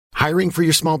Hiring for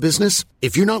your small business?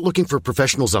 If you're not looking for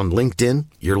professionals on LinkedIn,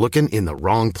 you're looking in the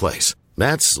wrong place.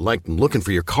 That's like looking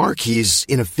for your car keys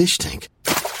in a fish tank.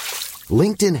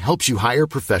 LinkedIn helps you hire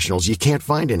professionals you can't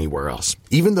find anywhere else,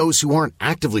 even those who aren't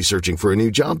actively searching for a new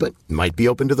job but might be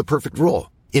open to the perfect role.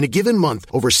 In a given month,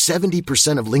 over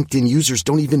 70% of LinkedIn users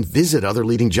don't even visit other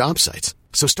leading job sites.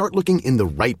 So start looking in the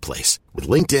right place. With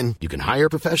LinkedIn, you can hire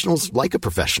professionals like a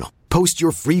professional. Post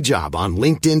your free job on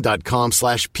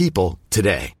linkedin.com/people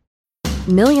today.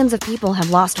 Millions of people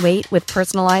have lost weight with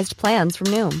personalized plans from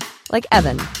Noom. Like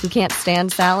Evan, who can't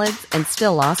stand salads and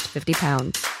still lost 50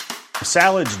 pounds.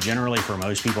 Salads generally for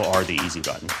most people are the easy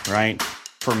button, right?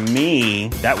 For me,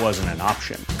 that wasn't an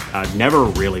option. I never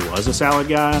really was a salad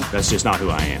guy. That's just not who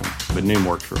I am. But Noom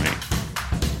worked for me.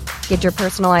 Get your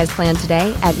personalized plan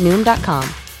today at Noom.com.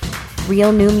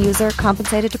 Real Noom user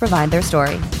compensated to provide their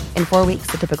story. In 4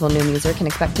 weeks, the typical Noom user can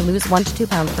expect to lose 1 to 2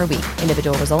 pounds per week.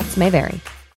 Individual results may vary.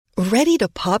 Ready to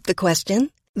pop the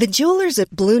question? The jewelers at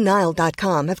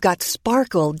BlueNile.com have got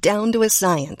sparkle down to a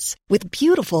science with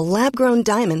beautiful lab-grown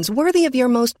diamonds worthy of your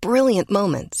most brilliant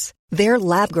moments. Their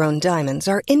lab-grown diamonds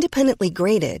are independently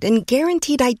graded and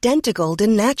guaranteed identical to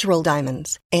natural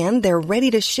diamonds, and they're ready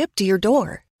to ship to your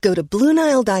door. Go to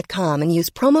BlueNile.com and use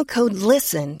promo code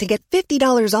LISTEN to get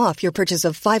 $50 off your purchase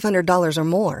of $500 or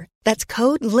more. That's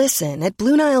code LISTEN at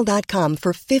BlueNile.com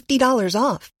for $50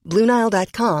 off.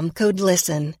 BlueNile.com, code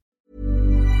LISTEN.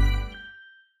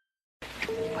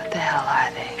 What the hell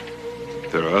are they?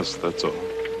 They're us, that's all.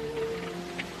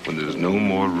 When there's no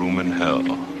more room in hell,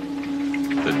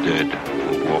 the dead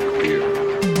will walk here.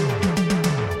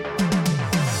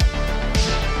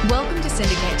 Welcome to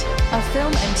Syndicate, a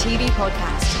film and TV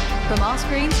podcast. From our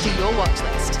screens to your watch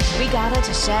list, we gather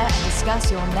to share and discuss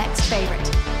your next favorite.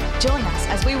 Join us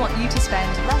as we want you to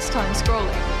spend less time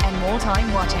scrolling and more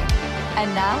time watching.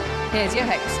 And now, here's your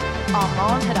host,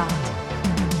 Armand Haddad.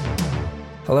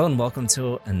 Hello and welcome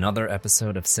to another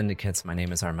episode of Syndicates. My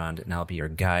name is Armand and I'll be your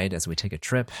guide as we take a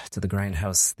trip to the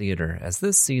Grindhouse Theater, as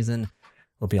this season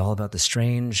will be all about the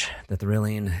strange, the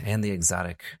thrilling, and the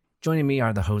exotic. Joining me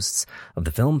are the hosts of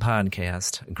the film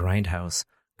podcast, Grindhouse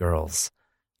Girls.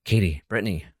 Katie,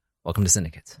 Brittany, welcome to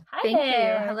Syndicates. Hi. Thank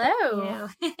you. Hello.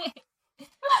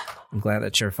 I'm glad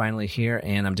that you're finally here,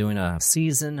 and I'm doing a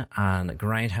season on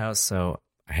Grindhouse, so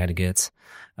I had to get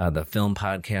the film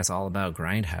podcast all about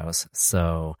Grindhouse.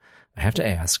 So I have to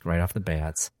ask right off the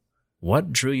bat,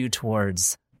 what drew you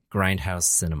towards Grindhouse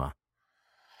cinema?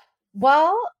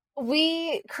 Well,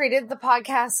 we created the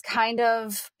podcast kind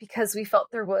of because we felt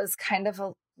there was kind of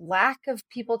a lack of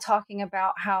people talking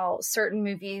about how certain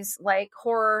movies like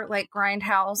horror, like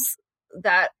Grindhouse,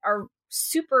 that are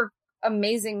super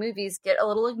amazing movies get a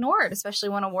little ignored, especially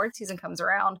when award season comes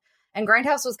around. And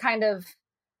Grindhouse was kind of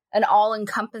an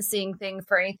all-encompassing thing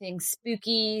for anything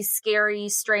spooky, scary,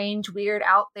 strange, weird,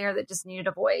 out there that just needed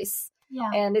a voice. Yeah.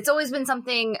 And it's always been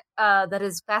something that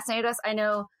has fascinated us. I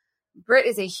know Britt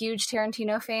is a huge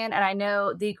Tarantino fan, and I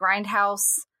know the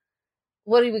Grindhouse,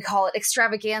 what do we call it,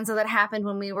 extravaganza that happened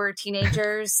when we were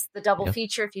teenagers, the double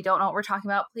feature. If you don't know what we're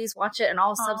talking about, please watch it. And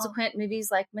all subsequent movies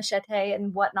like Machete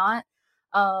and whatnot.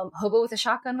 Hobo with a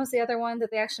Shotgun was the other one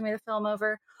that they actually made a film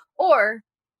over. Or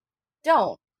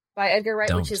Don't by Edgar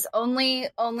Wright, which is only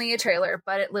a trailer,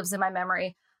 but it lives in my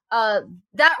memory.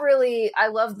 That really, I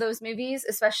love those movies,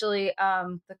 especially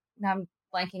now I'm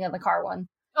blanking on the car one.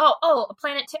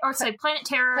 Planet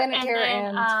Terror,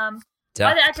 and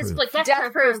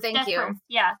Death Proof. Thank you.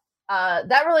 Yeah.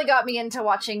 That really got me into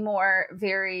watching more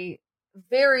very,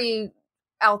 very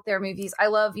out there movies. I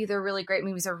love either really great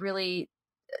movies or really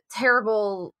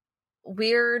terrible,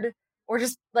 weird, or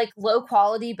just like low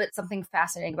quality, but something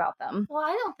fascinating about them. Well,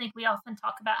 I don't think we often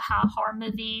talk about how horror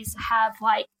movies have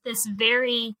like this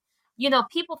very,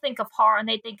 people think of horror and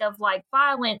they think of like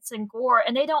violence and gore,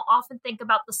 and they don't often think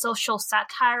about the social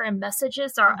satire and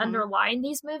messages that are underlying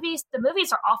these movies. The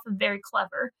movies are often very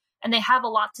clever and they have a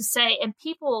lot to say. And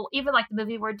people, even like the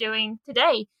movie we're doing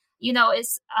today,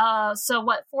 is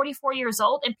 44 years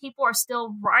old, and people are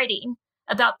still writing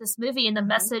about this movie and the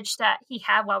message that he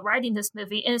had while writing this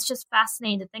movie. And it's just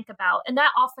fascinating to think about. And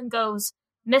that often goes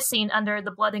missing under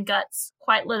the blood and guts,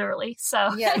 quite literally.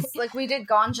 So yes, like we did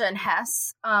Ganja and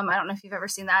Hess. I don't know if you've ever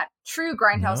seen that true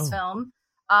Grindhouse film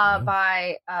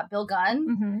by Bill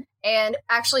Gunn, and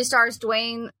actually stars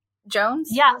Dwayne Jones.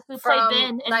 Yeah, who played from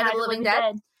Ben in Night of the Living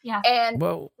Dead. Yeah, and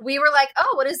we were like,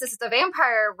 "Oh, what is this? It's a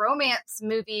vampire romance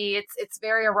movie. It's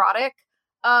very erotic."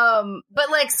 But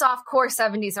like softcore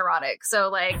 70s erotic. So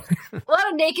like a lot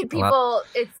of naked people,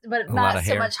 but not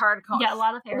so much hardcore. Yeah, a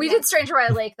lot of hair. We did Stranger by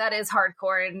the Lake. That is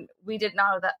hardcore. And we did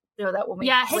know that when we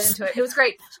Yeah, went into it. It was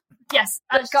great. Yes.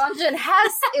 But Ganjan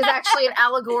Hess is actually an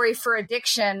allegory for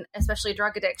addiction, especially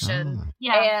drug addiction.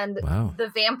 Yeah. And Wow. the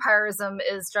vampirism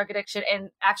is drug addiction. And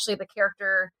actually the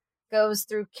character goes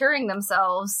through curing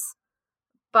themselves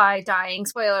by dying.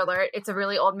 Spoiler alert, it's a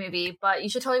really old movie, but you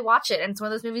should totally watch it. And it's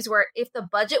one of those movies where if the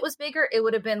budget was bigger, it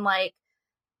would have been like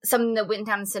something that went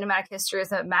down in cinematic history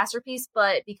as a masterpiece.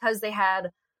 But because they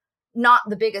had not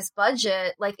the biggest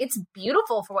budget, like it's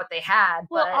beautiful for what they had.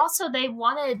 Well, but also they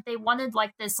wanted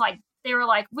like this, like they were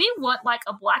like, we want like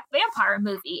a black vampire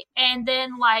movie, and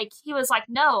then like he was like,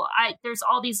 no, there's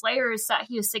all these layers that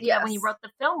he was thinking of when he wrote the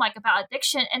film, like about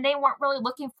addiction, and they weren't really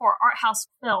looking for art house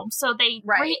film, so they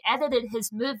re-edited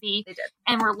his movie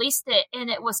and released it,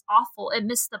 and it was awful. It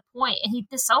missed the point, and he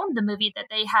disowned the movie that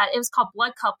they had. It was called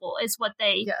Blood Couple, is what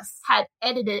they had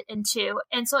edited into,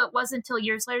 and so it wasn't until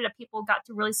years later that people got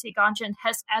to really see Ganjan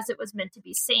Hess as it was meant to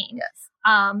be seen.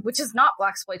 Which is not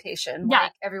blaxploitation,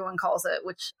 like everyone calls it,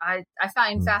 which I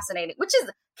find fascinating, which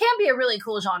can be a really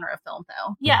cool genre of film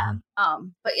though.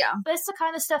 But it's the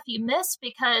kind of stuff you miss,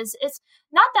 because it's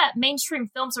not that mainstream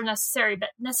films are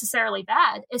necessarily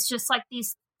bad. It's just like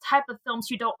these type of films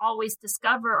you don't always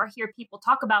discover or hear people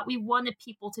talk about. We wanted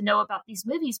people to know about these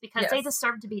movies because they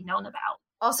deserve to be known about.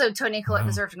 Also, Toni Collette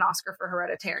deserved an Oscar for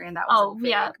Hereditary, and that was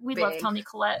we love Toni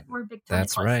Collette. We're big Toni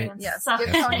That's Collette right. fans. Yes, So. give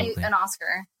Toni an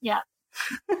Oscar. Yeah.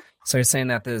 So you're saying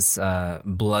that this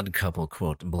Blood Couple,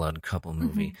 quote, Blood Couple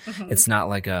movie, it's not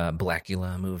like a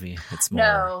Blackula movie. It's more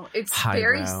no, it's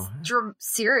very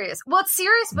serious. Well, it's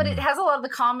serious, but it has a lot of the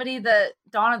comedy that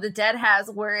Dawn of the Dead has,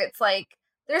 where it's like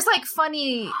there's like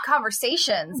funny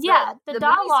conversations. Yeah, the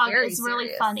dialogue very is really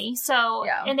serious. funny. So,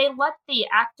 and they let the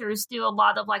actors do a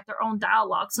lot of like their own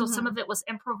dialogue. So some of it was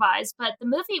improvised, but the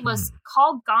movie was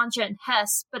called Ganjan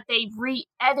Hess, but they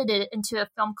re-edited it into a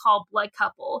film called Blood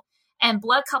Couple. And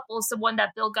Blood Couple is the one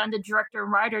that Bill Gunn, the director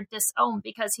and writer, disowned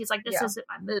because he's like, this isn't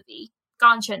my movie.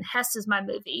 Ganjan Hess is my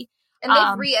movie. And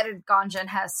they've re-edited Ganjan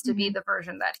Hess to be the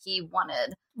version that he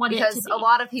wanted because a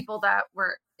lot of people that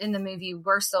were in the movie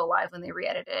were still alive when they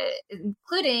re-edited it,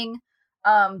 including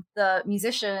the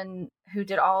musician who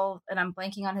did all, and I'm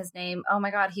blanking on his name. Oh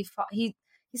my God, he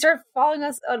started following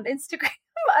us on Instagram.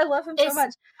 I love him so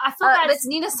much. I feel like it's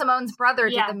Nina Simone's brother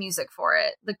did the music for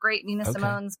it. The great Nina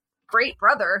Simone's great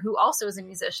brother, who also is a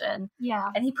musician. Yeah.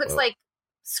 And he puts like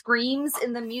screams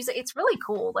in the music. It's really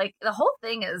cool. Like the whole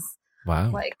thing is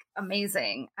like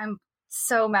amazing. I'm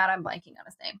so mad I'm blanking on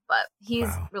his name, but he's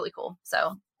really cool.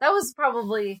 So that was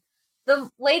probably the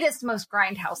latest, most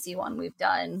grindhousey one we've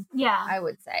done. Yeah. I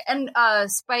would say. And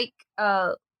Spike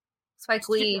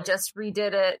Lee just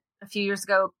redid it a few years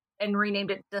ago and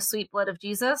renamed it The Sweet Blood of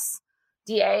Jesus.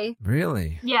 DA.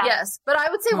 Really? Yeah. Yes. But I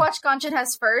would say watch Ganjan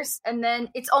Hess first, and then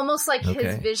it's almost like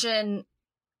his vision,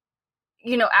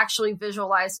 actually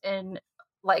visualized in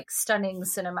like stunning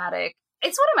cinematic.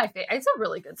 It's one of my favorite. It's a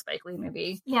really good Spike Lee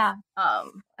movie. Yeah.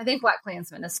 I think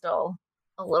BlacKkKlansman is still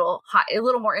a little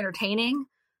more entertaining,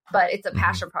 but it's a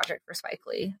passion project for Spike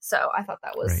Lee. So I thought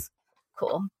that was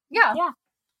cool. Yeah. Yeah.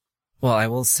 Well, I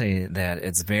will say that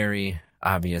it's very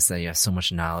obvious that you have so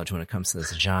much knowledge when it comes to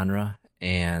this genre,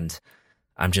 and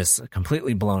I'm just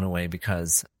completely blown away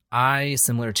because I,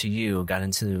 similar to you, got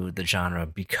into the genre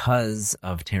because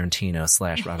of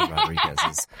Tarantino / Robert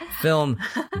Rodriguez's film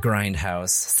Grindhouse,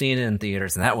 seeing it in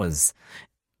theaters, and that was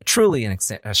truly an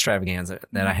extravaganza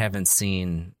that I haven't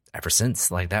seen ever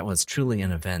since. Like, that was truly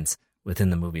an event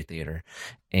within the movie theater.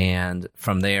 And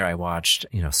from there, I watched,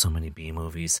 so many B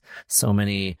movies, so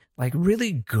many like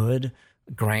really good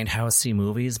grindhousey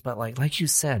movies, but like you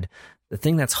said, the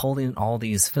thing that's holding all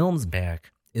these films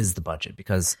back is the budget,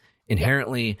 because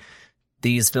inherently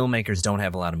these filmmakers don't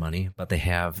have a lot of money, but they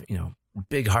have,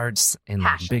 big hearts and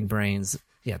like big brains.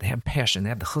 Yeah, they have passion. They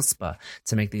have the chutzpah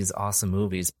to make these awesome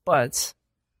movies, but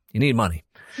you need money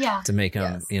to make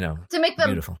them, to make them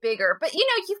beautiful. Bigger. But,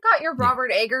 you've got your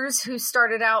Robert Eggers, who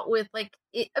started out with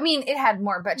it had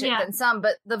more budget than some,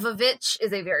 but the Vavitch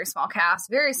is a very small cast,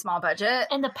 very small budget.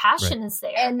 And the passion is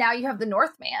there. And now you have the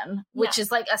Northman, which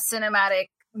is like a cinematic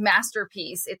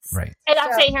masterpiece. It's right. And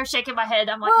I'm sitting here shaking my head.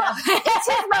 I'm like, no. It's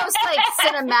his most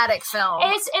cinematic film.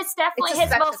 It's definitely his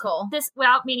spectacle.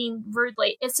 Without meaning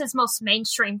rudely, it's his most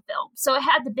mainstream film. So it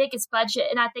had the biggest budget,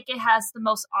 and I think it has the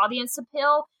most audience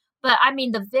appeal. But I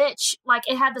mean, the Vitch, like,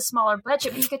 it had the smaller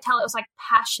budget, but you could tell it was like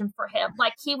passion for him.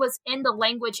 Like, he was in the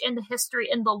language, in the history,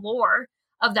 in the lore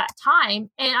of that time.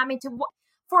 And I mean,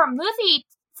 for a movie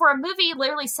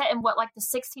literally set in the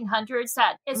 1600s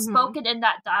that is spoken in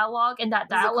that dialogue, in that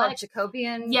dialect,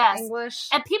 Jacobean yes. English,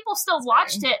 and people still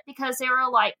watched it because they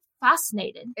were like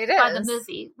fascinated by the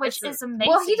movie, which is amazing.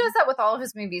 Well, he does that with all of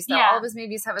his movies, though. All of his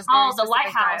movies have his very specific the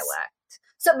Lighthouse dialect.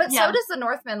 So does The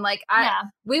Northman. Like, I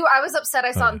was upset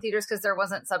I saw it in theaters because there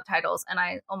wasn't subtitles, and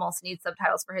I almost need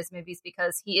subtitles for his movies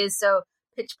because he is so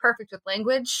pitch perfect with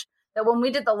language that when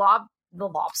we did the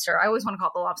Lobster, I always want to call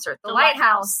it The Lobster, the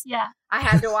Lighthouse. Yeah, I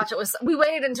had to watch it. We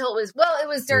waited until it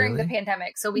was during the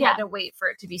pandemic, so we had to wait for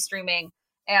it to be streaming,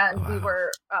 and we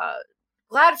were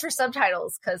glad for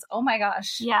subtitles because oh my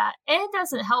gosh, and it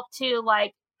doesn't help too.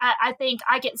 Like I think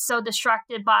I get so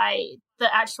distracted by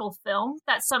the actual film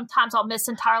that sometimes I'll miss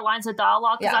entire lines of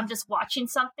dialogue because I'm just watching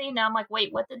something and I'm like,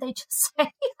 wait, what did they just say?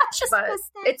 I just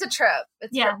missed it. It's a trip.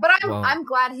 But I'm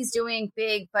glad he's doing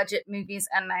big budget movies,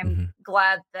 and I'm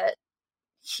glad that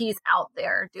he's out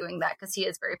there doing that because he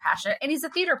is very passionate and he's a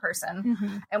theater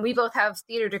person, and we both have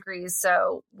theater degrees,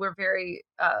 so we're very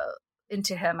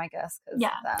into him, I guess.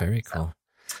 Very cool.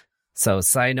 So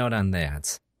side note on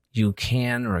that, you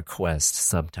can request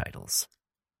subtitles.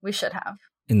 We should have.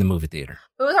 In the movie theater.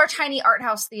 It was our tiny art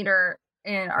house theater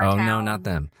in our town. Oh, no, not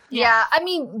them. Yeah. I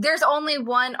mean, there's only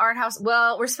one art house.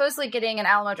 Well, we're supposedly getting an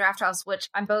Alamo Drafthouse, which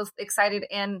I'm both excited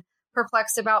and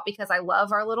perplexed about because I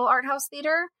love our little art house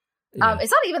theater. Yeah.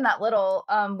 It's not even that little.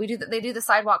 They do the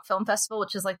Sidewalk Film Festival,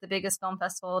 which is like the biggest film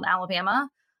festival in Alabama.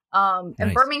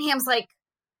 And Birmingham's like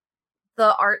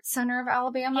the art center of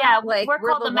Alabama. Yeah, like we're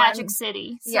called the Magic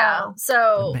City. So. Yeah,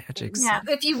 so yeah.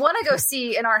 If you want to go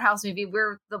see an art house movie,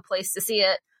 we're the place to see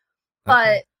it.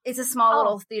 But it's a small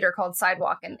little theater called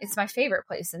Sidewalk, and it's my favorite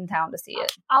place in town to see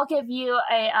it. I'll give you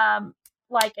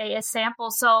a sample.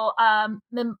 So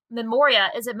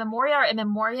Memoria, is it Memoria or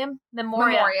Memoriam?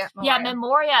 Memoria. Yeah,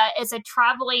 Memoria is a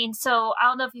traveling. So I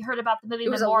don't know if you heard about the movie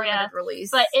Memoria,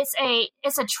 release, but it's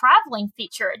a traveling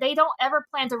feature. They don't ever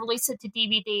plan to release it to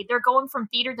DVD. They're going from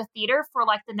theater to theater for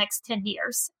like the next 10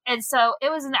 years. And so it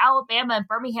was in Alabama and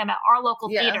Birmingham at our local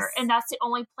theater, and that's the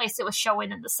only place it was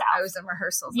showing in the South. I was in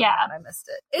rehearsals. And I missed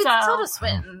it. It's Tilda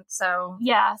Swinton, so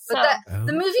But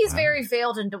the movie is very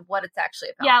veiled into what it's actually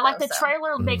about. Yeah, like the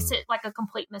trailer makes it like a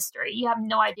complete mystery. You have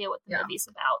no idea what the movie's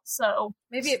about. So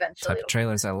maybe eventually. Type of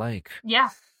trailers I like. Yeah.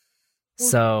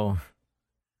 So,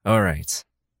 all right.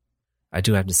 I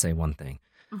do have to say one thing.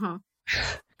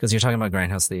 Because you're talking about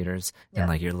Grindhouse theaters and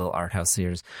like your little art house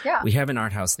theaters. Yeah. We have an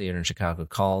art house theater in Chicago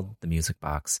called the Music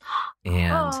Box.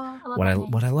 And what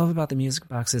I love about the Music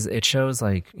Box is it shows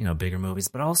like, bigger movies,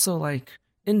 but also like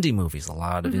indie movies, a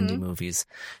lot of indie movies.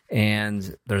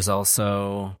 And there's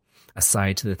also a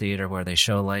side to the theater where they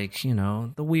show like,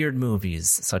 the weird movies,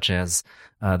 such as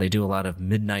they do a lot of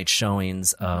midnight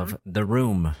showings of The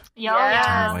Room.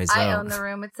 Yes, I own The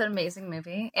Room. It's an amazing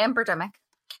movie. And Birdemic.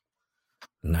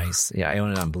 Nice. Yeah, I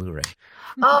own it on Blu-ray.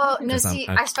 Oh, no, see,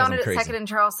 I found it at Second and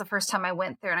Charles the first time I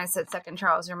went there, and I said, Second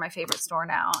Charles, you're my favorite store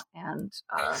now. And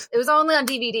it was only on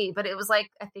DVD, but it was like,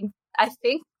 I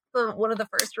think one of the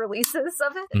first releases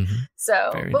of it. So,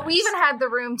 Very but we even had The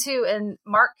Room too, and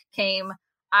Mark came.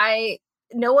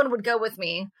 No one would go with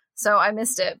me, so I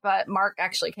missed it, but Mark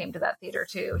actually came to that theater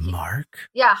too. Mark?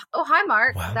 Yeah. Oh, hi,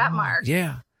 Mark. Wow. That Mark.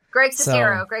 Yeah. Greg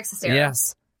Sestero.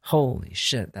 Yes. Holy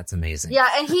shit, that's amazing. Yeah,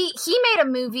 and he made a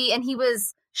movie, and he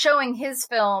was showing his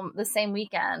film the same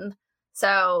weekend.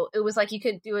 So it was like you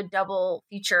could do a double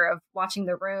feature of watching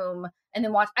The Room and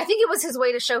then watch. I think it was his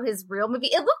way to show his real movie.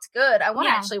 It looked good. I want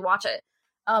to actually watch it.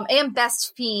 And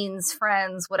Best Fiends,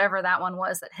 Friends, whatever that one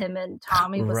was that him and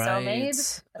Tommy Wiseau made.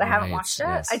 That I haven't watched it.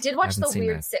 Yes. I did watch the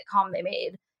weird sitcom they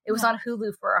made. It was on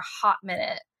Hulu for a hot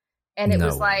minute, and it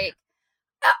was like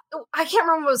I can't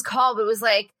remember what it was called, but it was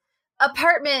like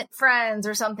Apartment Friends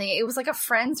or something. It was like a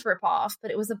Friends ripoff, but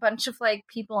it was a bunch of like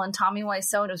people and Tommy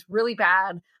Wiseau, and it was really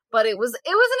bad. But it wasn't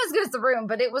as good as The Room,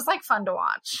 but it was like fun to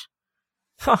watch.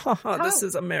 This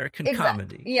is American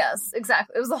comedy. Yes,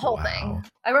 exactly. It was the whole thing.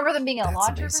 I remember them being in a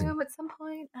laundry room at some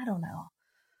point. I don't know.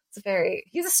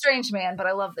 He's a strange man, but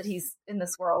I love that he's in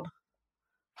this world.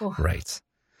 Ooh. Right.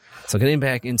 So getting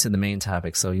back into the main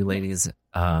topic. So you ladies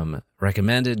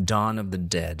recommended Dawn of the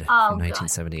Dead in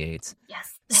 1978.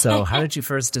 Yes. So how did you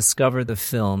first discover the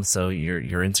film? So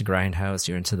you're into Grindhouse,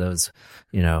 you're into those,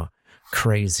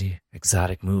 crazy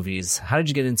exotic movies. How did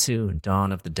you get into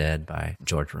Dawn of the Dead by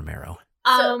George Romero?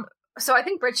 So I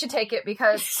think Britt should take it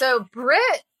because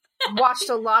Britt watched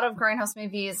a lot of Grindhouse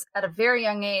movies at a very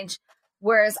young age,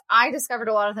 whereas I discovered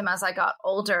a lot of them as I got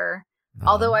older.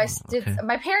 Although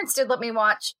my parents did let me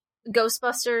watch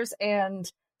Ghostbusters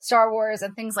and Star Wars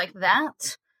and things like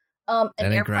that. And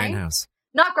Airplane. Grindhouse.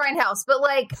 Not Grindhouse, but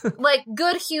like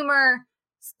good humor,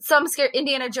 some scary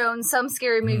Indiana Jones, some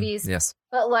scary movies. Yes.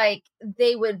 But like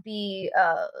they would be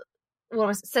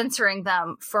censoring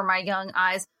them for my young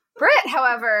eyes. Britt,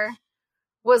 however,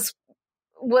 was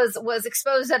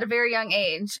exposed at a very young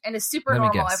age and is super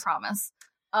normal, I promise.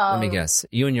 Let me guess.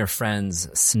 You and your friends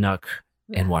snuck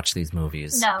and watched these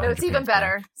movies. No, it's even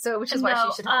better. So, which is why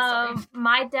she should have the story.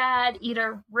 My dad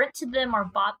either rented them or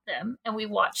bought them, and we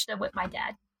watched them with my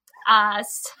dad.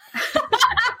 So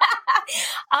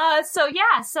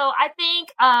I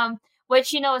think,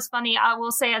 which, is funny, I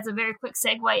will say as a very quick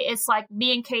segue, it's like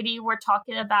me and Katie were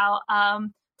talking about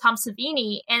Tom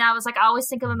Savini, and I was like, I always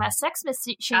think of him as Sex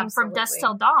Machine from Dusk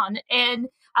Till Dawn, and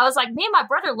I was like, me and my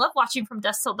brother loved watching From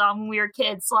Dusk Till Dawn when we were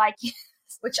kids, like...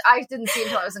 Which I didn't see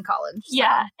until I was in college. So.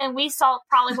 Yeah, and we saw it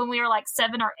probably when we were like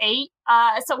 7 or 8.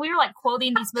 So we were like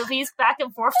quoting these movies back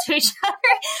and forth to each other.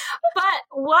 But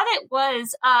what it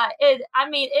was, I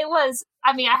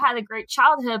had a great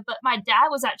childhood, but my dad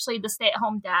was actually the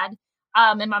stay-at-home dad.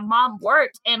 And my mom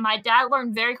worked, and my dad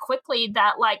learned very quickly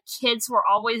that like kids were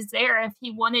always there. If he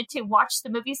wanted to watch the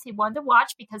movies he wanted to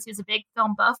watch, because he was a big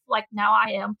film buff, like now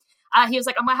I am, he was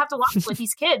like, I'm going to have to watch with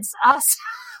these kids.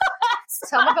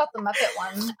 Tell me about the Muppet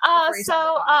one.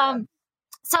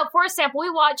 So for example, we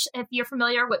watched, if you're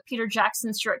familiar with Peter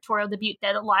Jackson's directorial debut,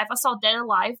 Dead Alive. I saw Dead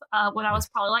Alive when I was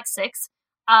probably like 6.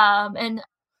 And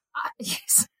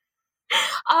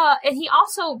he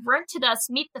also rented us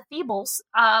Meet the Feebles,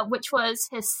 which was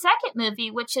his second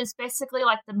movie, which is basically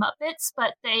like the Muppets,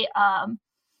 but they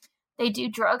do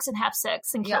drugs and have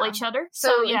sex and kill each other.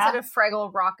 So instead of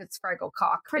Fraggle Rock, it's Fraggle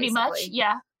Cock. Pretty basically. much,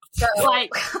 yeah. So,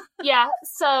 like, yeah.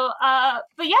 So,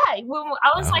 but yeah, when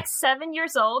I was like 7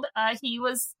 years old, he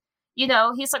was, he's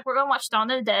like, we're going to watch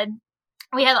Dawn of the Dead.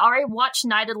 We had already watched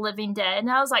Night of the Living Dead. And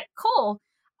I was like, cool.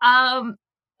 And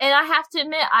I have to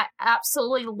admit, I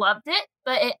absolutely loved it,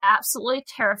 but it absolutely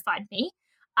terrified me.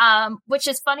 Which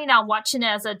is funny now watching it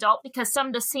as an adult, because some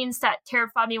of the scenes that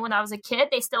terrified me when I was a kid,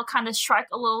 they still kind of strike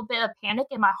a little bit of panic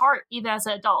in my heart, even as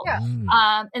an adult.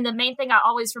 Yeah. And the main thing I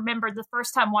always remember the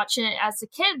first time watching it as a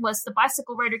kid was the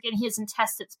bicycle rider getting his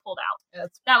intestines pulled out.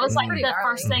 That was like the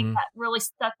first thing that really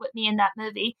stuck with me in that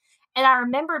movie. And I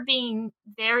remember being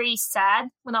very sad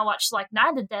when I watched like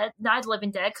Night of the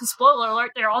Living Dead, because spoiler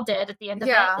alert, they're all dead at the end of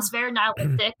it. It's very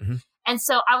nihilistic. And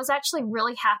so I was actually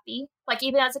really happy. Like,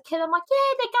 even as a kid, I'm like,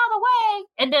 yay, they got away.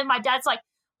 And then my dad's like,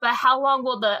 but how long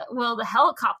will the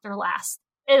helicopter last?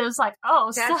 It was like,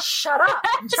 oh, Dad, shut up.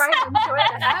 I'm trying to enjoy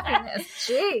the happiness.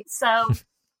 Jeez. So,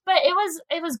 but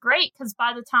it was great, because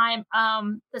by the time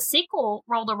the sequel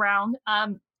rolled around,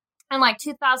 in like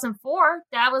 2004,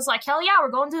 Dad was like, hell yeah, we're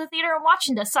going to the theater and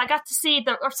watching this. So I got to see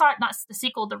not the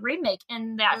sequel, the remake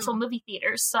in the actual movie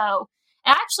theaters. So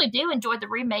I actually do enjoy the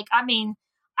remake. I mean,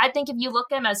 I think if you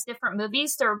look at them as different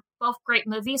movies, they're both great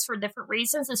movies for different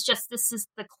reasons. It's just, this is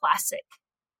the classic.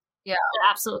 Yeah. The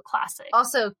absolute classic.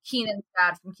 Also, Keenan's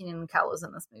dad from Kenan and Kel was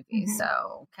in this movie.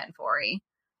 So Ken Foree,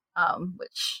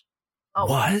 which... Oh,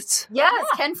 what? Yes, yeah.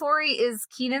 Ken Foree is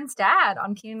Keenan's dad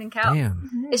on Kenan and Kel.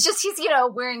 Damn. It's just he's,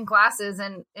 wearing glasses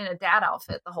and in a dad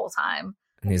outfit the whole time.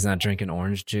 And he's not drinking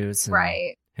orange juice. And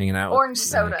right. Hanging out orange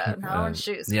soda, not orange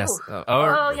juice. Yes.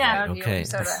 Yeah. Okay.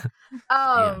 Soda.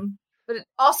 But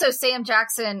also, Sam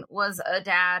Jackson was a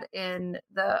dad in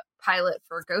the pilot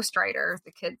for Ghost Rider,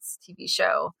 the kids' TV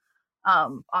show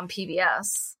on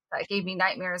PBS. That gave me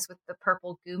nightmares with the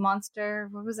purple goo monster.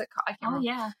 What was it called? I can't remember.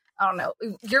 Yeah. I don't know.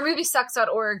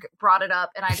 YourMovieSucks.org brought it up,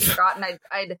 and I'd forgotten.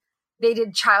 They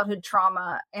did childhood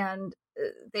trauma, and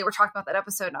they were talking about that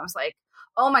episode, and I was like,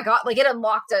 oh my God, like it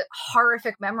unlocked a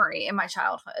horrific memory in my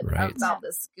childhood about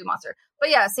this goo monster.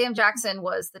 But yeah, Sam Jackson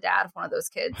was the dad of one of those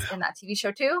kids in that TV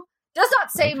show too. Does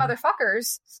not say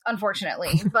motherfuckers,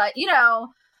 unfortunately, but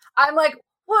I'm like,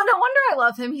 well, no wonder I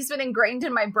love him. He's been ingrained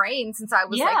in my brain since I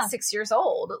was like 6 years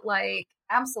old. Like,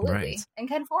 absolutely. Right. And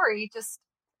Ken Foree, just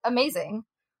amazing.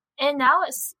 And now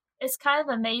it's kind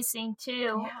of amazing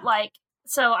too. Yeah. Like,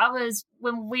 so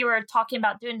when we were talking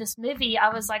about doing this movie, I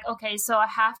was like, okay, so I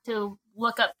have to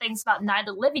look up things about Night of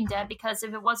the Living Dead, because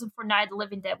if it wasn't for Night of the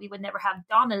Living Dead, we would never have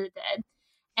Dawn of the Dead.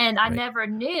 And I never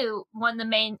knew one of the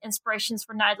main inspirations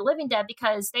for Night of the Living Dead,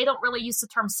 because they don't really use the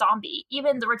term zombie.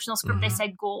 Even the original script, they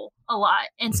said ghoul a lot.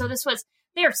 And so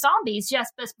they're zombies, yes,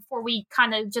 but before we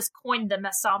kind of just coined them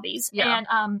as zombies. Yeah.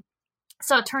 And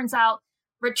so it turns out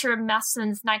Richard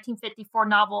Matheson's 1954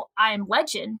 novel, I Am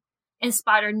Legend,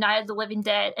 inspired Night of the Living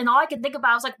Dead. And all I could think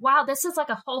about was like, wow, this is like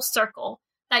a whole circle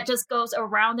that just goes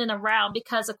around and around,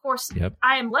 because of course,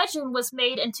 I Am Legend was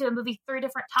made into a movie 3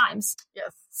 different times.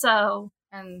 Yes. So...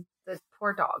 And the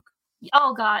poor dog.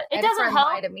 Oh God, it doesn't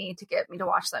help. Lie to me to get me to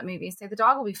watch that movie. Say the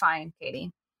dog will be fine,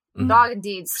 Katie. The dog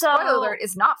indeed. Spoiler alert,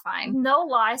 is not fine. No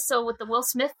lie. So with the Will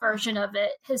Smith version of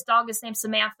it, his dog is named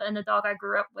Samantha, and the dog I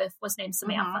grew up with was named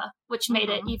Samantha, which made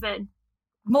it even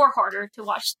more harder to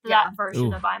watch that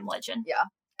version of I Am Legend. Yeah.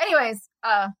 Anyways,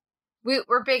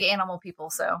 we're big animal people,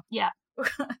 so yeah,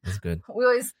 that's good. We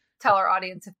always tell our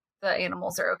audience if the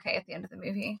animals are okay at the end of the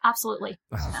movie. Absolutely.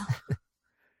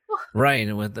 Right,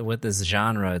 and with this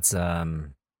genre, it's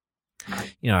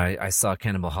I saw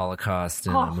Cannibal Holocaust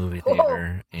in a movie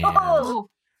theater, and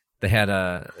they had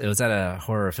it was at a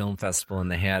horror film festival,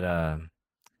 and they had a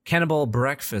cannibal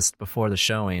breakfast before the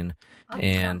showing,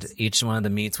 and each one of the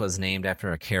meats was named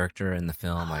after a character in the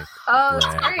film, like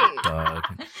great. Doug.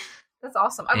 That's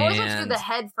awesome. I've always wanted to do the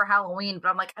head for Halloween, but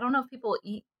I'm like, I don't know if people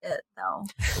eat it though.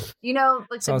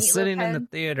 Like so I was sitting in the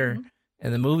theater,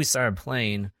 and the movie started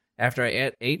playing after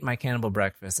I ate my cannibal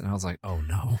breakfast, and I was like, oh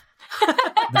no.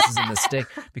 This is a mistake,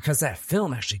 because that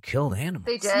film actually killed animals.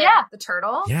 They did? Yeah. The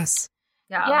turtle? Yes.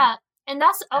 Yeah. And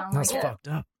that's fucked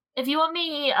up. If you want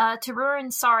me to ruin,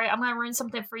 I'm going to ruin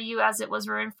something for you as it was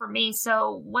ruined for me.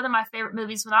 So one of my favorite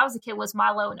movies when I was a kid was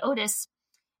Milo and Otis.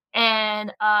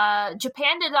 And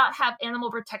Japan did not have animal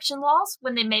protection laws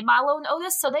when they made Milo and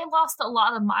Otis, so they lost a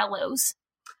lot of Milos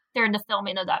during the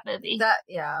filming of that movie.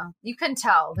 You can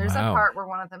tell. There's a part where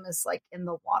one of them is like in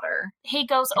the water. He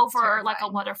goes over like a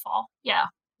waterfall. Yeah.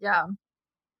 Yeah.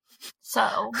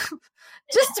 So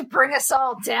just to bring us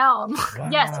all down. Wow.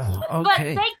 Yes. Okay. But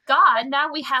thank God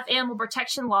now we have animal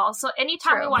protection laws. So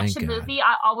anytime we watch a movie,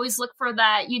 I always look for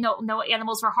that, no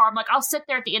animals were harmed. Like I'll sit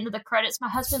there at the end of the credits. My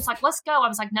husband's like, let's go. I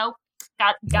was like, nope,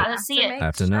 gotta see it.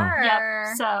 Have to know.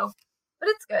 Yep. So, but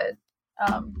it's good.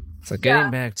 So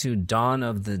getting back to Dawn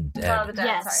of the Dead. Dawn of the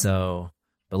Dead. Yes. So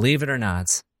believe it or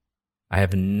not, I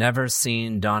have never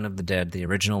seen Dawn of the Dead, the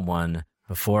original one,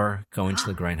 before going to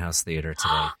the Grindhouse Theater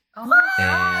today.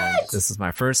 And this is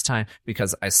my first time,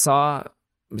 because so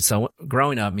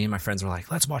growing up, me and my friends were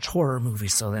like, let's watch horror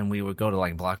movies. So then we would go to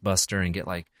like Blockbuster and get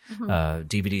like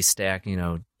DVD stack,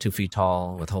 2 feet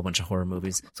tall with a whole bunch of horror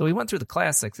movies. So we went through the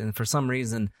classics, and for some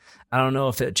reason, I don't know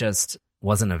if it just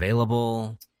wasn't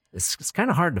available. It's kind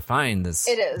of hard to find this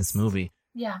movie.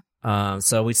 Yeah.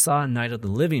 So we saw Night of the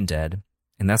Living Dead,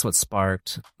 and that's what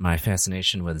sparked my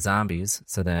fascination with zombies.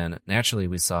 So then naturally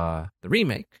we saw the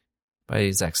remake by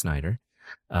Zack Snyder,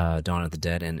 Dawn of the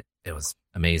Dead, and it was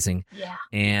amazing. Yeah.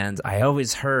 And I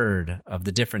always heard of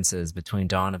the differences between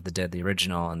Dawn of the Dead, the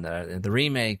original, and the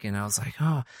remake, and I was like,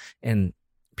 oh, and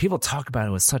people talk about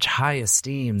it with such high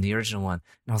esteem, the original one.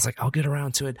 And I was like, I'll get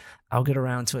around to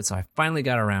it. So I finally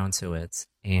got around to it,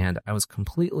 and I was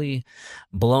completely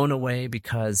blown away,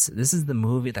 because this is the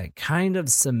movie that kind of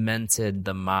cemented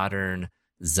the modern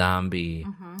zombie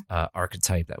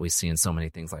archetype that we see in so many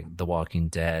things like The Walking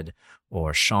Dead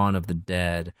or Shaun of the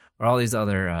Dead or all these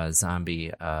other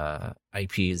zombie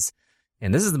IPs.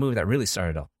 And this is the movie that really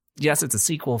started it all. Yes, it's a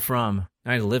sequel from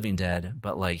Night of the Living Dead,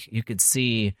 but like you could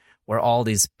see where all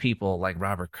these people like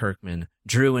Robert Kirkman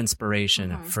drew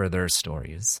inspiration for their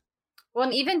stories. Well,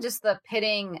 and even just the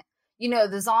pitting,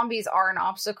 the zombies are an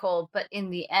obstacle, but in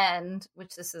the end,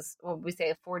 which this is what we say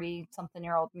a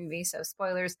 40-something-year-old movie, so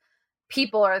spoilers,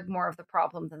 people are more of the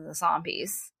problem than the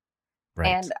zombies. Right.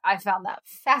 And I found that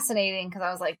fascinating, because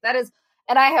I was like, that is,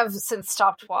 and I have since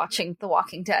stopped watching The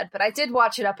Walking Dead, but I did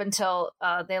watch it up until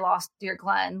they lost Dear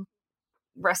Glenn.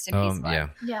 Rest in peace,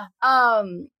 Glenn. Yeah.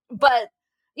 But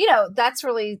that's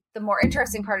really the more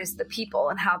interesting part, is the people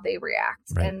and how they react.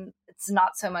 Right. And it's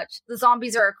not so much, the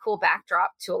zombies are a cool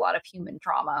backdrop to a lot of human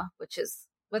trauma, which is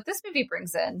what this movie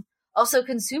brings in. Also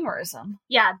consumerism.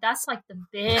 Yeah, that's like the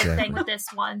big thing with this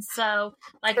one. So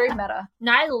like very meta.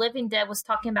 Night of the Living Dead was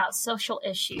talking about social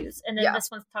issues, and then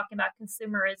this one's talking about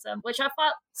consumerism, which I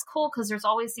thought was cool, because there's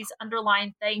always these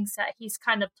underlying things that he's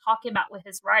kind of talking about with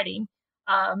his writing.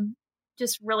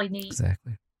 Just really neat.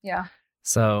 Exactly. Yeah.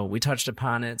 So we touched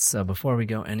upon it. So before we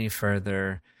go any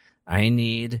further, I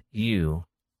need you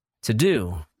to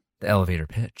do the elevator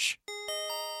pitch.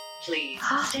 Please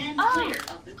stand clear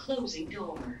of the closing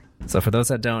door. So for those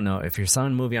that don't know, if you're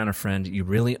selling a movie on a friend, you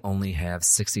really only have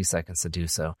 60 seconds to do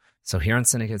so. So here on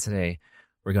Syndicate today,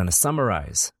 we're going to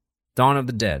summarize Dawn of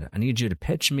the Dead. I need you to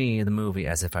pitch me the movie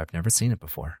as if I've never seen it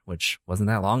before, which wasn't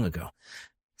that long ago.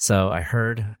 So I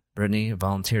heard Brittany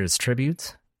volunteered as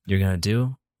tribute. You're going to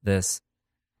do this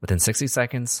within 60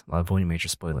 seconds while avoiding major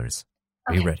spoilers.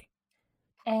 Are you ready?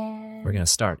 And we're going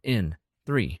to start in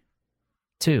 3,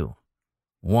 2,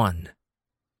 1,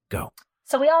 go.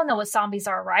 So we all know what zombies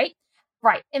are, right?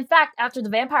 Right. In fact, after the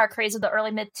vampire craze of the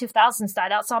early mid-2000s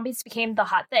died out, zombies became the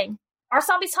hot thing. Are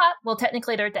zombies hot? Well,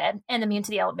 technically they're dead and immune to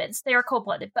the elements. They are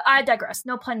cold-blooded, but I digress.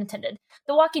 No pun intended.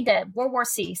 The Walking Dead, World War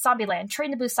C, Zombieland,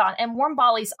 Train to Busan, and Warm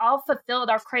Bodies all fulfilled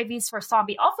our cravings for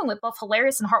zombie, often with both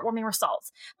hilarious and heartwarming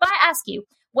results. But I ask you,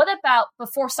 What about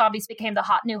before zombies became the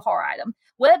hot new horror item?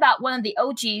 What about one of the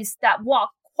OGs that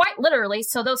walked quite literally,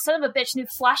 so those son of a bitch new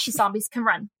flashy zombies can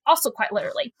run? Also quite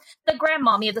literally. The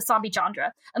grandmommy of the zombie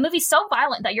genre. A movie so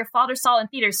violent that your father saw in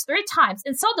theaters 3 times,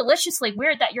 and so deliciously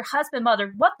weird that your husband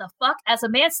muttered, "What the fuck?" as a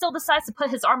man still decides to put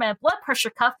his arm in a blood pressure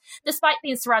cuff despite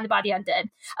being surrounded by the undead.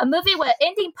 A movie with an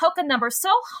ending polka number so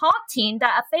haunting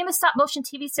that a famous stop-motion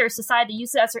TV series decided to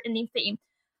use it as their ending theme.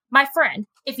 My friend,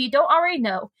 if you don't already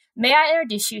know, may I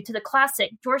introduce you to the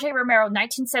classic George A. Romero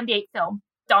 1978 film,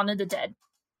 Dawn of the Dead.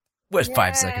 With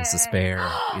 5 seconds to spare,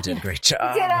 you did a great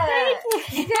job. You did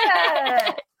it! You did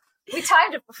it! We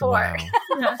timed it before.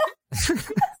 Wow.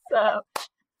 So,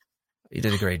 You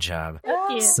did a great job.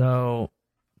 thank you. So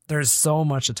there's so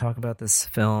much to talk about this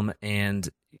film, and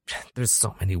there's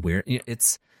so many weird.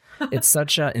 It's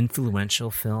such an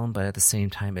influential film, but at the same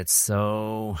time, it's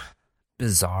so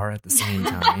bizarre at the same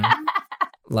time.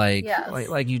 Like, Yes.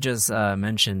 like you just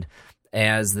mentioned,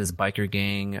 as this biker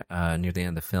gang near the end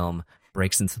of the film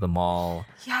breaks into the mall,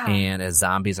 Yeah. and as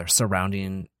zombies are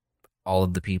surrounding all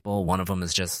of the people, one of them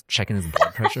is just checking his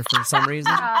blood pressure for some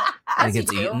reason. As Like you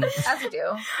it's do. eaten. As you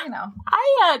do. You know.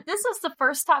 This was the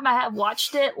first time I had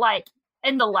watched it, like,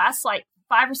 in the last, like,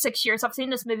 5 or 6 years. I've seen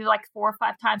this movie like 4 or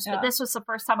 5 times, but Yeah. this was the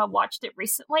first time I watched it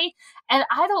recently. And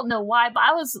I don't know why, but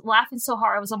I was laughing so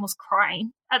hard I was almost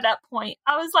crying at that point.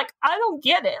 I was like, I don't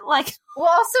get it. Like, Well,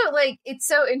 also, like, it's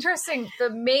so interesting. The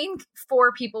main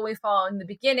 4 people we follow in the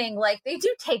beginning, like, they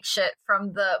do take shit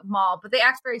from the mall, but they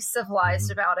act very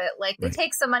civilized about it. Like, they Right.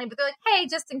 take some money, but they're like, hey,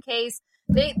 just in case.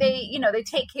 They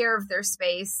take care of their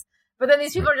space. But then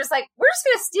these people are just like, we're just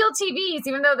going to steal TVs,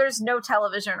 even though there's no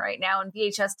television right now, and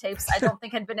VHS tapes, I don't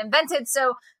think, had been invented.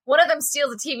 So one of them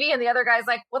steals a TV, and the other guy's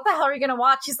like, what the hell are you going to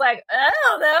watch? He's like, I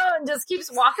don't know, and just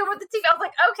keeps walking with the TV. I was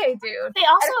like, okay, dude. they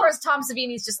also And of course, Tom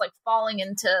Savini's just like falling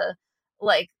into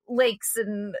like lakes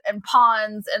and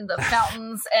ponds and the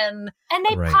fountains and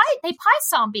they Right. pie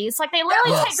zombies. Like, they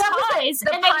literally Yes. take That was pies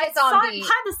the and pie they zombie. pie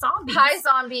the zombies. pie They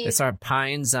zombies. start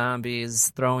pieing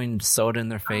zombies, throwing soda in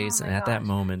their face, my and at that gosh.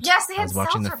 moment, Yes, they I had was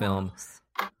watching the seltzer film, bottles.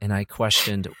 and I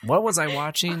questioned, what was I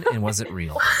watching, and was it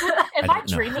real? Am I I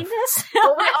don't know. dreaming this?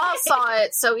 Well, we all saw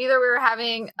it, so either we were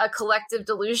having a collective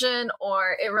delusion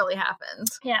or it really happened.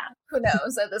 Yeah. Who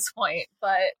knows at this point?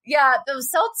 But yeah, the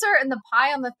seltzer and the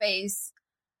pie on the face,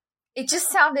 it just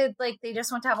sounded like they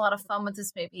just want to have a lot of fun with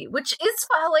this movie, which is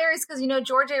hilarious because,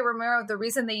 George A. Romero, the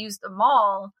reason they used the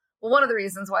mall, well, one of the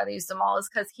reasons why they used the mall is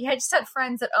because he had just had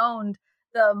friends that owned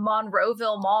the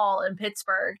Monroeville Mall in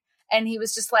Pittsburgh. And he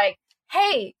was just like,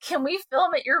 hey, can we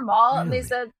film at your mall? And they Really?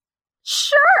 said,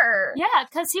 sure. Yeah,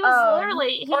 because he was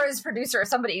literally... Or his producer or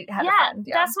somebody had a Yeah, friend.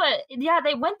 that's what. Yeah,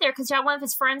 they went there because one of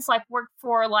his friends like worked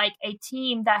for like a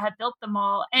team that had built the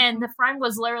mall, and the friend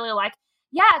was literally like,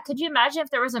 "Yeah, could you imagine if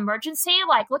there was an emergency?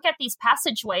 Like, look at these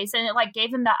passageways," and it like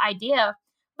gave him that idea.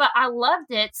 But I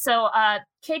loved it. So,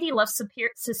 Katie loves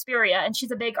Suspiria, and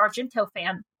she's a big Argento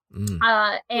fan. Mm. He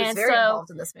was And very so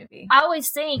involved in this movie. I always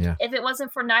think Yeah. if it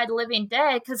wasn't for Night of the Living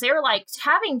Dead, because they were like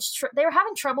having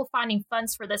trouble finding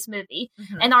funds for this movie,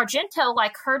 Mhm. and Argento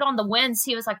like heard on the winds,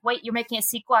 he was like, "Wait, you're making a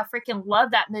sequel? I freaking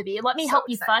love that movie. Let me So help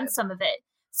you fund excited. some of it."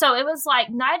 So it was like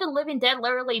Night of the Living Dead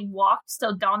literally walked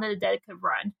so Dawn of the Dead could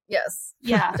run. Yes.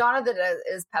 Yeah. Dawn of the Dead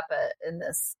is Peppa in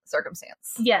this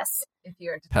circumstance. Yes. If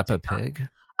you're into Peppa TikTok. Pig?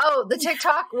 Oh, the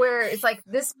TikTok where it's like,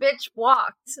 this bitch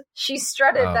walked. She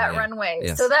strutted Oh, that yeah. runway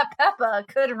Yes. so that Peppa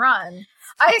could run.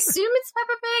 I assume it's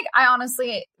Peppa Pig. I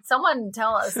honestly, someone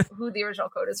tell us who the original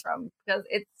quote is from because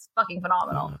it's fucking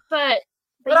phenomenal. But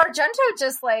But Argento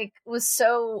just like was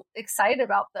so excited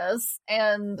about this,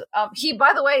 and he,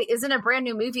 by the way, is in a brand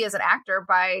new movie as an actor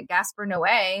by Gaspar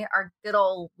Noé, our good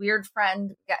old weird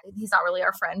friend. He's not really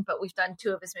our friend, but we've done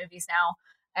 2 of his movies now,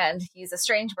 and he's a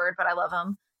strange bird, but I love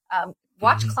him.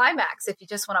 Watch Mhm. Climax if you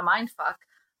just want to mind fuck.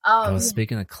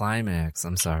 Speaking of Climax,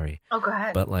 I'm sorry, Oh, go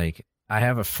ahead. but like I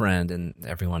have a friend, and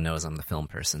everyone knows I'm the film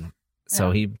person. So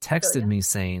Yeah. he texted yeah. me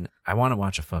saying, "I want to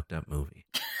watch a fucked up movie,"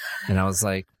 and I was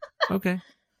like, "Okay,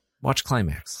 watch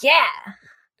Climax." Yeah.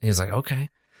 He was like, "Okay,"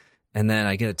 and then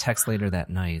I get a text later that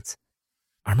night,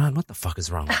 "Armand, what the fuck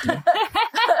is wrong with you?"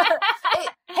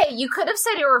 Hey, you could have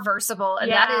said irreversible, and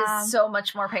Yeah. that is so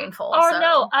much more painful. Oh so.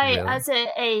 no! Really? As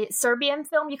a Serbian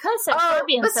film, you could have said Oh,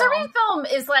 Serbian but film. Serbian film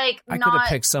is like I could not. have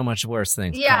picked so much worse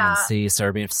things. Yeah. Come and see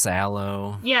Serbian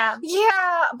Sallow. Yeah,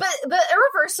 Yeah, but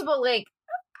irreversible, like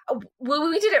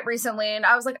we did it recently, and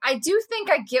I was like, I do think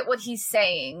I get what he's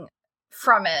saying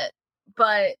from it,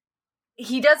 but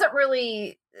he doesn't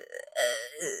really.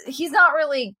 He's not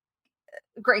really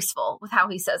graceful with how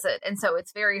he says it, and so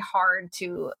it's very hard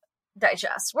to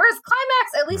digest. Whereas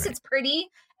Climax, at least Right. it's pretty,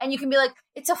 And you can be like,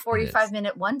 it's a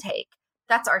 45-minute one take.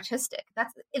 That's artistic.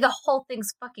 That's the whole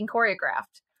thing's fucking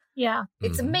choreographed. Yeah.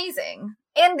 It's amazing.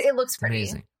 And it looks pretty.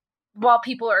 Amazing. While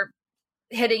people are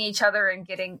hitting each other and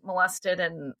getting molested,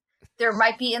 and there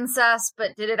might be incest,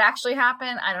 but did it actually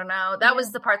happen? I don't know. That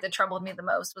was the part that troubled me the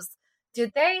most was,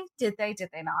 did they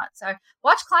not? So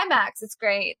watch Climax. It's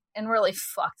great and really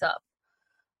fucked up.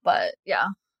 But yeah.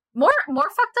 More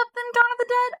fucked up than Dawn of the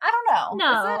Dead? I don't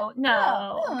know.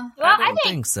 No. Well, I don't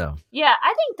think so. Yeah,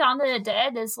 I think Dawn of the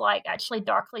Dead is like actually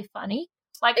darkly funny.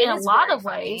 Like in a lot of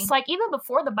ways. Like even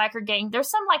before the biker gang, there's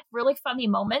some like really funny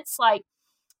moments. Like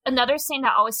another scene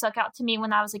that always stuck out to me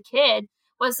when I was a kid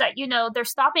was that, you know, they're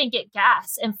stopping to get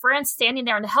gas and Friend's standing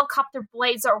there and the helicopter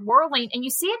blades are whirling and you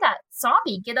see that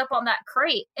zombie get up on that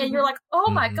crate and you're like,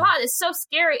 oh my God, it's so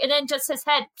scary. And then just his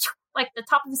head, like the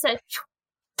top of his head.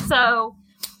 So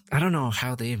I don't know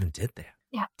how they even did that.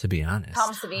 Yeah. To be honest.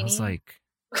 Tom Savini. I was like,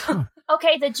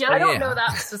 okay, the joke. I don't know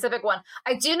that specific one.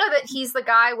 I do know that he's the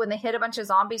guy when they hit a bunch of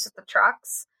zombies with the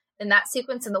trucks in that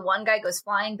sequence and the one guy goes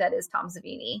flying. That is Tom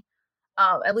Savini.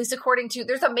 At least according to,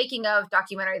 there's a making of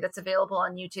documentary that's available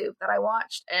on YouTube that I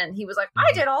watched. And he was like,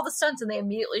 I did all the stunts. And they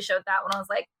immediately showed that one. I was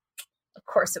like, of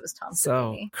course it was Tom Savini.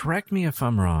 So correct me if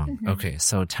I'm wrong. Okay.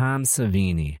 So Tom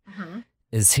Savini,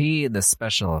 is he the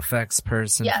special effects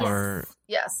person for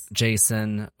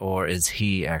Jason, or is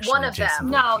he actually one of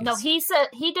Jason them? No, he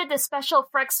did the special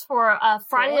effects for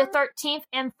Friday the 13th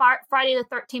and Friday the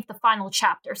 13th, the final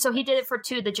chapter. So he did it for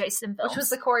 2 of the Jason films. Which was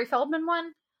the Corey Feldman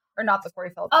one? Or not the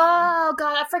Corey Feldman one?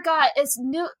 God, I forgot. It's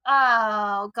new.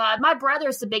 Oh, God. My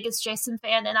brother's the biggest Jason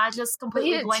fan, and I just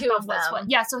completely blanked on what's what.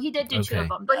 Yeah, so he did do 2 of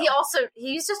them. But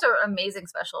he's just an amazing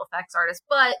special effects artist.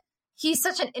 But he's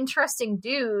such an interesting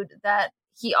dude that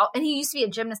he used to be a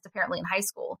gymnast apparently in high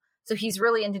school. So he's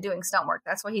really into doing stunt work.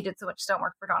 That's why he did so much stunt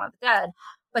work for Dawn of the Dead.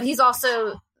 But he's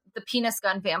also the penis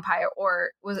gun vampire, or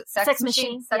was it Sex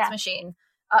Machine? Sex Machine.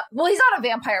 Well, he's not a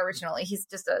vampire originally. He's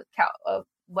just a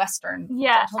Western.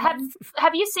 Yeah.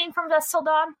 Have you seen From Dusk Till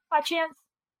Dawn by chance?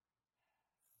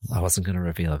 I wasn't going to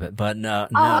reveal it, but no.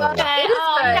 Oh, okay. You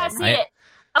gotta see it.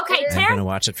 Okay, I'm going to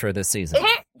watch it for this season.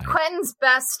 Quentin's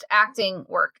best acting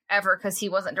work ever because he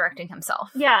wasn't directing himself.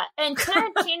 Yeah, and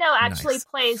Tarantino actually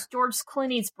plays George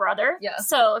Clooney's brother. Yeah.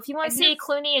 So if you want to see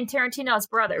Clooney and Tarantino as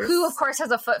brothers. Who, of course,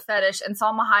 has a foot fetish, and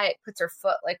Salma Hayek puts her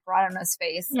foot like right on his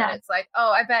face. Yeah. And it's like,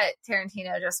 oh, I bet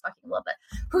Tarantino just fucking loved it.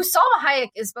 Who Salma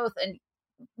Hayek is both in.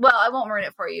 Well, I won't ruin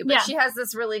it for you, but she has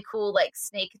this really cool like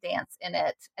snake dance in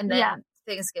it, and then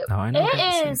things get. Oh, I know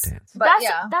it is. But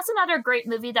that's another great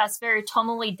movie that's very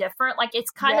tonally different. Like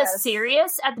it's kind of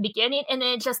serious at the beginning, and then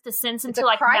it just descends into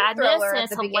like madness, and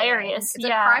it's hilarious. It's a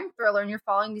crime thriller, and you're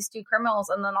following these 2 criminals,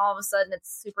 and then all of a sudden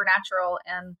it's supernatural,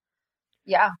 and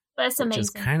but it's amazing. Which is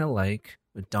kind of like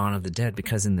with Dawn of the Dead,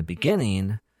 because in the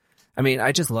beginning, I mean,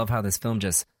 I just love how this film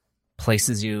just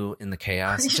places you in the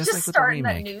chaos. It's just like with the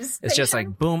remake. It's just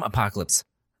like boom, apocalypse.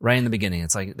 Right in the beginning.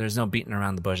 It's like there's no beating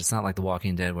around the bush. It's not like The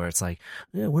Walking Dead where it's like,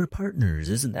 yeah, we're partners.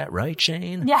 Isn't that right,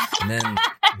 Shane? Yeah. And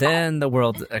then the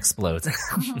world explodes.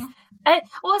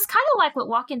 Well, it's kind of like with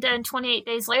Walking Dead and 28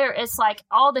 Days Later. It's like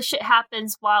all the shit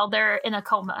happens while they're in a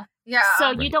coma. Yeah. So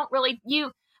you don't really,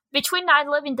 between Night of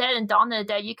the Living Dead and Dawn of the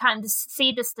Dead, you kind of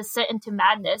see this descent into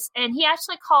madness. And he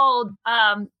actually called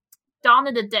Dawn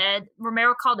of the Dead,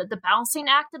 Romero called it the balancing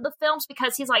act of the films,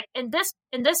 because he's like, in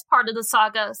this part of the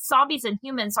saga, zombies and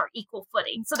humans are equal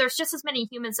footing. So there's just as many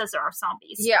humans as there are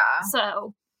zombies. Yeah.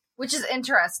 So, which is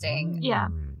interesting. Yeah.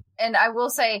 And I will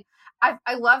say,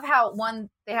 I love how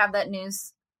they have that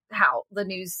news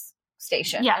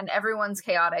station, and everyone's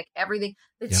chaotic, everything.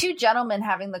 The 2 gentlemen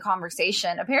having the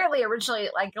conversation, apparently originally,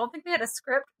 like, I don't think they had a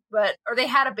script, or they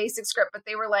had a basic script, but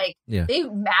they were like, they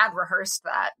mad rehearsed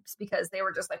that because they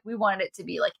were just like, we wanted it to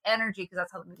be like energy because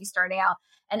that's how the movie's starting out.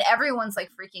 And everyone's like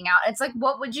freaking out. It's like,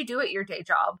 what would you do at your day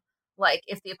job? Like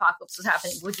if the apocalypse was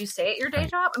happening, would you stay at your day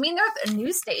job? I mean, they're a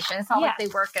news station. It's not like they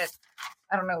work at,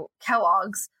 I don't know,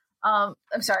 Kellogg's. I'm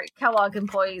sorry, Kellogg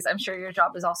employees. I'm sure your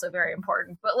job is also very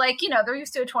important, but like, they're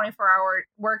used to a 24-hour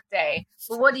work day.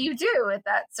 But what do you do at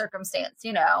that circumstance?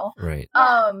 Right.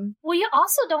 Well, you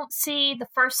also don't see the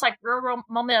first like real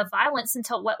moment of violence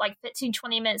until 15-20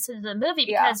 minutes into the movie,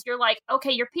 because you're like,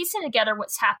 okay, you're piecing together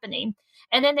what's happening.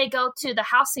 And then they go to the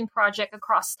housing project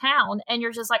across town and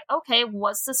you're just like, okay,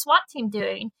 what's the SWAT team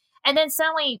doing? And then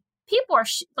suddenly people are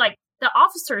the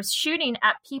officer's shooting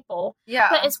at people. Yeah.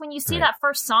 But it's when you see that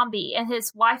first zombie and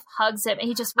his wife hugs him and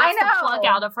he just rips the plug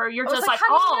out of her. You're just like,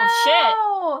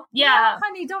 oh, shit. Yeah. No,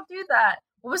 honey, don't do that.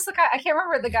 What was the guy? I can't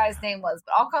remember what the guy's name was,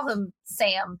 but I'll call him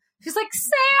Sam. She's like,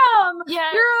 Sam,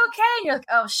 Yeah. you're okay. And you're like,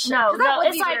 oh shit. No, 'Cause that would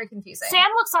it's be like very confusing. Sam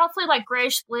looks awfully like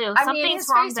grayish blue. I mean, Something's his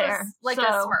wrong face there. was like so,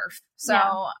 a Smurf. So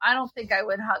yeah. I don't think I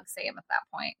would hug Sam at that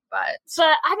point. But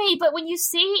But when you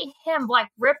see him like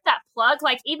rip that plug,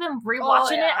 like even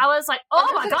rewatching yeah. it, I was like,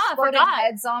 oh my god, I exploding forgot.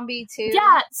 head zombie too.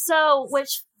 Yeah, so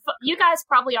which you guys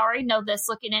probably already know this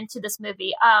looking into this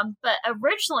movie. But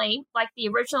originally, like the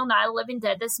original Night of the Living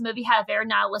Dead, this movie had a very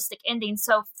nihilistic ending.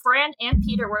 So Fran and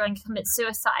Peter were going to commit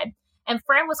suicide, and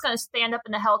Fran was going to stand up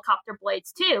in the helicopter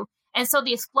blades too. And so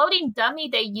the exploding dummy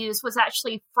they used was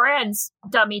actually Fran's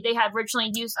dummy they had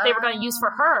originally used. They were going to use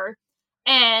for her.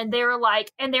 And they were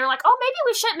like, oh, maybe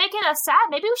we shouldn't make it as sad.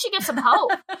 Maybe we should get some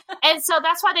hope. And so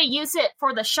that's why they use it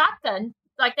for the shotgun.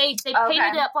 Like they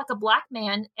painted it up like a black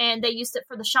man, and they used it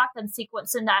for the shotgun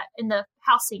sequence in the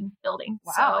housing building.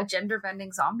 Wow, So, a gender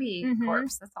bending zombie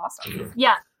corpse. That's awesome.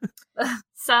 yeah.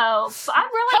 So I'm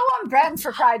really How on brand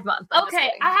for Pride Month. I'm just okay.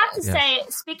 kidding. I have to Yes. say,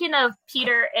 speaking of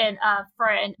Peter and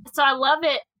Fran, so I love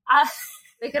it.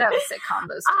 They could have a sitcom.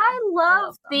 Those two. I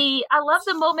love them. I love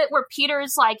the moment where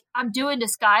Peter's like, I'm doing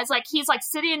this, guys. Like he's like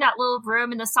sitting in that little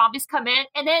room and the zombies come in,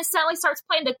 and then it suddenly starts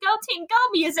playing the Go Team Go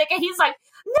music, and he's like,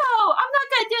 no, I'm not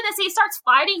gonna do this. And he starts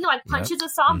fighting, he like punches a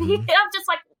zombie, and I'm just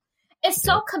like, it's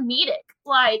so comedic.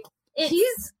 Like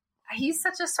he's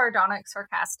such a sardonic,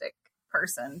 sarcastic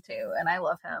person too, and I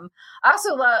love him. I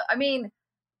also love,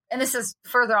 and this is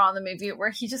further on in the movie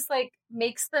where he just like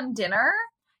makes them dinner.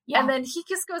 Yeah. And then he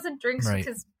just goes and drinks Right. with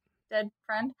his dead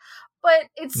friend. But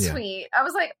it's sweet. I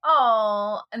was like,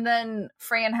 oh. And then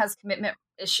Fran has commitment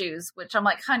issues, which I'm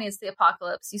like, honey, it's the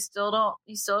apocalypse. You still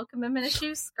have commitment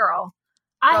issues? Girl.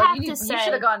 I have you to say,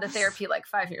 should have gone to therapy like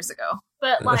 5 years ago.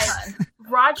 but like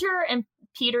Roger and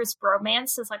Peter's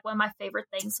bromance is like one of my favorite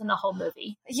things in the whole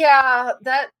movie. Yeah,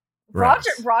 that Right.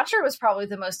 Roger was probably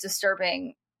the most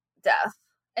disturbing death.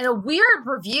 And a weird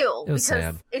reveal It was because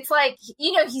sad. it's like,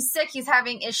 he's sick, he's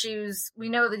having issues. We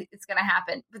know that it's going to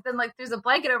happen. But then, like, there's a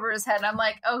blanket over his head, and I'm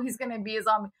like, oh, he's going to be a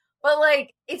zombie. But,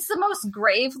 like, it's the most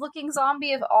grave looking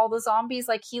zombie of all the zombies.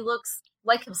 Like, he looks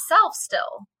like himself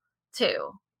still,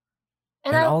 too.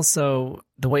 And also,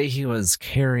 the way he was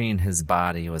carrying his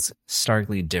body was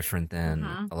starkly different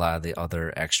than a lot of the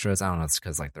other extras. I don't know, it's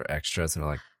because, like, they're extras and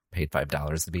they're, like, paid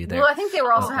 $5 to be there. Well, I think they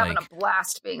were also But, having like- a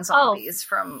blast being zombies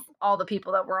from all the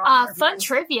people that were on Fun interviews.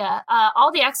 trivia: all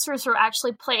the extras were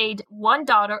actually paid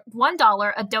 $1,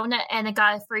 a donut, and a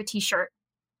guy a free T-shirt.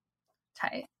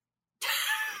 Tight.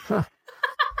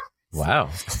 Wow.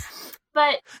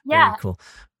 But yeah, Very cool.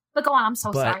 but go on. I'm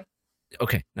so But- sorry.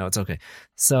 Okay, no, it's okay.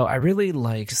 So I really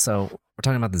like, we're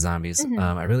talking about the zombies. Mhm.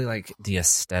 I really like the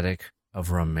aesthetic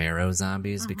of Romero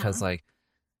zombies because like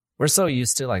we're so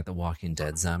used to like the Walking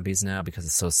Dead zombies now because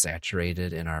it's so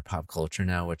saturated in our pop culture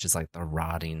now, which is like the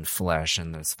rotting flesh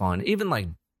and it's falling, even like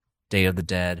Day of the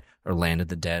Dead or Land of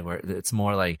the Dead, where it's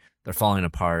more like they're falling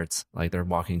apart, like they're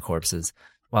walking corpses.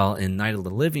 While in Night of the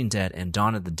Living Dead and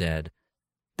Dawn of the Dead,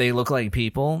 they look like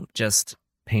people just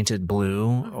painted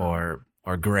blue or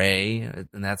gray,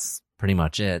 and that's pretty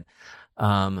much it.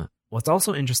 What's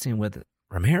also interesting with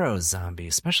Romero's zombie,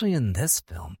 especially in this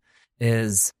film,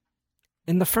 is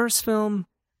in the first film,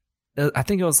 I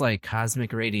think it was like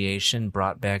cosmic radiation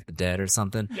brought back the dead or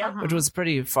something, which was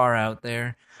pretty far out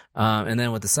there. And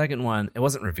then with the second one, it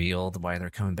wasn't revealed why they're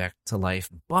coming back to life,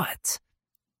 but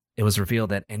it was revealed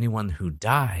that anyone who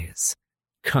dies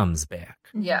comes back.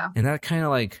 Yeah. And that kind of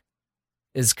like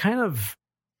is kind of,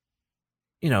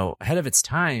 ahead of its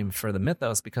time for the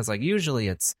mythos because like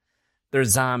usually there's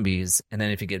zombies and then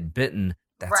if you get bitten,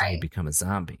 that's how you Right. become a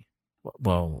zombie.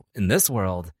 Well, in this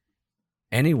world,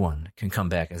 anyone can come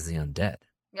back as the undead.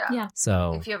 Yeah.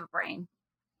 So If you have a brain.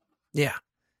 yeah,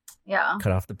 Yeah.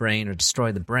 cut off the brain or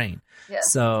destroy the brain.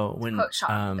 Yes. So when Quote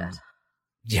Shaun of the Dead.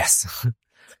 yes.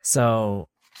 So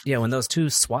yeah, when those two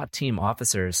SWAT team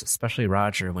officers, especially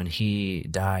Roger, when he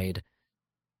died,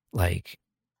 like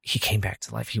he came back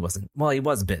to life. He was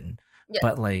bitten,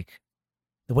 but like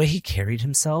the way he carried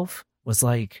himself was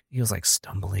like he was like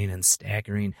stumbling and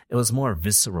staggering. It was more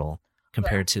visceral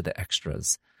compared to the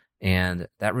extras, and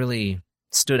that really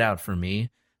stood out for me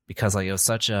because like it was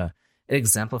it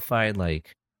exemplified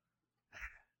like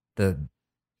the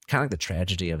kind of like the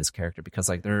tragedy of his character because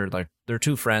like they're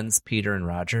two friends, Peter and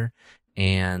Roger,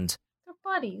 and They're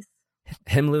buddies.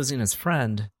 him losing his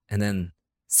friend and then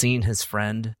seeing his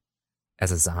friend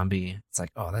as a zombie, it's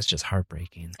like, oh, that's just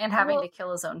heartbreaking. And having to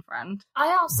kill his own friend.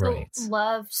 I also Right.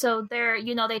 love, so they're,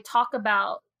 they talk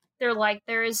about, they're like,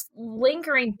 there is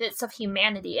lingering bits of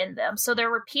humanity in them. So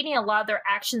they're repeating a lot of their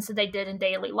actions that they did in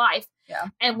daily life. Yeah.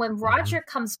 And when Roger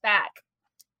comes back,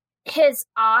 his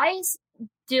eyes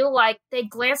do like, they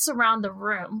glance around the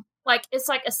room like it's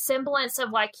like a semblance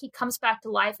of like he comes back to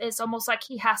life. It's almost like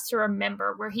he has to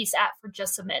remember where he's at for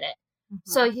just a minute.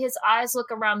 So his eyes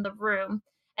look around the room,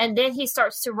 and then he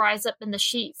starts to rise up in the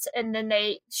sheets, and then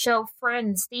they show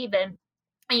friend Steven,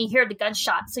 and you hear the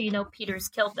gunshot, so you know Peter's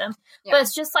killed them. Yeah. But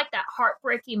it's just like that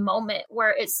heartbreaking moment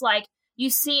where it's like you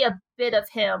see a bit of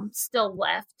him still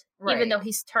left, even though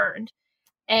he's turned.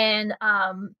 And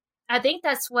I think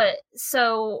that's what,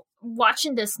 so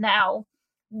watching this now,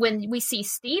 when we see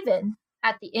Steven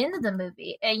at the end of the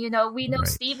movie, and you know, we know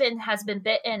Steven has been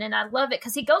bitten, and I love it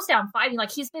because he goes down fighting,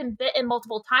 like he's been bitten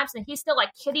multiple times, and he's still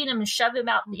like hitting him and shoving him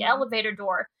out the elevator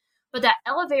door. But that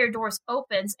elevator door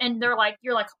opens, and they're like,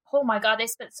 you're like, oh my God, they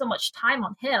spent so much time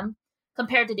on him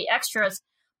compared to the extras.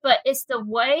 But it's the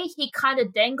way he kind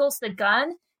of dangles the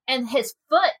gun, and his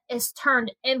foot is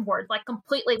turned inward, like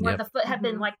completely where the foot had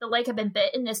been, like the leg had been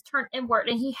bitten, is turned inward.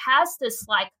 And he has this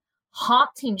like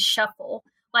haunting shuffle.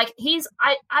 Like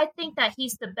I think that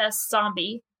he's the best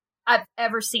zombie I've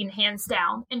ever seen, hands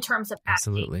down, in terms of acting.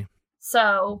 Absolutely.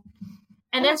 So,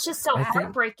 and that's just so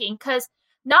heartbreaking because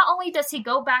not only does he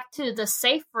go back to the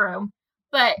safe room,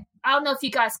 but I don't know if you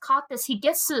guys caught this, he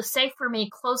gets to the safe room and he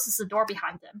closes the door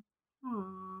behind him.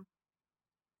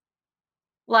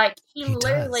 Like he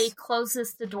literally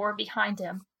closes the door behind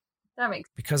him. That makes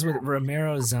sense. Because with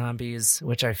Romero zombies,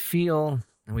 which I feel,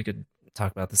 and we could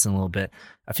talk about this in a little bit,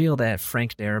 I feel that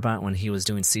Frank Darabont, when he was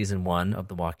doing season 1 of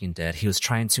The Walking Dead, he was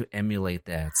trying to emulate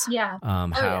that. Yeah.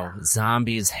 How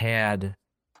zombies had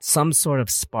some sort of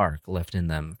spark left in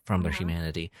them from their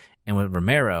humanity. And with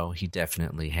Romero, he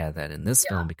definitely had that in this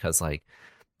film because, like,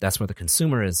 that's where the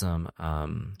consumerism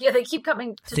they keep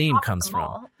coming to theme comes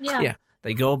from. Yeah.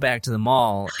 They go back to the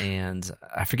mall, and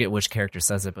I forget which character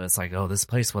says it, but it's like, oh, this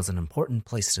place was an important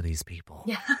place to these people.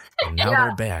 Yeah. And now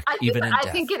they're back, even in death. I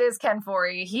think it is Ken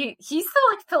Foree. He's the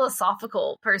like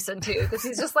philosophical person too, because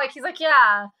he's like,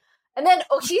 yeah. And then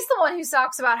he's the one who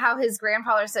talks about how his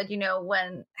grandfather said, you know,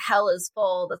 when hell is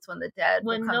full, that's when the dead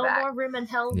will come no back. more room in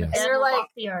hell, Yes. the dead And you're will like, walk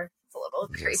the earth. It's a little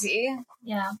creepy.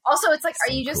 Yeah. Also, it's like,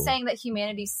 So are you just cool. saying that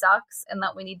humanity sucks and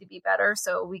that we need to be better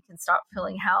so we can stop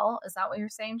feeling hell? Is that what you're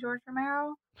saying, George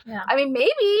Romero? Yeah. I mean,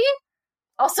 maybe.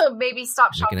 Also, maybe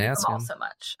stop We shopping can at ask the mall him. so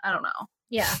much. I don't know.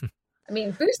 Yeah. I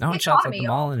mean, boost the Don't shop at economy. the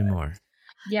mall anymore.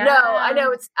 Yeah. No, I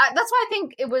know it's. That's why I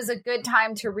think it was a good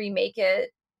time to remake it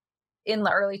in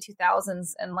the early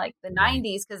 2000s and like the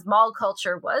 90s, because mall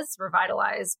culture was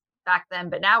revitalized back then.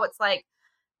 But now it's like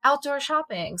outdoor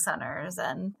shopping centers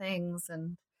and things.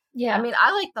 And Yeah. I mean,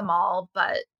 I like the mall,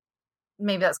 but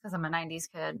maybe that's because I'm a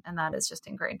 90s kid and that is just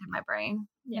ingrained in my brain.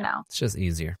 You know, It's just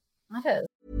easier. it is.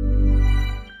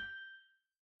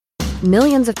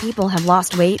 Millions of people have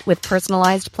lost weight with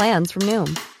personalized plans from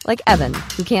Noom. Like Evan,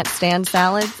 who can't stand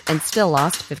salads and still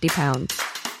lost 50 pounds.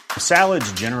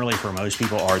 Salads generally for most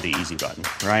people are the easy button,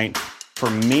 right? For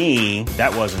me,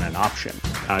 that wasn't an option.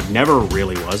 I never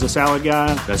really was a salad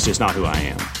guy. That's just not who I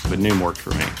am. But Noom worked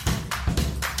for me.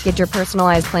 Get your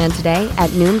personalized plan today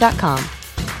at Noom.com.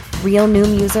 Real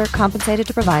Noom user compensated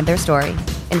to provide their story.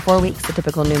 In 4 weeks, the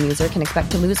typical Noom user can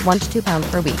expect to lose 1 to 2 pounds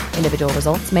per week. Individual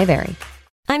results may vary.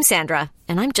 I'm Sandra,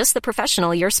 and I'm just the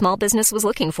professional your small business was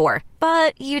looking for.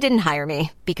 But you didn't hire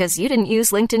me because you didn't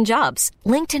use LinkedIn Jobs.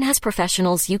 LinkedIn has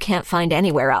professionals you can't find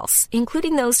anywhere else,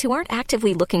 including those who aren't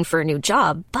actively looking for a new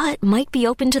job, but might be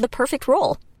open to the perfect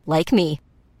role, like me.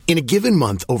 In a given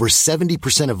month, over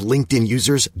 70% of LinkedIn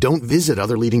users don't visit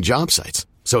other leading job sites.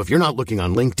 So if you're not looking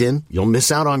on LinkedIn, you'll miss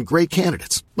out on great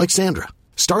candidates like Sandra.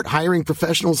 Start hiring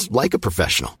professionals like a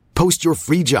professional. Post your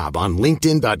free job on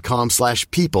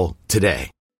linkedin.com/people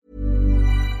today.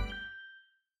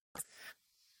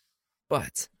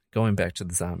 But going back to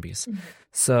the zombies.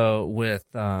 So with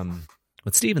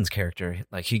Steven's character,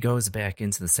 like he goes back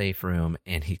into the safe room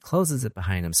and he closes it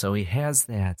behind him. So he has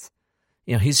that,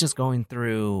 you know, he's just going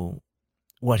through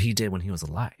what he did when he was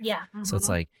alive. Yeah. So it's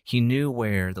like he knew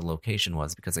where the location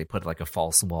was because they put like a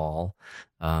false wall.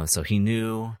 So he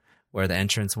knew where the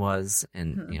entrance was,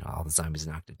 and you know, all the zombies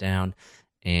knocked it down.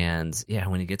 And yeah,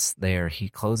 when he gets there, he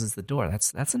closes the door.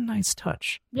 That's a nice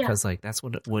touch because like that's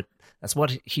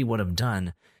what he would have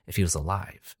done if he was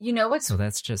alive. You know what's So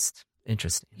that's just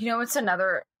interesting. You know, it's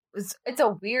a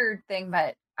weird thing,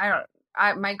 but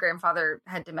my grandfather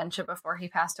had dementia before he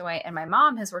passed away, and my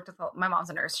mom has worked with, my mom's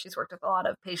a nurse. She's worked with a lot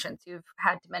of patients who've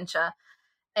had dementia,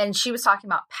 and she was talking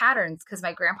about patterns because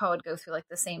my grandpa would go through like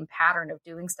the same pattern of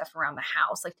doing stuff around the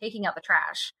house, like taking out the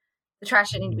trash. The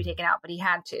trash didn't need to be taken out, but he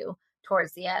had to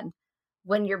towards the end.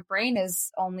 When your brain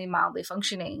is only mildly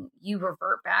functioning, you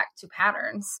revert back to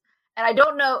patterns. And I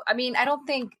don't know, I mean, I don't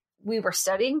think we were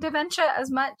studying dementia as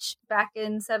much back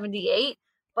in 78,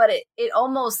 but it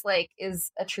almost like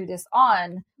is a treatise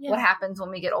on what happens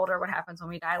when we get older, what happens when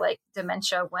we die. Like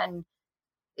dementia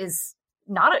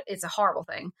it's a horrible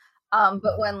thing.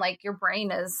 But when like your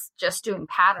brain is just doing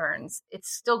patterns, it's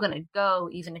still going to go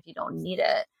even if you don't need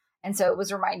it. And so it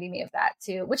was reminding me of that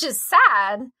too, which is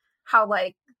sad how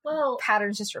like,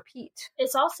 patterns just repeat.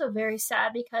 It's also very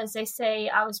sad because they say,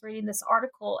 I was reading this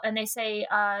article and they say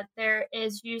there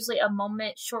is usually a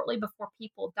moment shortly before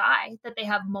people die that they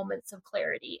have moments of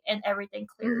clarity and everything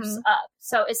clears up.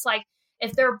 So it's like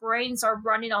if their brains are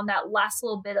running on that last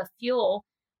little bit of fuel,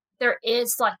 there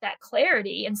is like that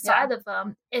clarity inside of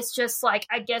them. It's just like,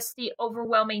 I guess the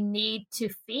overwhelming need to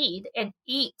feed and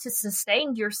eat to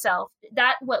sustain yourself,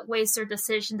 that what weighs their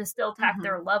decision to still attack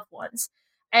their loved ones.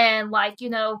 And like, you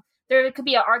know, there could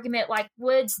be an argument like,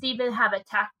 would Stephen have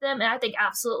attacked them? And I think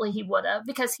absolutely he would have,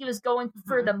 because he was going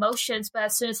through the motions, but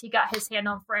as soon as he got his hand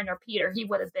on Fran or Peter, he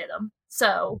would have bit him.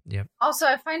 So also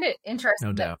I find it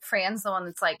interesting that Fran's the one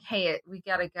that's like, hey, we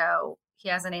gotta go. He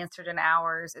hasn't answered in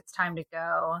hours. It's time to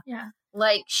go. Yeah.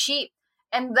 Like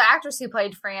and the actress who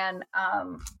played Fran,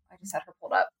 I just had her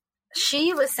pulled up.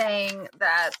 She was saying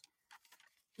that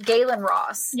Galen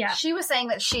Ross, she was saying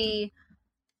that she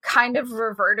kind of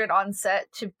reverted on set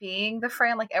to being the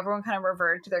Fran. Like everyone kind of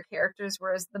reverted to their characters,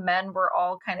 whereas the men were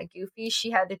all kind of goofy. She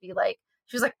had to be like,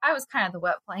 she was like, I was kind of the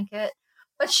wet blanket,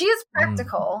 but she is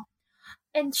practical.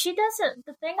 And she doesn't,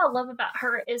 the thing I love about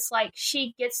her is like,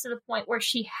 she gets to the point where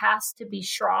she has to be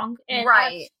strong. And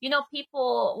you know,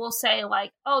 people will say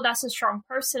like, oh, that's a strong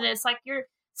person. It's like,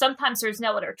 sometimes there's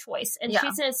no other choice. And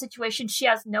she's in a situation, she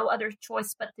has no other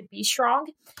choice but to be strong.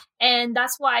 And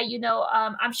that's why, you know,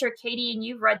 I'm sure Katie and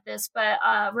you read this, but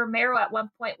Romero at one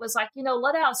point was like, you know,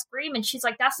 let out a scream. And she's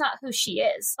like, that's not who she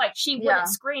is. Like she wouldn't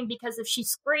scream, because if she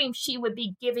screamed, she would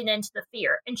be giving into the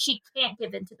fear, and she can't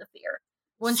give into the fear.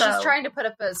 When she's trying to put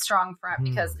up a strong front,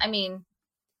 because I mean,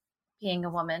 being a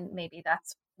woman, maybe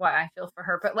that's why I feel for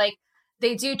her, but like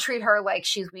they do treat her like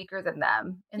she's weaker than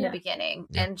them in the beginning.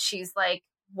 And she's like,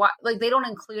 what, like they don't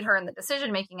include her in the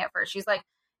decision making at first. She's like,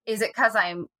 is it because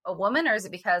I'm a woman, or is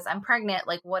it because I'm pregnant?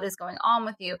 Like, what is going on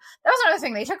with you? That was another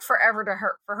thing. They took forever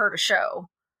for her to show.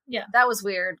 Yeah, that was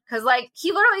weird, because like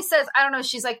he literally says, I don't know,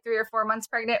 she's like 3 or 4 months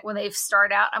pregnant when they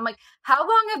start out. I'm like, how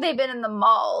long have they been in the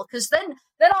mall? Because then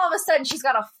all of a sudden she's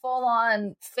got a full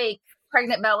on fake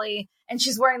pregnant belly and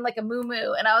she's wearing like a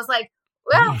muumuu, and I was like,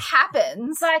 well,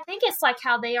 happens. But I think it's like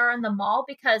how they are in the mall,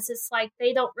 because it's like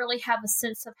they don't really have a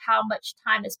sense of how much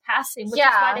time is passing, which is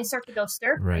why they start to go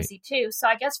stir crazy too. So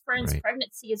I guess Fran's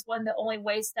pregnancy is one of the only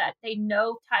ways that they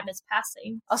know time is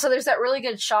passing. Also, there's that really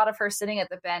good shot of her sitting at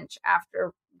the bench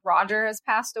after Roger has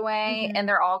passed away, and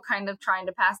they're all kind of trying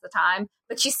to pass the time,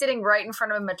 but she's sitting right in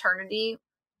front of a maternity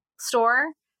store,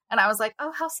 and I was like,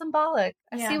 oh, how symbolic.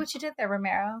 I see what you did there,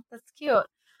 Romero. That's cute.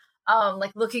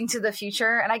 Like looking to the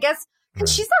future, and I guess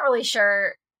because she's not really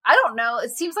sure. I don't know. It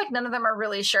seems like none of them are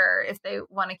really sure if they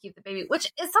want to keep the baby, which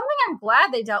is something I'm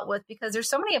glad they dealt with, because there's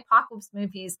so many apocalypse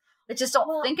movies that just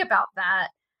don't think about that.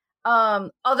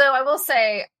 Although I will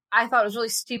say, I thought it was really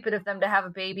stupid of them to have a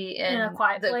baby in a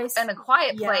quiet place. In a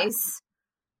quiet place,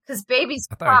 because babies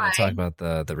I thought we were going to talk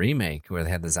about the remake where they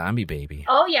had the zombie baby.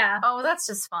 Oh yeah. Oh, that's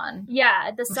just fun.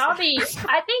 Yeah, the zombie.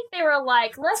 I think they were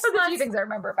like, let's. That's a few things I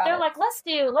remember about it. They're like, let's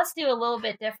do a little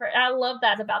bit different. And I love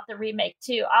that about the remake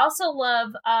too. I also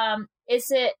love.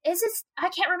 Is it? I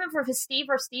can't remember if it's Steve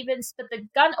or Stevens, but the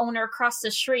gun owner across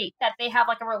the street that they have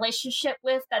like a relationship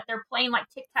with, that they're playing like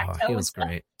tic-tac-toe. He was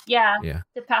great. Yeah,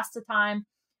 to pass the time.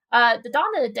 The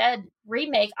Dawn of the Dead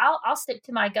remake, I'll stick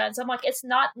to my guns. I'm like, it's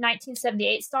not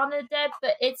 1978's Dawn of the Dead,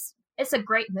 but it's a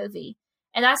great movie.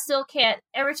 And I still can't,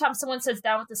 every time someone says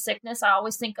Down with the Sickness, I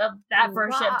always think of that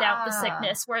version of Down with the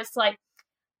Sickness, where it's like,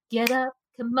 get up,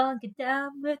 come on, get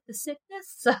down with the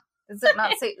sickness. So, does it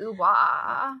not say ooh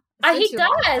wah? He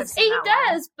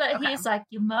does, but he's like,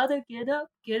 your mother, get up.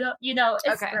 You know,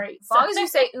 it's great. As long as you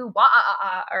say ooh wah,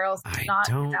 or else it's not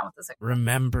Down with the Sickness.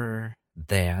 Remember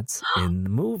that in the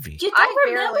movie. You don't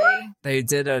remember? They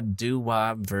did a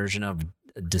doo-wop version of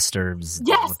Disturbed's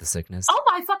Down with the Sickness. Oh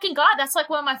my fucking god, that's like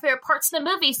one of my favorite parts of the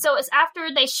movie. So it's after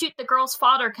they shoot the girl's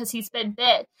father because he's been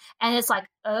bit, and it's like,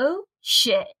 oh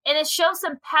shit. And it shows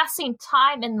them passing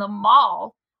time in the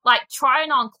mall, like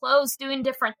trying on clothes, doing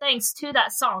different things to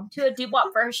that song, to a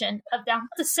doo-wop version of Down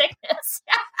with the Sickness.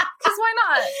 Because why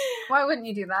not? Why wouldn't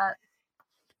you do that?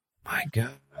 My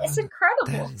god. It's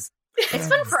incredible. It's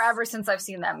been forever since I've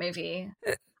seen that movie.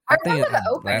 I think the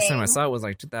opening. Last time I saw it was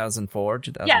like 2004,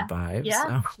 2005. Yeah.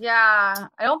 So. Yeah.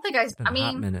 I don't think I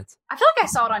feel minutes. like I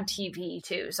saw it on TV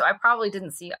too, so I probably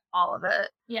didn't see all of it.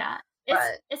 Yeah.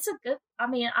 It's a good. I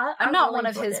mean, I'm not really one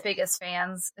of enjoyed his it. biggest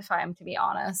fans, if I am to be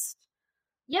honest.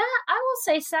 Yeah, I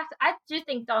will say I do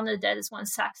think Dawn of the Dead is one of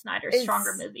Zack Snyder's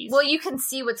stronger movies. Well, you can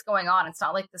see what's going on. It's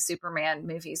not like the Superman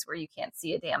movies where you can't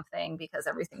see a damn thing because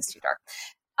everything's too dark.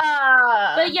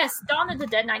 But yes, Dawn of the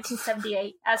Dead,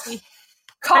 1978. As we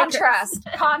contrast,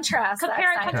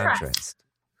 compare and contrast. Yes.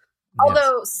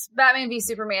 Although Batman v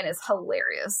Superman is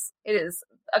hilarious, it is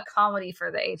a comedy for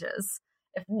the ages,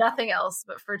 if nothing else,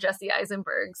 but for Jesse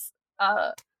Eisenberg's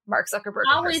Mark Zuckerberg.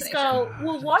 I always go,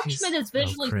 well, Watchmen is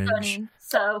visually stunning,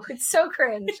 so it's so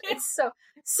cringe. It's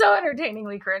so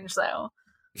entertainingly cringe, though.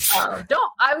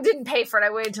 I didn't pay for it. I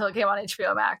waited until it came on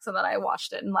HBO Max, and then I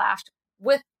watched it and laughed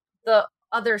with the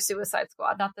other Suicide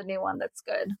Squad, not the new one that's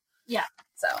good. Yeah.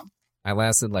 So I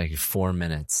lasted like 4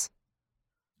 minutes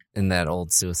in that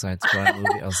old Suicide Squad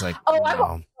movie. I was like, I no.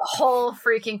 watched the whole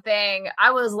freaking thing.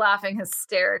 I was laughing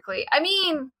hysterically. I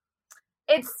mean,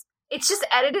 it's just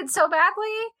edited so badly.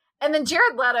 And then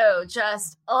Jared Leto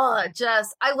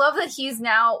I love that he's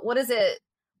now, what is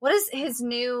his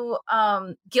new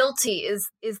Guilty is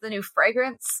the new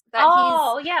fragrance that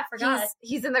I forgot.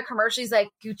 He's in the commercial. He's like,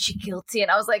 Gucci Guilty. And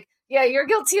I was like, yeah, you're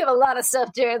guilty of a lot of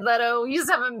stuff, Jared Leto. You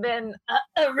just haven't been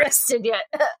arrested yet,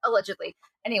 allegedly.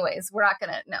 Anyways, we're not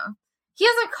gonna he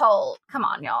has a cult. Come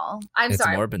on, y'all. I'm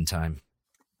sorry. It's Morbin time.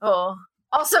 Oh,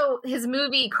 also his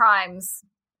movie Crimes,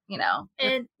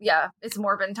 and it's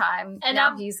Morbin time. And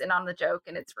now he's in on the joke,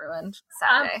 and it's ruined.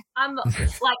 Sad day. I'm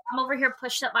over here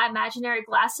pushing up my imaginary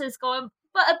glasses, going,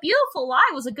 but A Beautiful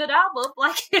Lie was a good album.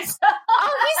 Like, his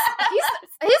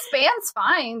band's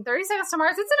fine. 30 Seconds to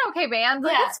Mars, it's an okay band.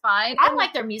 Like, it's fine. I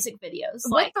like their music videos.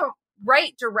 With the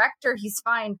right director, he's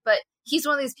fine. But he's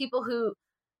one of these people who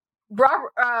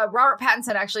Robert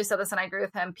Pattinson actually said this, and I agree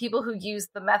with him. People who use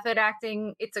the method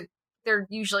acting, they're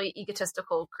usually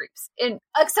egotistical creeps.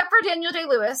 Except for Daniel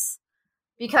Day-Lewis,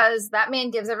 because that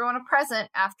man gives everyone a present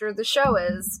after the show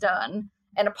is done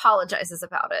and apologizes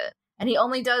about it. And he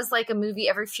only does like a movie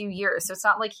every few years, so it's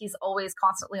not like he's always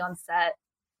constantly on set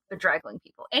bedraggling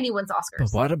people. And he wins Oscars.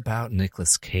 But what about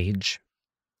Nicolas Cage?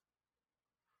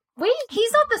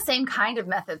 He's not the same kind of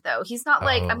method, though. He's not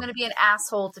like, I'm going to be an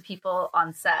asshole to people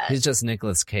on set. He's just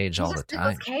Nicolas Cage all the time.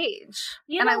 Nicolas Cage.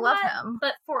 And I love him.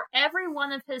 But for every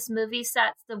one of his movies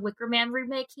that's the Wicker Man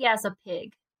remake, he has a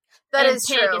pig. That is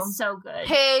Pig true. is so good.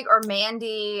 Pig or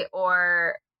Mandy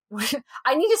or...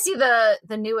 I need to see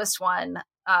the newest one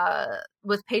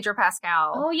with Pedro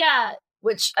Pascal. Oh, yeah.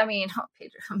 Which, I mean,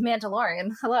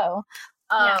 Mandalorian. Hello.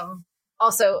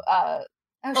 Also...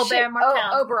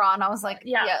 Oberon. I was like,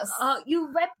 yes. You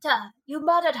raped her. You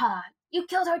murdered her. You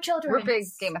killed her children. We're big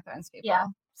Game of Thrones people. Yeah.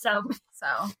 So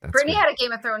Brittany had a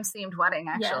Game of Thrones themed wedding,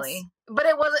 actually. Yes. But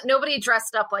it wasn't, nobody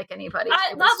dressed up like anybody.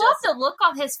 I love the look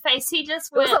on his face. He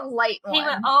just went. It was a light one. He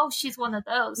went, oh, she's one of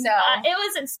those. No. It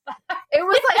was inspired. It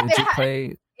was like, did you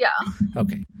play? Yeah.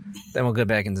 Okay. Then we'll go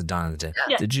back into Dawn of the Dead.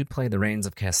 Yeah. Did you play The Reigns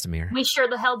of Castamere? We sure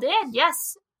the hell did.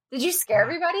 Yes. Did you scare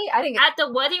everybody? I didn't. At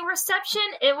the wedding reception,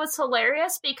 it was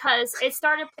hilarious because it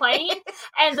started playing,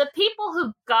 and the people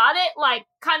who got it like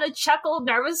kind of chuckled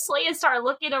nervously and started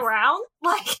looking around,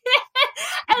 like.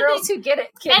 And girls who get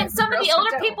it, and some of the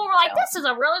older people were like, "This is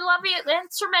a really lovely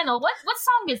instrumental. What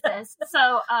song is this?"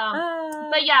 So,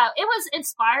 but yeah, it was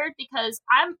inspired because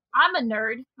I'm a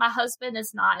nerd. My husband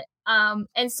is not,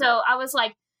 and so I was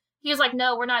like. He was like,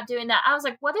 no, we're not doing that. I was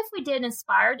like, what if we did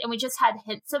Inspired and we just had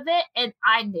hints of it and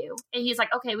I knew? And he's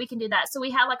like, okay, we can do that. So we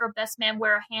had like our best man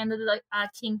wear a hand of the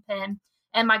kingpin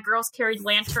and my girls carried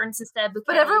lanterns instead of bouquets.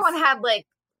 But everyone had like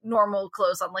normal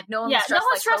clothes on. Like no one was dressed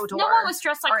like Hodor. No one was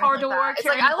dressed like Hodor. It's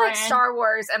like I like Star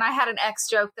Wars and I had an ex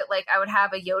joke that like I would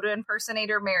have a Yoda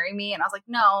impersonator marry me and I was like,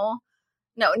 no.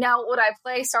 Now would I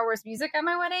play Star Wars music at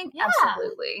my wedding? Yeah.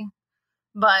 Absolutely.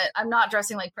 But I'm not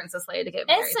dressing like Princess Leia to get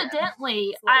married.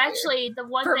 Incidentally, I actually, the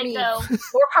one thing though,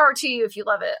 more power to you if you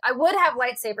love it. I would have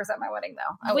lightsabers at my wedding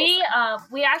though. We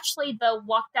actually though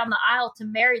walked down the aisle to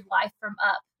Married Life from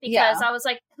Up because I was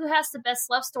like, who has the best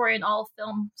love story in all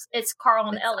films? It's Carl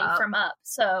and Ellie from Up.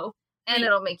 So and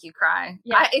it'll make you cry.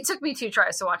 Yeah, it took me 2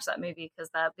 tries to watch that movie because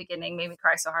that beginning made me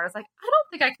cry so hard. I was like, I don't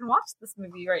think I can watch this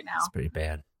movie right now. It's pretty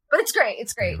bad, but it's great.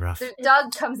 It's great.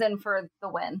 Doug comes in for the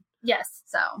win. Yes.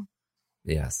 So.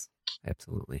 Yes,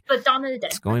 absolutely. But Dawn of the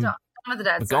Dead. Dawn of the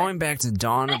Dead. Going back to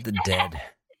Dawn of the Dead.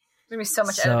 There's gonna be so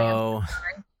much editing.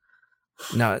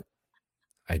 No,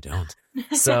 I don't.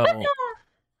 So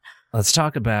let's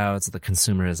talk about the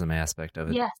consumerism aspect of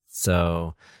it. Yes.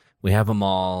 So we have them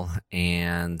all,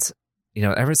 and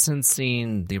ever since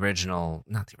seeing the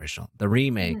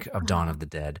remake of Dawn of the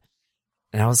Dead,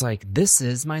 and I was like, this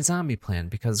is my zombie plan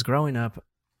because growing up,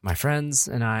 my friends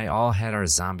and I all had our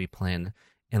zombie plan.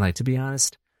 And like, to be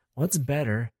honest, what's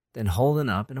better than holding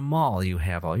up in a mall? You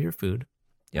have all your food,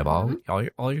 you have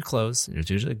all your clothes. There's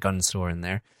usually a gun store in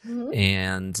there,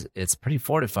 and it's pretty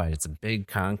fortified. It's a big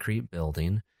concrete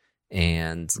building,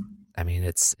 and I mean,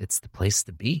 it's the place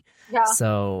to be. Yeah.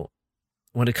 So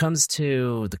when it comes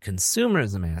to the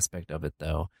consumerism aspect of it,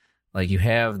 though, like you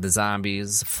have the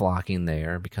zombies flocking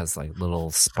there because like little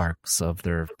sparks of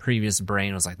their previous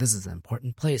brain was like, this is an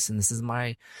important place and this is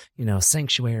my,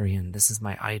 sanctuary and this is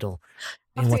my idol.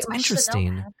 And what's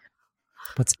interesting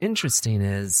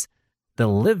is the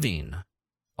living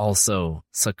also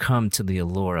succumb to the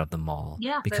allure of the mall.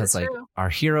 Yeah, because like true. our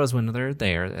heroes, when they're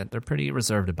there, they're pretty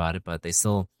reserved about it, but they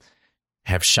still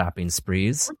have shopping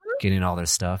sprees, getting all their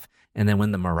stuff. And then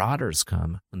when the marauders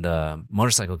come, when the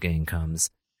motorcycle gang comes,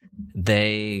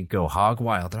 they go hog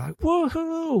wild. They're like,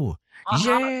 woohoo,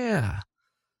 yeah.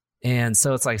 And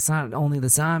so it's like, it's not only the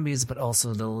zombies, but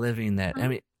also the living that, I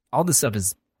mean, all this stuff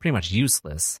is pretty much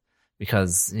useless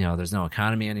because, there's no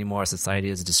economy anymore. Society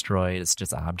is destroyed. It's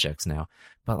just objects now.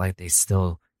 But like, they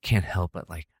still can't help but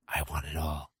like, I want it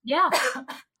all. Yeah.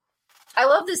 I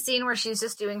love this scene where she's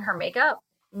just doing her makeup.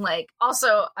 Like,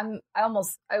 also,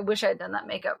 I wish I had done that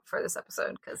makeup for this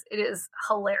episode because it is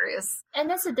hilarious. And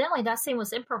incidentally, that scene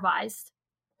was improvised.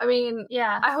 I mean,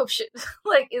 Yeah. I hope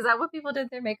is that what people did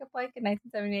their makeup like in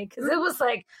 1978? Because it was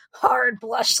like hard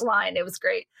blush line. It was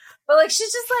great. But like,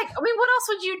 she's just like, I mean, what else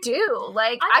would you do?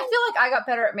 Like, I feel like I got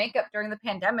better at makeup during the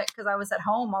pandemic because I was at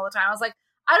home all the time. I was like,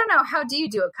 I don't know. How do you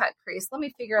do a cut crease? Let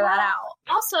me figure that out.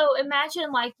 Also,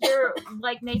 imagine like you're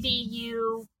like maybe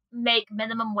you make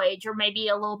minimum wage or maybe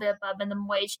a little bit above minimum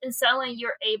wage, and suddenly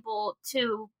you're able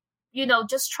to,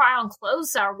 just try on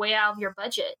clothes that are way out of your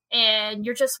budget, and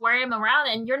you're just wearing them around,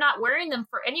 and you're not wearing them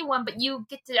for anyone, but you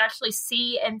get to actually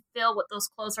see and feel what those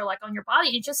clothes are like on your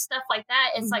body. It's just stuff like that.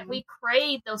 It's like we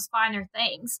crave those finer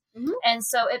things. And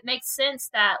so it makes sense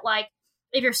that like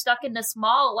if you're stuck in this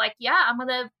mall, like, yeah, I'm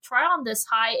gonna try on this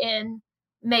high-end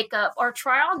makeup or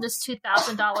try on this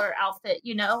 $2,000 outfit,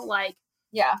 like.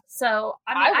 Yeah. So,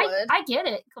 I mean, would. I get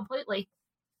it completely.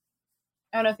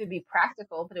 I don't know if it'd be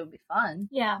practical, but it would be fun.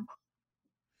 Yeah.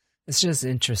 It's just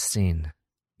interesting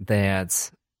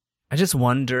that I just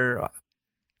wonder,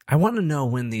 I want to know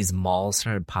when these malls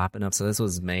started popping up. So this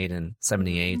was made in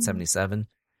 78, 77.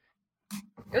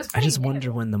 I just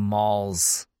wonder when the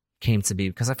malls came to be,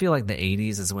 because I feel like the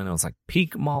 80s is when it was like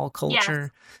peak mall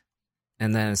culture. Yes.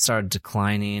 And then it started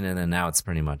declining, and then now it's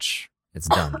pretty much... It's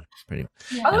done.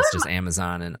 It's just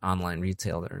Amazon and online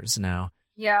retailers now.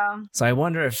 Yeah. So I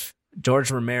wonder if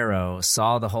George Romero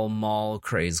saw the whole mall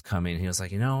craze coming. He was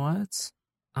like, you know what?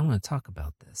 I'm going to talk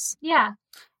about this. Yeah.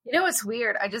 You know what's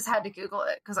weird? I just had to Google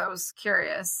it because I was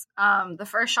curious. The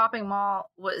first shopping mall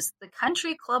was the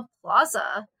Country Club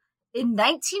Plaza in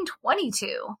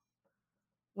 1922,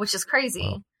 which is crazy.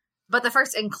 Whoa. But the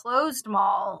first enclosed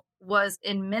mall was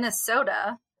in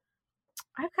Minnesota.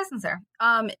 I have cousins there.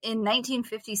 In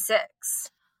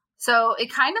 1956. So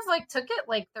it kind of like took it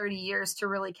like 30 years to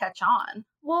really catch on.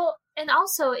 Well, and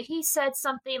also he said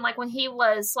something like when he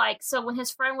was like, so when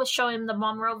his friend was showing him the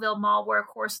Monroeville Mall, where of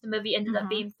course the movie ended up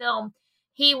being filmed,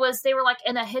 they were like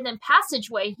in a hidden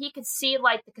passageway. He could see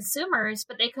like the consumers,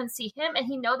 but they couldn't see him, and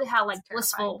he noted how like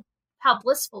blissful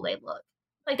they look.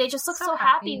 Like they just look so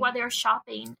happy while they were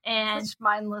shopping, and such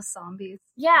mindless zombies.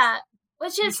 Yeah.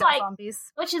 Which is like, zombies.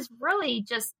 Which is really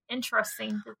just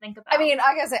interesting to think about. I mean,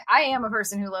 I gotta say, I am a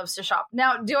person who loves to shop.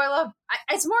 Now, do I love?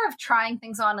 It's more of trying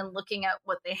things on and looking at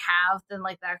what they have than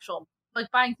like the actual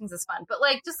like buying things is fun. But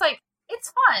like, just like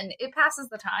it's fun. It passes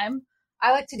the time.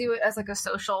 I like to do it as like a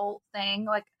social thing.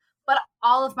 Like, but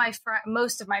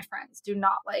most of my friends do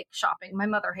not like shopping. My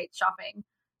mother hates shopping,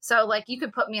 so like you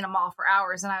could put me in a mall for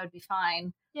hours and I would be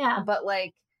fine. Yeah, but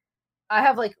like. I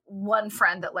have like one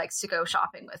friend that likes to go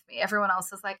shopping with me. Everyone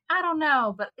else is like, I don't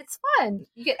know, but it's fun.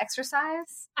 You get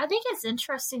exercise. I think it's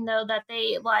interesting though that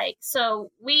they like,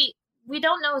 so we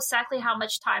don't know exactly how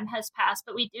much time has passed,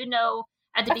 but we do know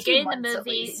at the beginning of the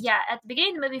movie, at the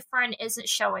beginning of the movie, Fern isn't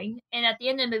showing. And at the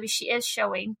end of the movie, she is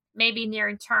showing, maybe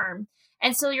nearing term.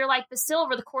 And so you're like, but still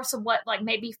over the course of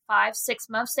maybe 5-6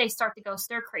 months, they start to go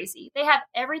stir crazy. They have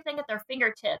everything at their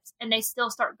fingertips and they still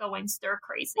start going stir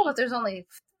crazy. Well, but there's only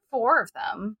 4 of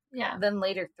them. Yeah. Then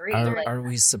later 3. Are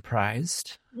we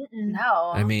surprised?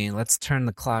 No. I mean, let's turn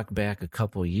the clock back a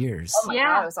couple years. Oh my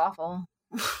God, it was awful.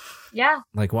 Yeah.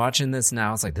 Like watching this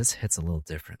now, it's like this hits a little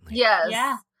differently. Yes.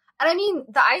 Yeah. And I mean,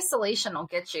 the isolation will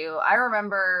get you. I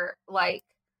remember like,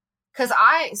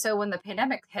 so when the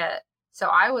pandemic hit,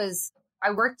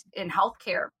 I worked in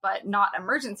healthcare, but not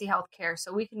emergency healthcare.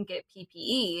 So we couldn't get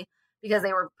PPE because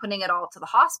they were putting it all to the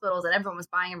hospitals and everyone was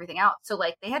buying everything out. So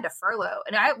like they had to furlough.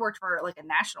 And I worked for like a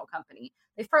national company.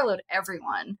 They furloughed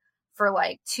everyone for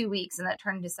like 2 weeks, and that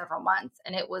turned into several months.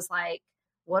 And it was like,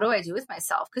 what do I do with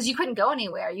myself? Because you couldn't go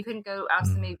anywhere. You couldn't go out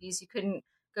to the movies. You couldn't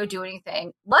go do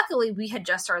anything. Luckily, we had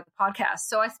just started the podcast.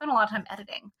 So I spent a lot of time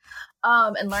editing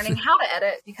and learning how to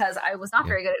edit, because I was not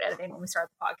very good at editing when we started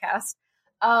the podcast.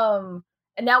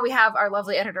 And now we have our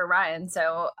lovely editor, Ryan.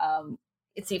 So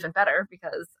it's even better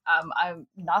because I'm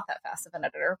not that fast of an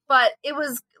editor. But it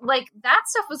was like, that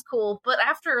stuff was cool. But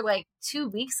after like 2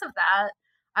 weeks of that,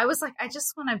 I was like, I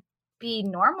just want to be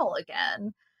normal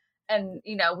again. And,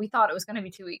 you know, we thought it was going to be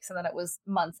 2 weeks, and then it was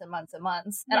months and months and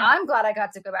months. And I'm glad I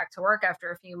got to go back to work after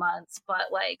a few months.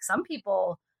 But like some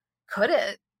people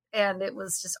couldn't. And it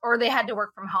was just, or they had to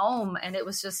work from home, and it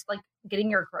was just like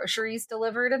getting your groceries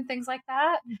delivered and things like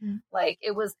that. Like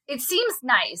it seems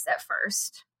nice at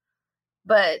first.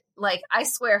 But like, I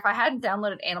swear, if I hadn't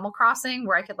downloaded Animal Crossing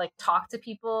where I could like talk to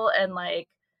people and like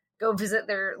go visit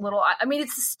their little, I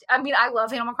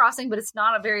love Animal Crossing, but it's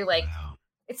not a very like,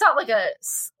 it's not like a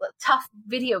tough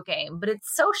video game, but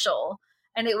it's social.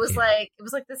 And it was like,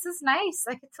 this is nice.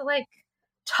 I get to like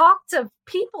talk to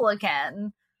people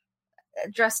again,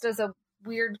 dressed as a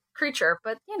weird creature,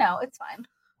 but you know, it's fine.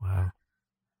 Wow.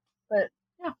 But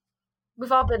yeah,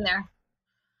 we've all been there.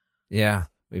 Yeah,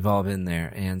 we've all been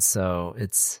there. And so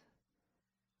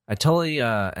I totally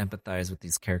empathize with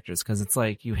these characters, because it's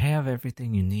like you have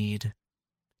everything you need,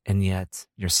 and yet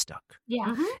you're stuck.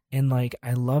 Yeah. And like,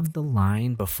 I love the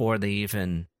line before they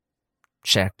even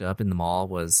shacked up in the mall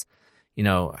was, you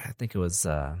know, I think it was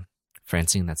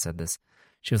Francine that said this.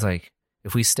 She was like,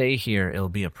 if we stay here, it'll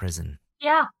be a prison.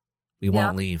 Yeah. We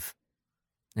won't leave.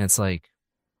 And it's like,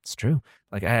 it's true.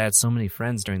 Like, I had so many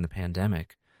friends during the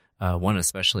pandemic, one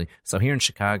especially. So here in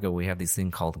Chicago, we have these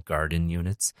thing called garden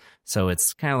units. So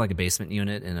it's kind of like a basement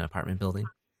unit in an apartment building.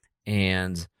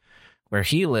 And where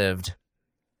he lived,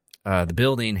 the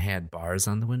building had bars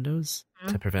on the windows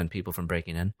to prevent people from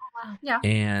breaking in. Wow. Yeah.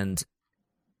 And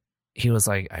he was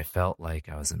like, I felt like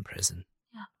I was in prison.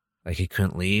 Yeah. Like he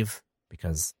couldn't leave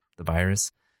because the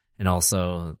virus, and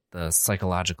also the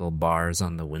psychological bars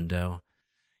on the window.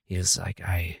 He was like,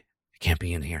 I can't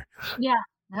be in here. Yeah.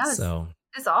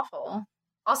 It's awful.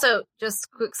 Also,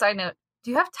 just quick side note,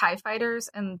 do you have TIE Fighters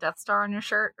and Death Star on your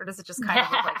shirt, or does it just kind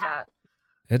of look like that?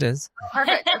 It is.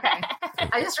 Perfect. Okay.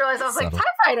 I just realized I was like, Subtle.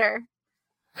 TIE Fighter.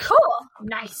 Cool.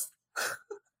 Nice.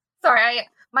 Sorry,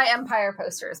 my Empire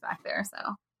poster is back there,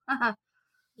 so.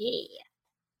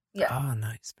 Yeah. Oh,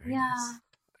 nice. Very nice.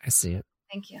 I see it.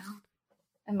 Thank you.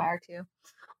 Admire too.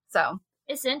 So.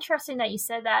 It's interesting that you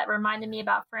said that. It reminded me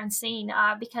about Francine,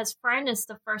 because Fran is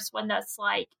the first one that's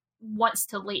like, wants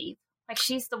to leave. Like,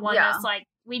 she's the one that's like,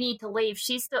 we need to leave.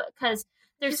 Because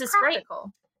there's this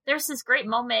great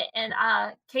moment, and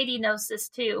Katie knows this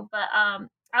too, but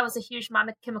I was a huge My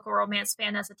Chemical Romance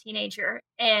fan as a teenager,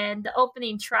 and the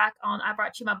opening track on I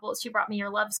Brought You My Bullets, You Brought Me Your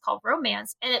Love is called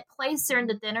Romance, and it plays during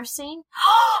the dinner scene.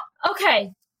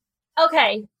 Okay,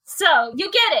 so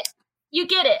you get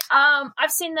it.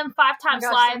 I've seen them 5 times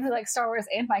live. Who like Star Wars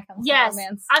and My Chemical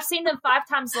Romance. I've seen them 5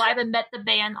 times live and met the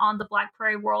band on the Black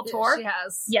Prairie World Tour. She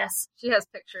has. Yes. She has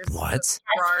pictures. What?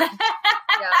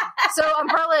 Yeah. So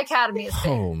Umbrella Academy is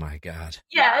big. Oh my God.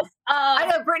 Yes. I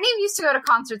know Brittany used to go to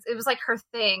concerts. It was like her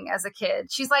thing as a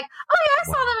kid. She's like, oh yeah, I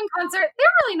saw them in concert. They're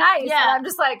really nice. Yeah. And I'm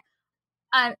just like,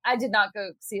 I did not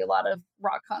go see a lot of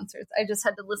rock concerts. I just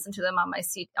had to listen to them on my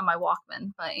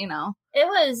Walkman. But you know, it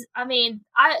was. I mean,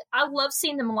 I love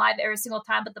seeing them live every single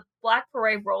time. But the Black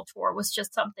Parade World Tour was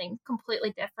just something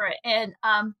completely different. And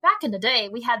back in the day,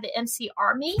 we had the MC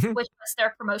Army, which was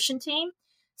their promotion team.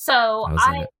 So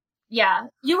yeah,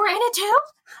 you were in it too.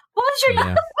 What was your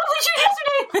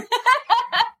username?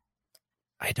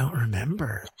 I don't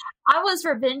remember. I was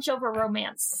Revenge Over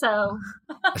Romance. So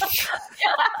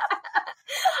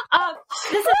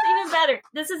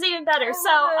this is even better. So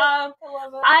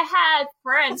I had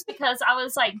friends because I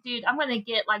was like, dude, I'm gonna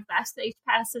get like backstage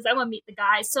passes. I want to meet the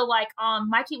guys. So like on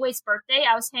Mikey Way's birthday,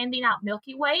 I was handing out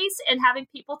Milky Ways and having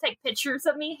people take pictures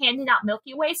of me handing out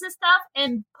Milky Ways and stuff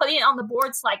and putting it on the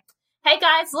boards like, hey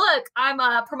guys, look,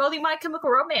 I'm promoting My Chemical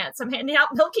Romance. I'm handing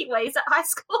out Milky Ways at high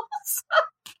school.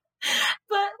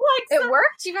 But like it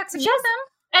worked. You got to meet them.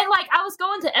 And like I was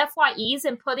going to FYEs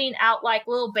and putting out like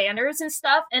little banners and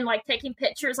stuff and like taking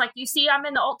pictures. Like you see, I'm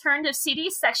in the alternative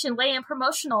CD section laying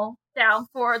promotional down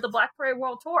for the Black Parade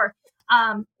World Tour.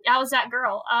 I was that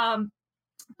girl.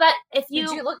 But if you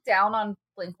did you look down on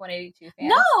Blink-182 fans?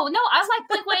 No, I was like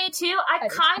Blink-182. I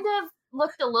kind of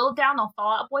looked a little down on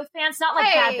Fall Out Boy fans. Not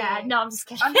like that bad. No, I'm just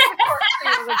kidding. Under the Court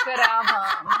Tree was a good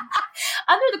album.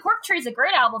 Under the Cork Tree is a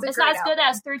great album. It's not as good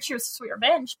as 3 Cheers for Sweet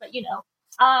Revenge, but you know.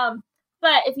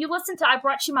 But if you listen to I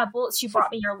Brought You My Bullets, You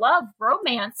Brought Me Your Love,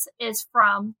 Romance is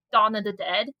from Dawn of the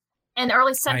Dead. And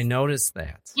early I noticed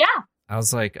that. Yeah. I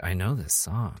was like, I know this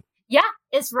song. Yeah,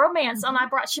 it's Romance on I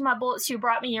Brought You My Bullets, You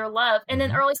Brought Me Your Love. And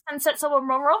then Early Sunsets over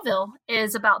Monroeville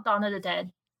is about Dawn of the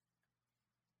Dead.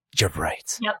 You're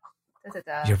right. Yep.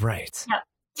 You're right. Yep.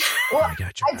 Well,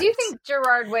 I do think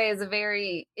Gerard Way is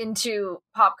very into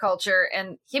pop culture,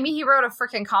 and he wrote a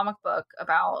freaking comic book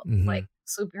about like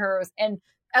superheroes, and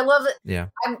I love it. Yeah,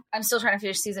 I'm still trying to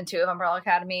finish season 2 of Umbrella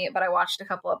Academy, but I watched a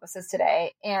couple episodes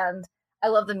today, and I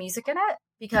love the music in it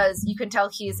because you can tell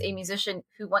he's a musician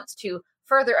who wants to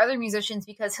further other musicians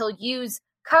because he'll use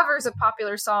covers of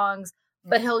popular songs,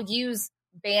 but he'll use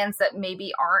bands that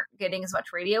maybe aren't getting as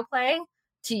much radio play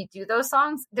to do those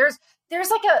songs. There's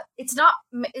like it's not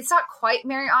quite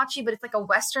mariachi, but it's like a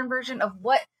Western version of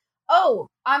what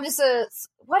is that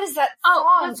song?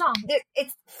 What song?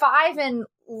 It's Five and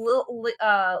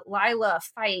Lila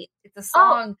Fight. It's a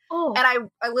song, and I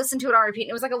listened to it on repeat,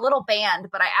 and it was like a little band,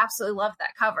 but I absolutely loved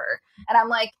that cover. And I'm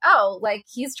like, like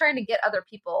he's trying to get other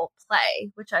people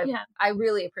play, which I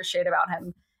really appreciate about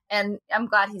him. And I'm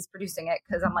glad he's producing it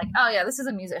because I'm like, this is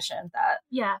a musician that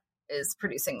is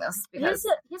producing this. Because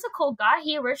he's a cool guy.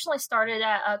 He originally started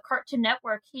at Cartoon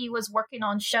Network. He was working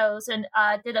on shows and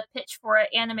did a pitch for an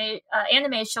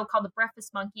anime show called The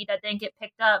Breakfast Monkey that didn't get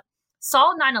picked up.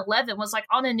 Saw 9/11, was like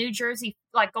on a New Jersey,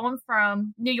 like going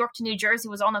from New York to New Jersey,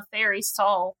 was on a ferry,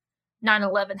 saw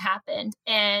 9/11 happened,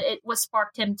 and it was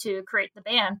sparked him to create the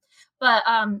band. But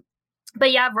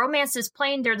yeah, Romance is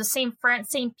playing. They're the same friends,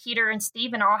 St. Peter and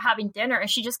Stephen are all having dinner, and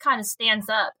she just kind of stands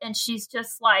up, and she's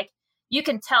just like, you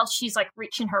can tell she's like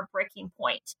reaching her breaking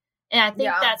point. And I think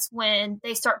that's when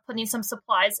they start putting some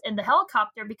supplies in the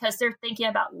helicopter because they're thinking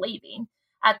about leaving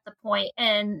at the point.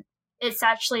 And it's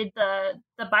actually the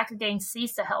biker gang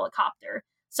sees the helicopter,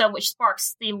 which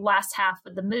sparks the last half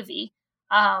of the movie.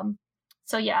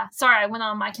 So yeah, sorry, I went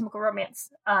on My Chemical Romance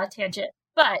tangent,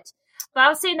 but I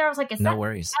was sitting there, I was like, no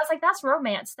worries. I was like, that's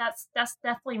Romance. That's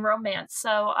definitely Romance.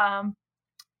 So,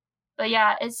 but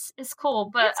yeah, it's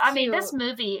cool. But I mean, this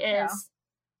movie is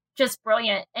just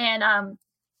brilliant. And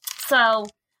so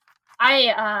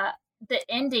the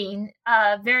ending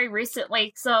very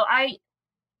recently. So I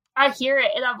hear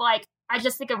it and I'm like, I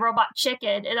just think of Robot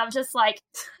Chicken, and I'm just like,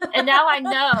 and now I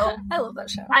know. I love that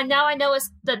show. I know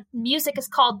the music is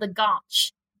called the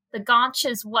Gaunch. The Gaunch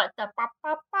is what the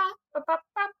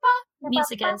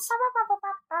music is.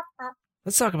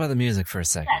 Let's talk about the music for a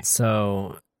second. Yes.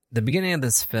 So, the beginning of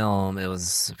this film, it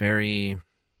was very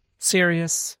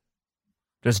serious.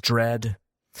 There's dread.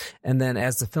 And then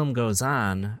as the film goes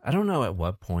on, I don't know at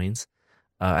what point,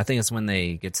 I think it's when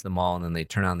they get to the mall and then they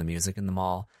turn on the music in the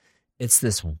mall. It's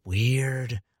this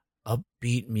weird,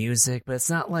 upbeat music, but it's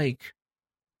not like,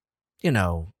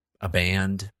 a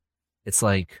band. It's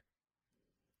like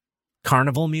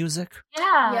carnival music.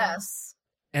 Yeah. Yes.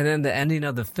 And then the ending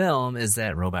of the film is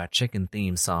that Robot Chicken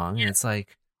theme song. And it's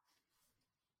like,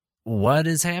 what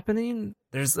is happening?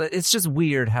 It's just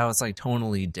weird how it's like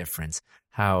tonally different.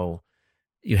 How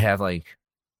you have like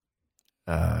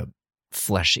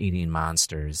flesh-eating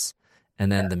monsters,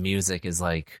 and then the music is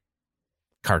like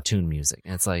cartoon music.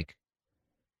 And it's like,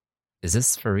 is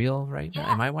this for real right now?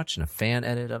 Am I watching a fan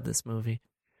edit of this movie?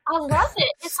 I love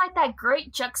it. It's like that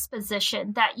great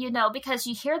juxtaposition that, because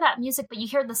you hear that music, but you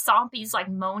hear the zombies like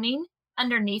moaning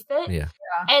underneath it. Yeah.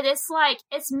 And it's like,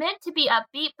 it's meant to be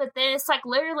upbeat, but then it's like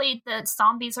literally the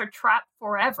zombies are trapped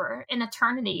forever in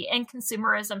eternity in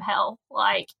consumerism hell.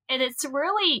 Like, and it's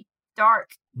really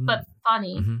dark, but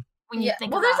funny when you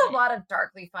think about it. Well, there's a lot of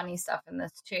darkly funny stuff in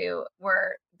this too,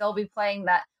 where they'll be playing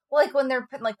that. Well, like when they're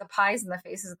putting like the pies in the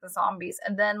faces of the zombies,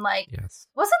 and then like,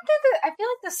 wasn't there I feel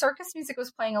like the circus music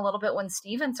was playing a little bit when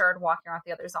Steven started walking around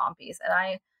with the other zombies,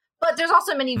 but there's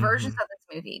also many versions of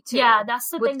this movie too. Yeah, that's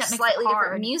the thing that makes slightly it hard.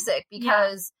 different music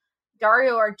because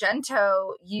Dario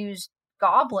Argento used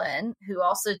Goblin, who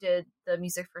also did the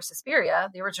music for Suspiria,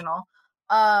 the original,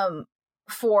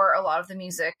 for a lot of the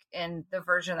music in the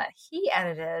version that he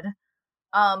edited.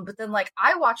 But then like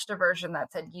I watched a version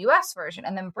that said US version,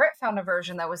 and then Britt found a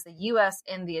version that was the US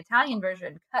and the Italian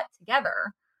version cut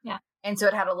together. Yeah. And so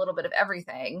it had a little bit of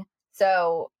everything.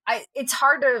 So it's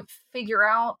hard to figure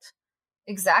out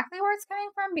exactly where it's coming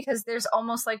from because there's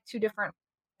almost like two different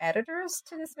editors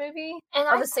to this movie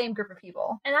and the same group of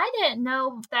people. And I didn't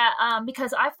know that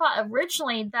because I thought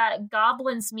originally that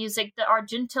Goblin's music, the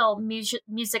Argento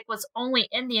music was only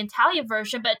in the Italian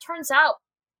version, but it turns out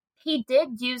he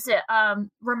did use it.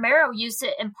 Romero used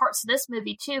it in parts of this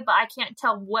movie too, but I can't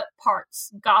tell what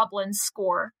parts Goblin's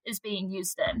score is being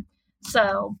used in.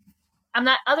 So I'm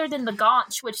not, other than the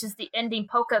Gaunch, which is the ending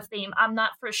polka theme, I'm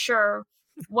not for sure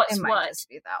what's it might what. just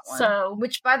be that one. So,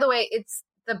 which, by the way, it's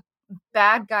the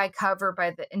Bad Guy cover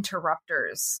by the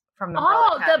Interrupters from the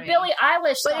Umbrella Academy. The Billie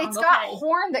Eilish song. But it's got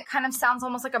horn that kind of sounds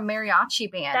almost like a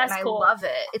mariachi band, That's and cool. I love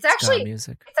it. It's actually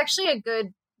music. it's actually a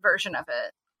good version of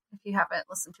it. If you haven't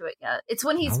listened to it yet, it's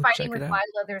when he's I'll fighting check with it out.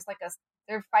 Lila. There's like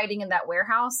they're fighting in that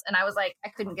warehouse, and I was like, I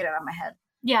couldn't get it out of my head.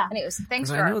 Yeah, and it was thanks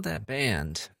 'Cause for. I know that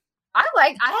band.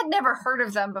 I had never heard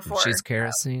of them before. She's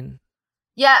Kerosene.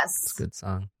 Yes, It's a good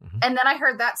song. Mhm. and then I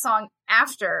heard that song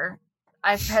after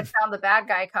I had found the Bad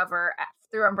Guy cover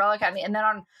through Umbrella Academy, and then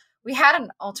we had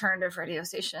an alternative radio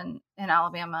station in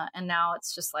Alabama, and now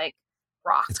it's just like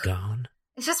rock. It's gone.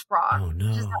 It's just rock. Oh no!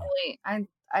 It's just not really,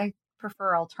 I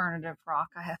prefer alternative rock.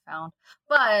 I have found,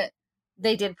 but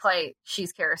they did play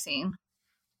 "She's Kerosene"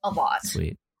 a lot.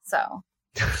 Sweet. So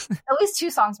at least 2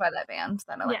 songs by that band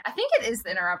that I like. Yeah. I think it is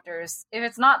the Interrupters. If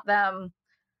it's not them,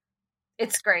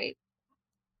 it's great.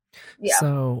 Yeah.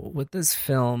 So with this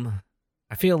film,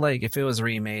 I feel like if it was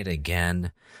remade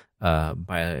again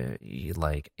by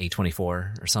like A24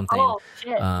 or something, Oh,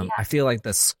 shit. I feel like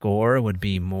the score would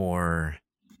be more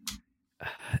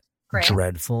Grand.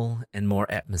 dreadful and more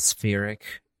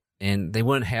atmospheric, and they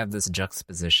wouldn't have this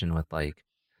juxtaposition with like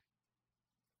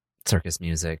circus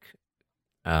music.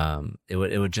 It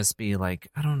would just be like,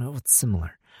 I don't know, it's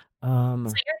similar. So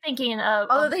you're thinking of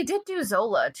Although they did do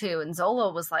Zola too, and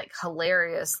Zola was like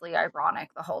hilariously ironic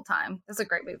the whole time. It's a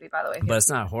great movie, by the way. But it's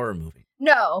not a horror movie.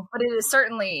 No, but it is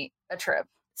certainly a trip.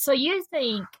 So you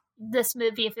think this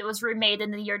movie, if it was remade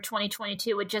in the year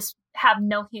 2022, would just have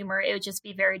no humor? It would just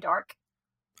be very dark.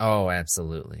 Oh,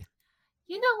 absolutely.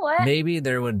 You know what? Maybe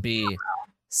there would be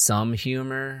some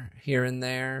humor here and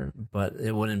there, but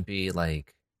it wouldn't be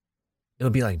like, it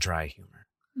would be like dry humor.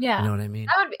 Yeah. You know what I mean?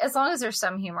 That would be, as long as there's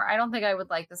some humor. I don't think I would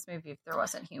like this movie if there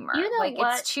wasn't humor. You know like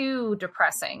what? it's too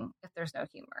depressing if there's no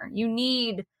humor. You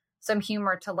need some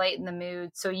humor to lighten the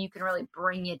mood so you can really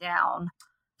bring you down.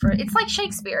 It's like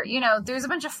Shakespeare, you know, there's a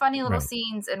bunch of funny little Right.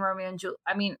 scenes in Romeo and Juliet.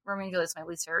 I mean, Romeo and Juliet is my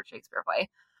least favorite Shakespeare play,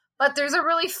 but there's a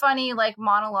really funny like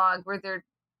monologue where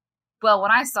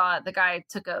when I saw it, the guy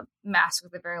took a mask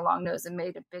with a very long nose and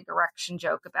made a big erection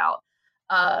joke about,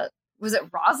 was it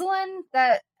Rosalind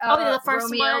that the first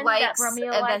Romeo one that likes,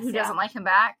 Romeo and likes, then who yeah. doesn't like him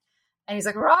back? And he's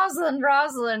like,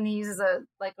 Rosalind. He uses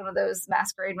one of those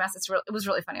masquerade masks. It was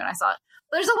really funny when I saw it.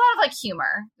 But there's a lot of like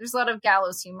humor. There's a lot of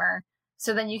gallows humor.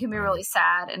 So then you can be really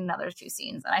sad in another 2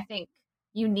 scenes. And I think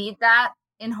you need that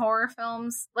in horror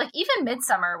films. Like even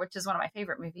Midsommar, which is one of my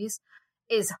favorite movies,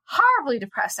 is horribly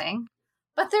depressing.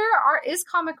 But there is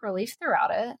comic relief throughout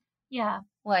it. Yeah.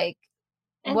 Like,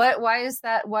 And- why is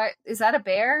that? Why is that a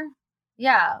bear?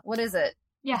 Yeah. What is it?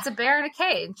 Yeah. It's a bear in a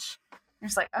cage. You're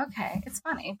just like, okay, it's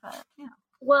funny, but yeah.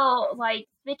 Well, like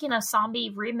speaking of zombie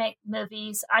remake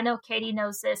movies, I know Katie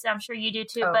knows this. I'm sure you do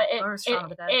too. Oh, but or Shaun of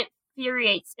the Dead. it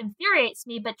infuriates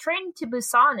me. But Train to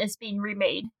Busan is being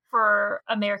remade for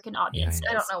American audiences.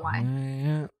 I don't know why.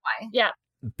 Yeah. Why? Yeah,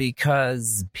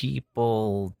 Because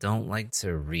people don't like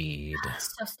to read.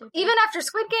 so stupid. Even after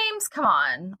Squid Games, come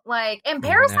on, like and Even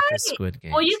Parasite. after Squid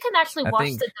Games. Well, you can actually I watch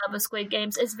think- the dub of Squid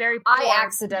Games. It's very poor. I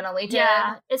accidentally did.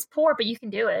 Yeah, it's poor, but you can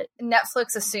do it.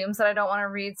 Netflix assumes that I don't want to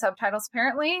read subtitles,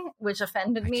 apparently, which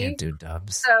offended I me. can't do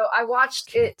dubs. So I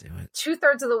watched Can't it do it.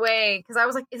 2/3 of the way because I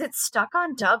was like, is it stuck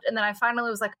on dubbed? And then I finally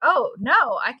was like, oh,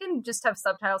 no, I can just have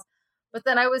subtitles. But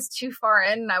then I was too far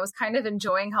in and I was kind of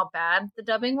enjoying how bad the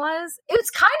dubbing was. It was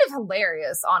kind of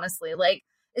hilarious, honestly. Like,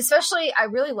 especially, I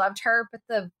really loved her, but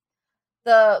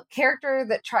the character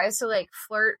that tries to like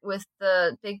flirt with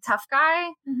the big tough guy,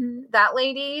 that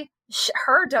lady,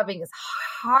 her dubbing is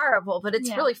horrible, but it's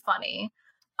Yeah. really funny.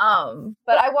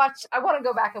 But I want to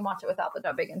go back and watch it without the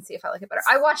dubbing and see if I like it better.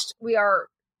 I watched We Are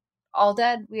All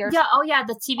Dead. We Are Yeah. Oh, yeah.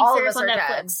 The TV All of series Us on Are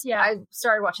Netflix. Dead. Yeah. I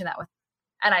started watching that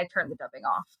and I turned the dubbing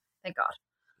off. Thank God.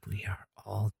 We are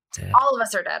all dead. All of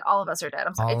Us Are Dead. All of Us Are Dead.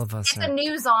 I'm sorry. All of Us It's are a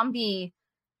new zombie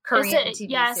Korean it? TV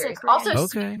Yeah, it's a series. Korean. Also, Okay.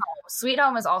 Sweet Home. Sweet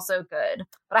Home is also good,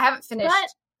 but I haven't finished But-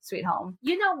 Sweet Home.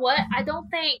 You know what? I don't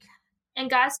think, and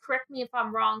guys, correct me if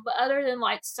I'm wrong, but other than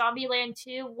like Zombieland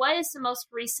 2, what is the most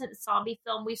recent zombie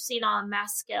film we've seen on a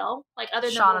mass scale? Like other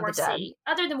than Shaun World War of the Dead. C.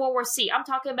 Other than World War C. I'm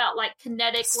talking about like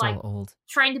kinetic, So like old.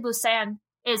 Train to Busan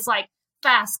is like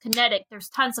fast, kinetic. There's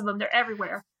tons of them. They're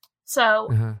everywhere.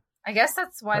 So Uh-huh. I guess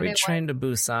that's why Probably they Train to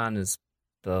Busan is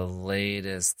the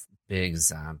latest big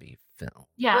zombie film.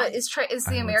 Yeah. But is the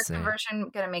I would American say. version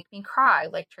going to make me cry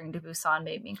like Train to Busan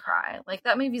made me cry? Like,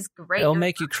 that movie's great. It'll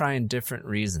make you cry in different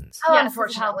reasons. Oh, Yes,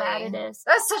 this is how unfortunately. bad it is.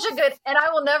 That's such a good, and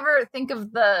I will never think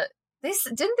of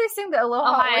didn't they sing the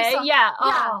Aloha Oi song? Yeah.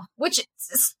 Yeah. Oh. Which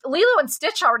Lilo and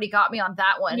Stitch already got me on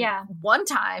that one. Yeah. One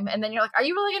time, and then you're like, are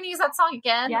you really going to use that song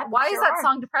again? Yeah, Why is sure that are.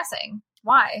 song depressing?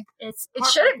 Why? It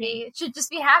shouldn't be. It should just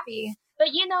be happy.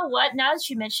 But you know what? Now that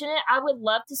you mention it, I would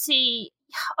love to see.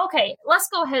 Okay, let's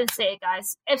go ahead and say it,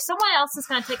 guys. If someone else is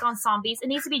going to take on zombies, it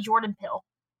needs to be Jordan Peele.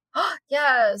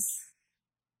 Yes.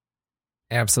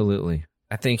 Absolutely.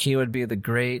 I think he would be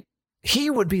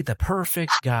the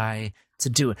perfect guy to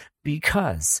do it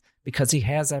because he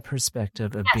has that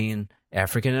perspective of being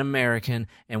African American.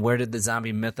 And where did the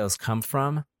zombie mythos come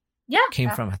from? Yeah. Came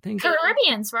from, I think.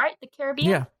 Caribbeans, right? The Caribbean?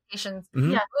 Yeah.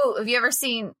 Mhm. Yeah. Ooh, have you ever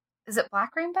seen, is it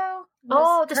Black Rainbow?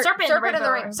 Oh, the Serpent in the Serpent in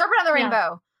the Rainbow. Serpent in the Yeah.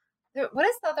 Rainbow. What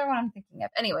is the other one I'm thinking of?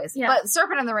 Anyways, Yeah. but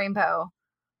Serpent in the Rainbow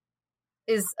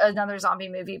is another zombie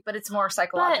movie, but it's more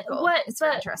psychological. It's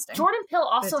very interesting. Jordan Peele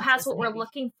also It's has what we're movie.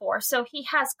 looking for. So he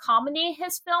has comedy in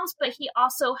his films, but he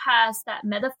also has that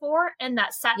metaphor and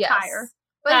that satire. Yes.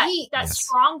 But that Yes.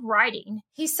 strong writing.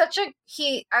 He's such a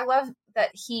I love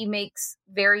that he makes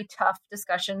very tough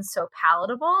discussions so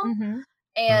palatable. Mm-hmm.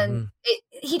 And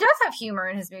he does have humor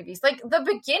in his movies. Like, the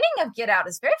beginning of Get Out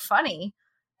is very funny.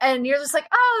 And you're just like,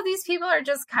 oh, these people are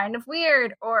just kind of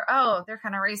weird. Or, oh, they're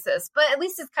kind of racist. But at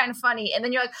least it's kind of funny. And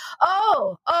then you're like,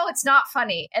 oh, it's not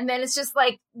funny. And then it's just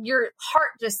like your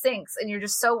heart just sinks. And you're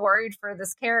just so worried for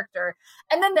this character.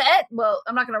 And then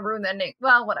I'm not going to ruin the ending.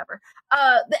 Well, whatever.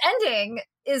 The ending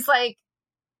is like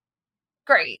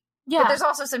great. Yeah. But there's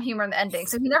also some humor in the ending.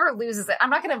 So he never loses it. I'm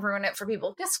not going to ruin it for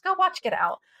people. Just go watch Get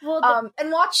Out. Well,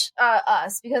 And watch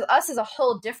Us, because Us is a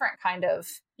whole different kind of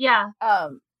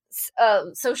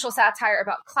social satire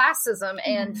about classism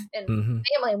and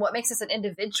family and what makes us an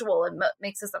individual and what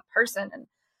makes us a person. And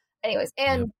anyways,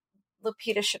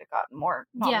 Lupita should have gotten more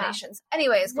nominations.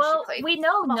 Anyways, well, we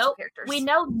know Nope. characters. We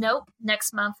know Nope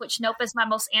next month, which Nope is my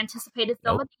most anticipated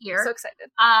film of the year. So excited.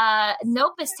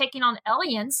 Nope is taking on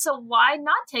Aliens, so why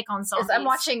not take on zombies? I'm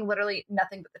watching literally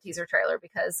nothing but the teaser trailer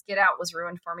because Get Out was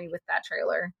ruined for me with that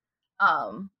trailer.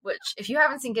 Which, if you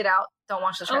haven't seen Get Out, don't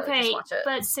watch the trailer. Okay, just watch it.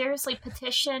 but seriously,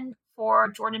 petition for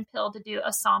Jordan Peele to do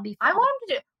a zombie film. I want him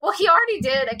to do. Well, he already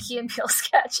did a Key and Peele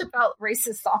sketch about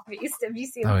racist zombies. Have you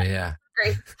seen that? Oh, yeah.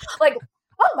 Great. Like,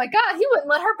 oh my God, he wouldn't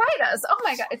let her bite us. Oh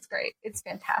my God, it's great. It's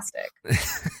fantastic.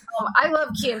 I love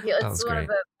Key and Peele. That It's was one of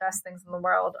great. the best things in the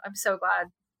world. I'm so glad.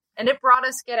 And it brought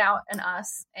us Get Out and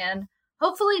Us. And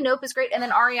hopefully Nope is great. And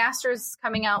then Ari Aster is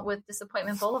coming out with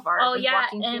Disappointment Boulevard. Oh, with yeah,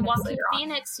 Joaquin and Phoenix Joaquin later on.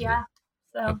 Phoenix, yeah.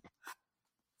 So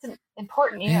It's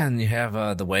important. Yeah, and you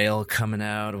have The Whale coming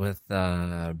out with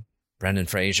Brendan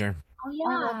Fraser, Oh,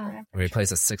 yeah. where he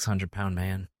plays a 600-pound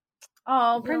man.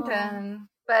 Oh, Brendan.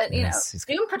 But, Yes, he's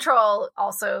Doom Patrol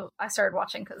also, I started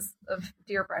watching because of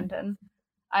Dear Brendan.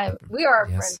 We are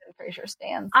Yes. Brendan Fraser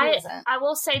stans. I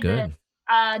will say Good.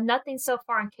 that nothing so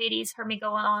far, and Katie's heard me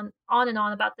going on and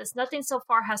on about this, nothing so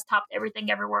far has topped Everything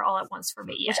Everywhere All at Once for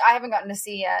me yet. Which I haven't gotten to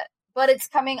see yet. But it's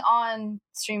coming on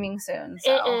streaming soon.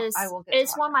 So It is. I will get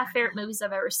It's to one of watch my favorite movies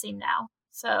I've ever seen now.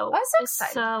 So I'm so it's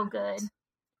excited. so good.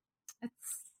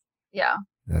 Yeah.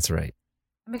 That's right.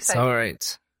 I'm excited. So, all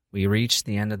right. We reached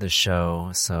the end of the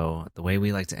show. So the way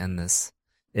we like to end this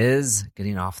is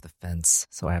getting off the fence.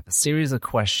 So I have a series of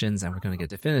questions, and we're going to get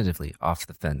definitively off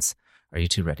the fence. Are you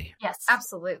two ready? Yes.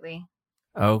 Absolutely.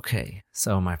 Okay.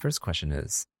 So my first question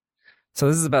is, so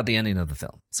this is about the ending of the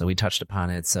film. So we touched upon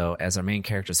it. So as our main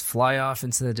characters fly off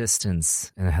into the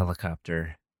distance in a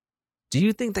helicopter, do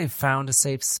you think they've found a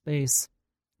safe space?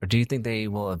 Or do you think they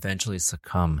will eventually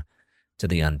succumb to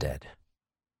the undead?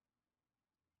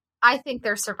 I think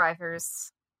they're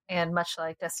survivors. And much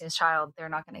like Destiny's Child, they're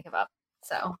not going to give up.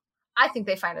 So I think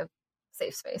they find a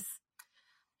safe space.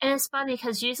 And it's funny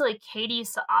because usually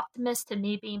Katie's the optimist to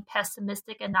me being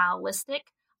pessimistic and nihilistic.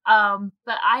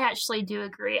 But I actually do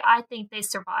agree. I think they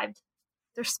survived.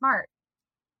 They're smart.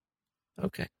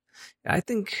 Okay. I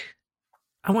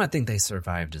want to think they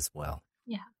survived as well.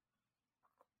 Yeah.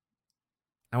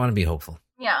 I want to be hopeful.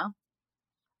 Yeah.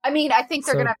 I mean, I think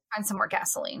they're So- going to have to find some more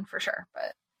gasoline for sure.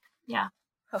 But Yeah.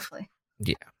 hopefully.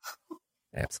 Yeah,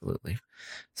 absolutely.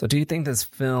 So do you think this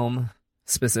film,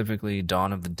 specifically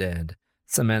Dawn of the Dead,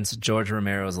 cements George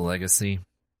Romero's legacy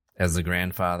as the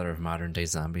grandfather of modern day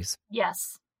zombies?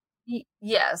 Yes.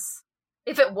 Yes.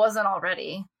 If it wasn't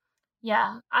already.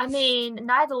 Yeah. I mean,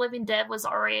 Night of the Living Dead was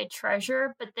already a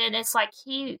treasure, but then it's like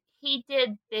he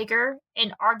did bigger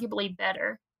and arguably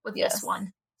better with Yes. this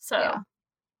one. So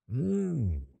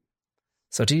Yeah.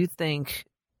 So do you think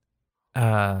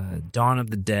Dawn of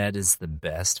the Dead is the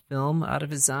best film out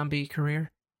of his zombie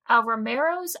career?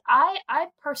 Romero's, I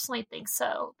personally think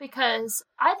so, because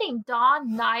I think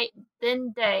Dawn, Night,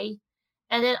 then Day,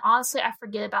 and then honestly, I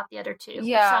forget about the other two.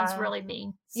 Yeah. Which sounds really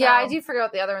mean. So. Yeah, I do forget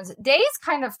about the other ones. Day's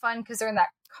kind of fun because they're in that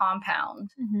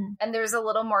compound, and there's a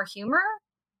little more humor,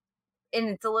 and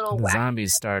it's a little the wacky.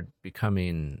 Zombies start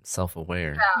becoming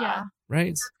self-aware. Yeah. Right?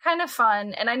 It's kind of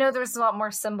fun, and I know there's a lot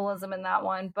more symbolism in that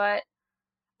one, but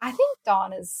I think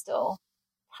Dawn is still,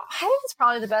 I think it's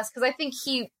probably the best, because I think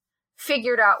he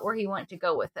figured out where he wanted to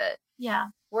go with it. Yeah.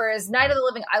 Whereas Night of the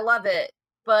Living, I love it,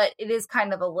 but it is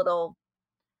kind of a little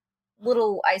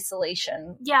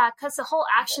isolation. Yeah, because the whole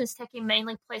action is taking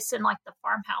mainly place in like the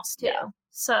farmhouse too. Yeah.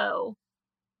 So,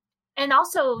 and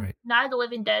also Night of the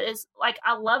Living Dead is like,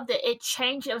 I loved it. It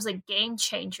changed. It was a game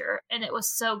changer, and it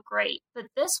was so great. But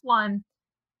this one,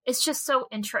 it's just so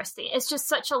interesting. It's just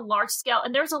such a large scale,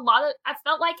 and there's a lot of. I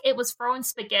felt like it was throwing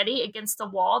spaghetti against the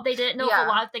wall. They didn't know if a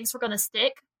lot of things were going to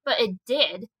stick, but it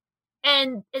did,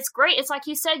 and it's great. It's like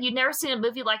you said, you've never seen a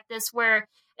movie like this where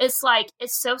it's like,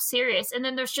 it's so serious. And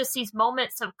then there's just these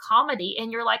moments of comedy,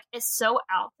 and you're like, it's so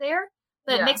out there,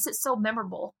 but it makes it so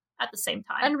memorable at the same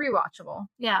time. And rewatchable.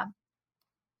 Yeah.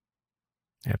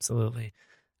 Absolutely.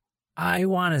 I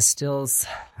want to still,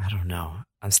 I don't know.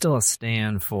 I'm still a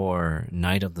stan for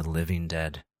Night of the Living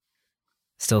Dead.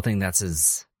 Still think that's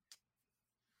his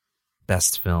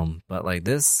best film. But like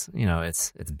this,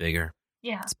 it's bigger.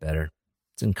 Yeah. It's better.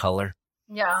 It's in color.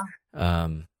 Yeah.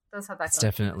 Does have that it's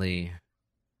definitely...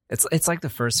 It's like the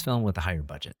first film with a higher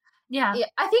budget. Yeah.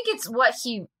 I think it's what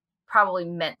he probably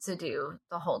meant to do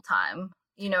the whole time.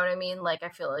 You know what I mean? Like, I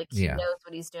feel like he knows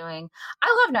what he's doing.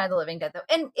 I love Night of the Living Dead, though.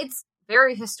 And it's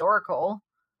very historical.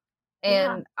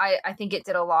 And I think it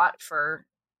did a lot for,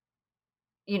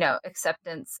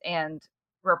 acceptance and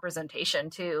representation,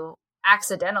 too.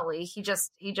 Accidentally. He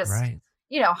just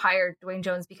hired Dwayne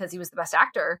Jones because he was the best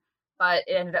actor. But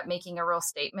it ended up making a real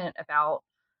statement about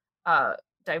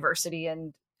diversity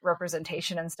and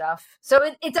representation and stuff. So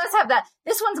it does have that.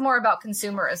 This one's more about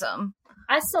consumerism.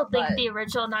 I still think the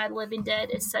original Night of the Living Dead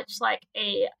is such like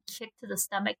a kick to the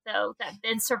stomach, though, that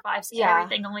Ben survives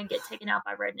everything only to get taken out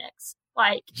by rednecks.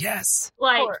 Like, yes,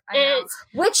 like it's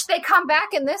which they come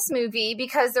back in this movie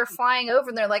because they're flying over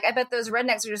and they're like, I bet those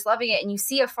rednecks are just loving it. And you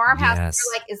see a farmhouse, and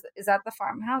you're like, is that the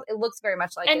farmhouse? It looks very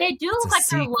much like it. And they do look like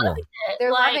they're loving it.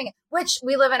 They're loving it, which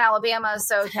we live in Alabama,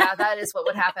 so yeah, that is what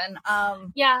would happen.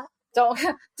 Yeah. Don't go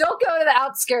to the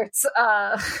outskirts.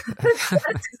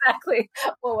 That's exactly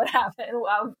what would happen.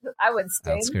 I would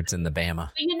stay. Outskirts in the Bama.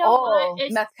 But you know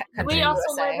what? We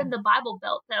also live in the Bible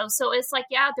Belt, though. So it's like,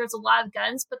 there's a lot of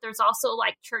guns, but there's also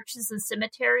like churches and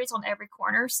cemeteries on every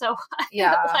corner. So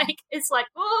it's like,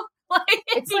 oh,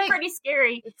 it'd be pretty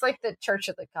scary. It's like the Church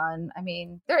of the Gun. I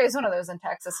mean, there is one of those in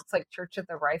Texas. It's like Church of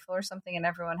the Rifle or something, and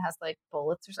everyone has like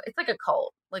bullets or something. It's like a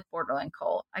cult, like borderline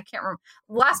cult. I can't remember.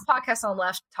 Last podcast on the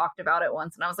left talked about it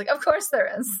once, and I was like, of course there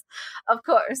is. Of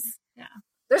course. Yeah.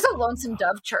 There's a Lonesome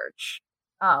Dove Church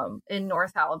in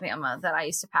North Alabama that I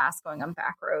used to pass going on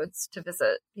back roads to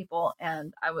visit people,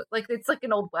 and I would like, it's like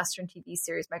an old Western TV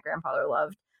series my grandfather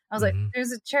loved. I was like,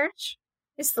 there's a church?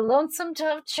 It's the Lonesome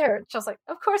Dove Church. I was like,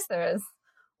 of course there is.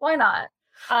 Why not?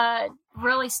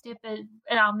 Really stupid,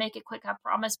 and I'll make it quick, I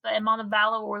promise, but in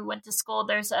Montevallo, where we went to school,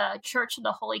 there's a Church of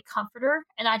the Holy Comforter,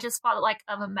 and I just thought like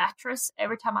of a mattress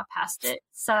every time I passed it.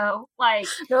 So like,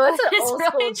 no, it's an old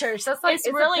school church. That's like, it's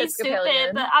really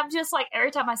stupid, but I'm just like,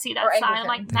 every time I see that sign, I'm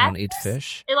like, they don't eat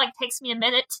fish. It like takes me a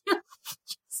minute to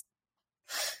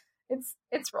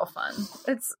it's real fun.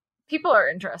 People are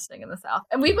interesting in the South,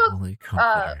 and we both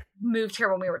moved here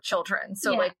when we were children,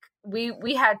 so like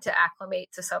we had to acclimate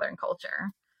to Southern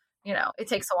culture. It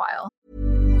takes a while.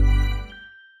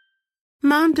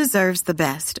 Mom deserves the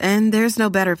best, and there's no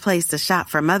better place to shop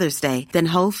for Mother's Day than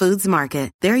Whole Foods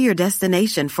Market. They're your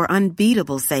destination for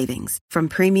unbeatable savings, from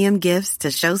premium gifts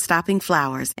to show-stopping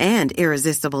flowers and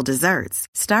irresistible desserts.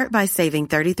 Start by saving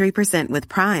 33% with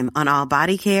Prime on all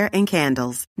body care and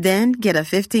candles. Then get a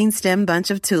 15-stem bunch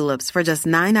of tulips for just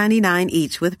 $9.99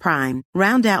 each with Prime.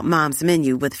 Round out Mom's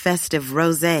menu with festive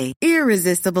rosé,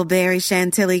 irresistible berry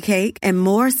chantilly cake, and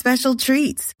more special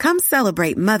treats. Come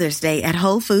celebrate Mother's Day at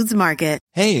Whole Foods Market.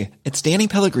 Hey, it's Danny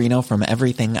Pellegrino from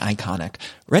Everything Iconic.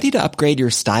 Ready to upgrade your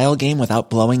style game without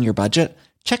blowing your budget?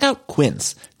 Check out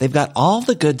Quince. They've got all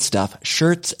the good stuff,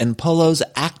 shirts and polos,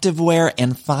 activewear,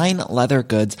 and fine leather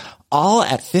goods, all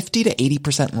at 50 to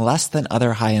 80% less than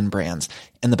other high-end brands.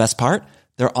 And the best part?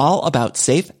 They're all about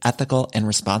safe, ethical, and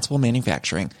responsible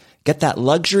manufacturing. Get that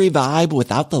luxury vibe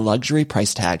without the luxury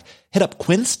price tag. Hit up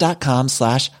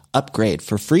quince.com/upgrade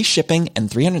for free shipping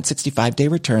and 365-day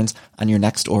returns on your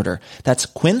next order. That's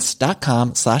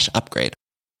quince.com/upgrade.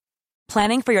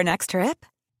 Planning for your next trip?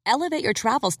 Elevate your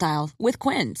travel style with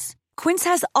Quince. Quince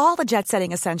has all the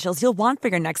jet-setting essentials you'll want for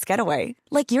your next getaway,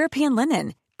 like European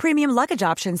linen, premium luggage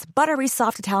options, buttery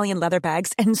soft Italian leather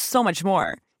bags, and so much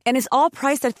more. And is all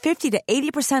priced at 50 to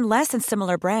 80% less than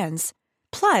similar brands.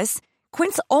 Plus,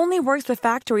 Quince only works with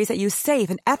factories that use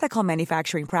safe and ethical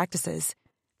manufacturing practices.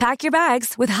 Pack your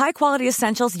bags with high-quality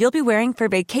essentials you'll be wearing for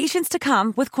vacations to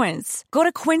come with Quince. Go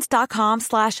to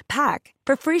quince.com/pack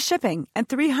for free shipping and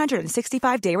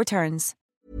 365-day returns.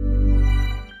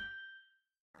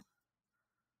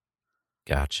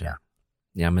 Gotcha.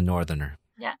 Yeah, I'm a northerner.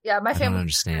 Yeah. Yeah, my I don't family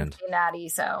understand. Cincinnati,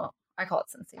 so I call it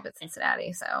Cincy, but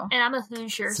Cincinnati, so. And I'm a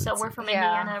Hoosier, so we're from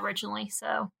Indiana originally,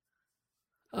 so.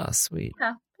 Oh, sweet.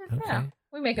 Yeah. Okay. Yeah,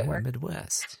 we make it work.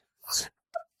 Midwest.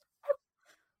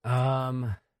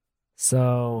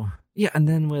 So yeah, and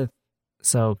then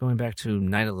going back to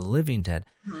Night of the Living Dead,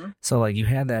 so like you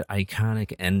had that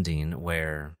iconic ending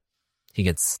where he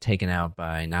gets taken out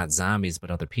by not zombies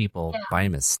but other people by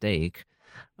mistake.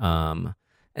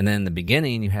 And then in the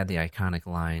beginning you had the iconic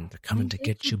line, "They're coming to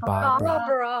get you,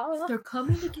 Barbara." They're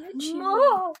coming to get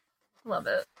you. Love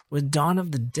it. With Dawn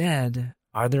of the Dead,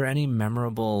 are there any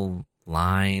memorable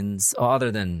lines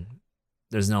other than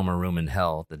 "There's no more room in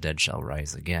hell, the dead shall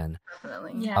rise again"?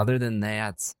 Definitely. Yeah. Other than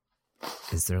that,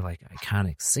 is there like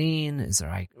iconic scene? Is there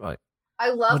like? I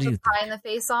love What do the you pie in the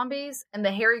face zombies, and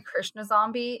the Hare Krishna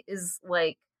zombie is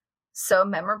like so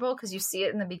memorable because you see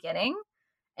it in the beginning,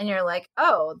 and you're like,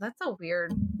 "Oh, that's a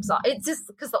weird." It's just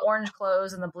because the orange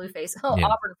clothes and the blue face. Oh, Yeah.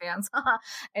 Auburn fans.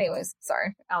 Anyways,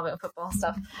 sorry, Alabama football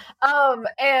stuff.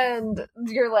 And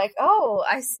you're like, "Oh,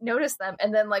 I noticed them,"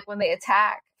 and then like when they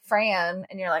attack Fran,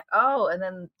 and you're like, "Oh," and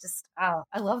then just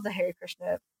I love the Hare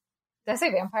Krishna. Did I say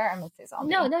vampire? I'm gonna say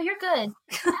zombie. No, you're good.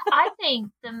 I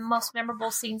think the most memorable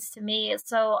scenes to me is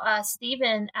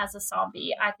Steven as a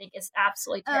zombie, I think is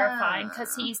absolutely terrifying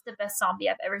because he's the best zombie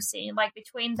I've ever seen. Like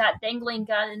between that dangling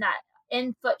gun and that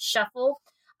in-foot shuffle.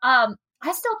 I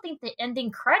still think the ending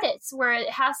credits where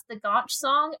it has the Gaunch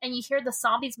song and you hear the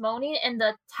zombies moaning and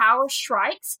the tower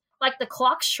strikes, like the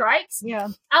clock strikes. Yeah.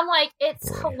 I'm like, it's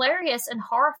hilarious and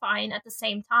horrifying at the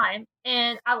same time.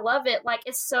 And I love it. Like,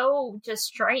 it's so just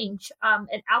strange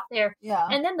and out there. Yeah.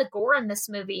 And then the gore in this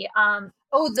movie. The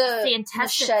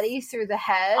intestines. machete through the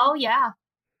head. Oh, yeah.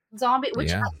 Zombie,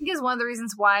 which I think is one of the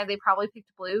reasons why they probably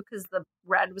picked blue, because the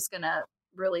red was going to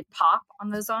really pop on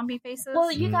those zombie faces.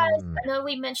 Well, you guys, I know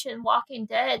we mentioned Walking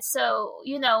Dead, so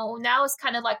now it's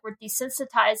kind of like we're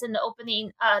desensitized in the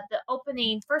opening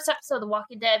first episode of The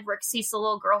Walking Dead. Rick sees the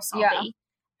little girl zombie,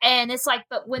 and it's like,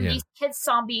 but when these kids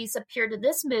zombies appeared in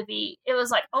this movie, it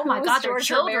was like, oh my god, they're George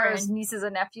children, Romero's nieces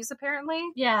and nephews, apparently.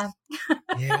 Yeah.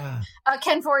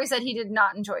 Ken Foree said he did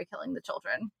not enjoy killing the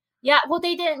children. Yeah, well,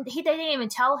 they didn't even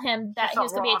tell him that he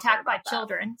was going to be attacked by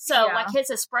children. So, like, his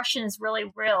expression is really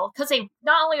real because they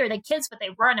not only are they kids, but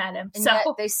they run at him. And so yet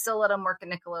they still let him work at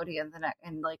Nickelodeon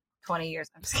in like 20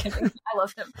 years. I'm just kidding. I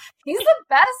love him. He's the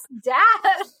best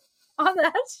dad on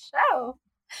that show.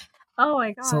 Oh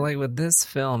my god! So, like with this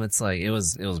film, it's like it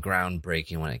was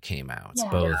groundbreaking when it came out,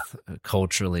 both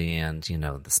culturally and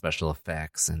the special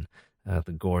effects and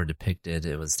the gore depicted.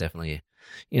 It was definitely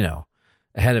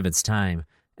ahead of its time.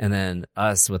 And then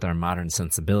us with our modern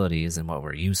sensibilities and what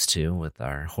we're used to with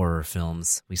our horror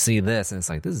films, we see this and it's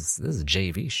like, this is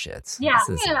JV shit. Yeah.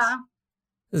 This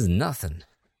is nothing.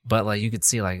 But like you could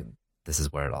see like this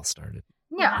is where it all started.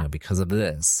 Yeah. Because of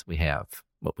this, we have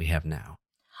what we have now.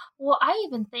 Well, I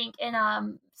even think,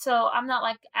 and so I'm not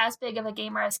like as big of a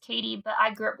gamer as Katie, but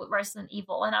I grew up with Resident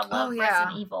Evil, and I love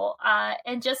Resident Evil.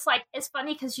 And just like it's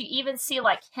funny because you even see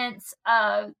like hints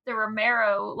of the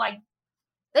Romero like.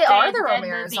 They are the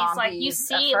Romero movies. zombies. Like you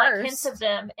see like hints of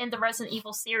them in the Resident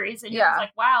Evil series, and you're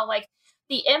like, wow, like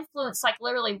the influence like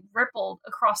literally rippled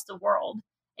across the world,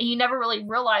 and you never really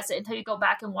realize it until you go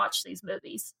back and watch these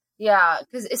movies. Yeah,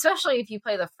 because especially if you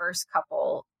play the first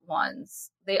couple ones,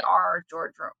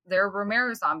 they're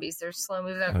Romero zombies. They're slow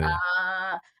moving,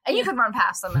 and you can run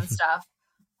past them and stuff.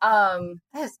 That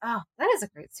is a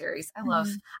great series. I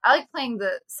like playing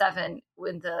the 7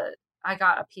 when I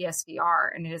got a PSVR,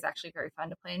 and it is actually very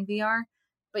fun to play in VR,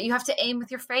 but you have to aim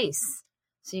with your face,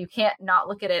 so you can't not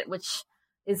look at it, which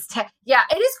is it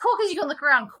is cool because you can look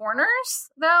around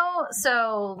corners though,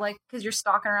 so like because you're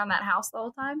stalking around that house the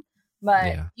whole time.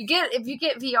 But if you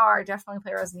get VR, definitely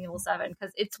play Resident Evil 7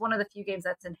 because it's one of the few games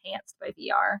that's enhanced by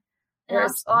VR.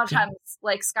 Whereas a lot of times,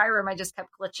 like Skyrim, I just kept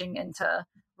glitching into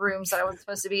rooms that I wasn't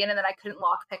supposed to be in, and then I couldn't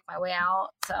lockpick my way out.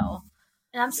 So,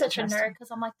 and I'm such a nerd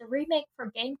because I'm like, the remake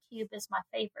for GameCube is my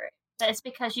favorite. But it's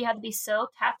because you had to be so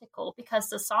tactical, because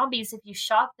the zombies, if you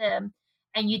shot them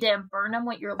and you didn't burn them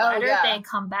with your lighter, they'd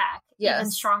come back even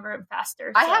stronger and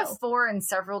faster. I have 4 on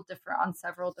several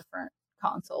different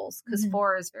consoles, because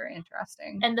 4 is very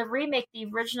interesting. And the remake, the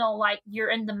original, like, you're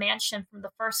in the mansion from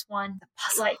the first one,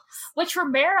 like, which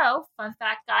Romero, fun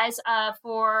fact, guys,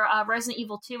 for Resident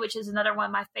Evil 2, which is another one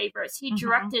of my favorites, he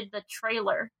directed the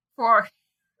trailer for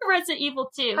Resident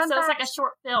Evil 2. So it's like a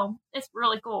short film. It's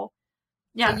really cool.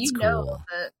 Yeah, so know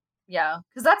that. Yeah,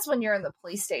 because that's when you're in the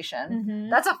police station.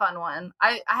 That's a fun one.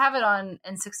 I have it on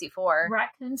N64.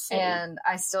 Raccoon City. And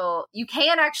you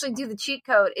can actually do the cheat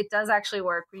code. It does actually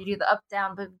work, where you do the up,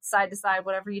 down, side to side,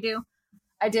 whatever you do.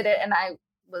 I did it, and I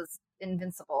was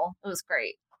invincible. It was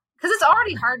great. Because it's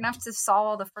already hard enough to solve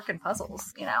all the freaking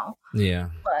puzzles, you know? Yeah.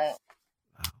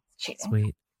 But, cheating.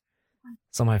 Sweet.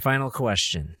 So my final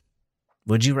question.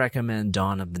 Would you recommend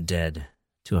Dawn of the Dead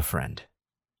to a friend?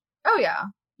 Oh, yeah.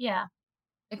 Yeah.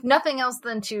 If nothing else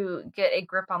than to get a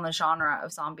grip on the genre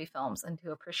of zombie films and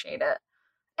to appreciate it.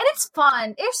 And it's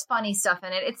fun. There's funny stuff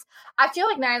in it. I feel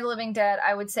like Night of the Living Dead,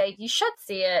 I would say you should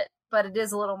see it, but it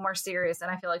is a little more serious.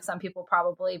 And I feel like some people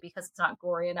probably, because it's not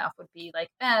gory enough, would be like,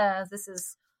 this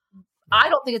is... I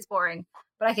don't think it's boring,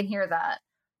 but I can hear that.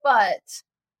 But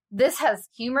this has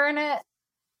humor in it.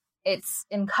 It's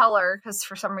in color, because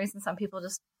for some reason, some people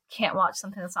just can't watch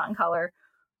something that's not in color.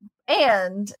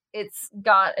 And it's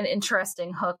got an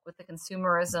interesting hook with the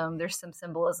consumerism. There's some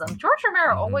symbolism. George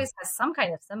Romero always has some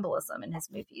kind of symbolism in his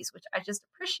movies, which I just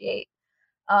appreciate,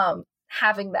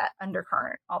 having that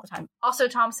undercurrent all the time. Also,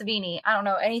 Tom Savini, I don't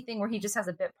know, anything where he just has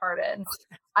a bit part in.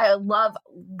 I love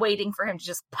waiting for him to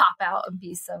just pop out and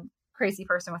be some crazy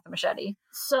person with a machete.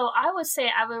 So I would say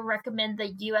I would recommend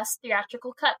the U.S.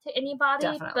 theatrical cut to anybody,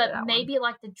 Definitely but maybe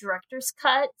like the director's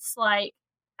cuts, like,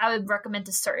 I would recommend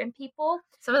to certain people.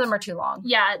 Some of them are too long.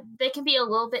 Yeah, they can be a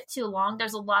little bit too long.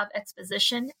 There's a lot of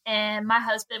exposition. And my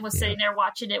husband was sitting there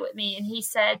watching it with me, and he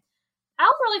said, I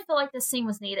don't really feel like this scene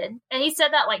was needed. And he said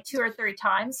that like 2 or 3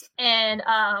 times. And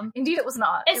indeed, it was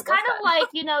not. It's kind of like,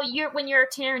 you know, when you're a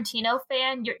Tarantino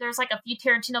fan, there's like a few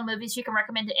Tarantino movies you can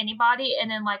recommend to anybody.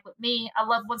 And then like with me, I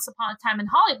love Once Upon a Time in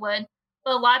Hollywood.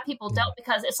 But a lot of people don't,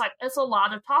 because it's like, it's a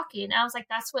lot of talking. And I was like,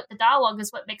 that's what the dialogue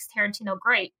is what makes Tarantino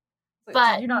great.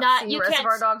 But you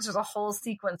Reservoir Dogs, there's a whole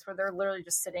sequence where they're literally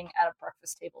just sitting at a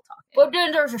breakfast table talking. But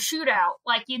then there's a shootout,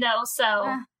 like, you know,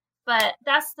 so. But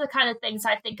that's the kind of things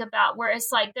I think about, where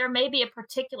it's like there may be a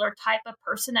particular type of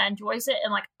person that enjoys it,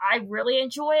 and like I really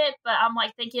enjoy it, but I'm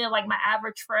like thinking of like my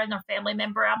average friend or family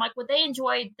member. I'm like, would they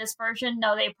enjoy this version?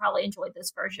 No, they probably enjoyed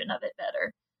this version of it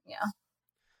better. Yeah.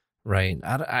 Right.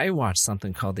 I watched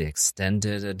something called the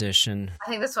Extended Edition. I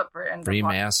think that's what Britain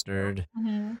remastered.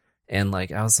 And,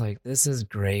 like, I was like, this is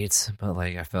great, but,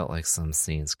 like, I felt like some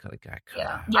scenes got cut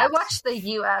out. I watched the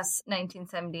U.S.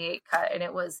 1978 cut, and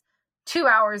it was 2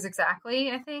 hours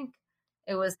exactly, I think.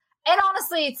 It was, and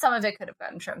honestly, some of it could have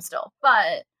gotten trimmed still,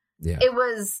 but it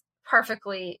was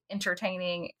perfectly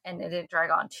entertaining, and it didn't drag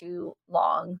on too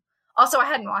long. Also, I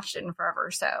hadn't watched it in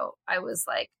forever, so I was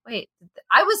like, wait,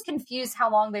 I was confused how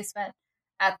long they spent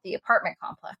at the apartment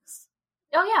complex.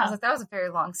 Oh, yeah. I was like, that was a very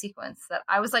long sequence that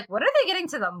I was like, what are they getting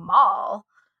to the mall?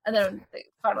 And then they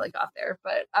finally got there.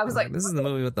 But I was like, this is the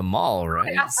movie with the mall,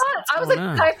 right? I was like,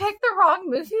 did I pick the wrong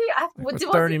movie? We're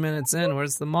 30 minutes in.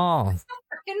 Where's the mall? It's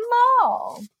the freaking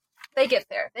mall. They get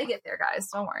there. They get there, guys.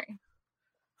 Don't worry.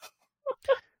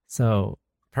 So,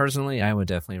 personally, I would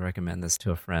definitely recommend this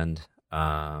to a friend.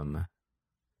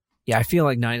 I feel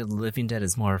like Night of the Living Dead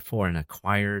is more for an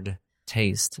acquired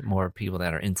taste, more people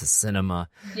that are into cinema.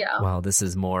 Yeah. While this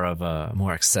is more of a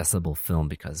more accessible film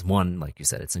because, one, like you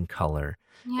said, it's in color.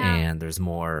 Yeah. And there's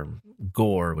more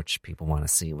gore, which people want to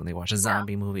see when they watch a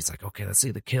zombie movie. It's like, okay, let's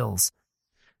see the kills.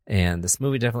 And this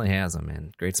movie definitely has them,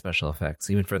 and great special effects,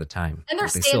 even for the time. And they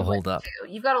still hold up. Too.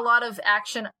 You've got a lot of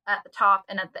action at the top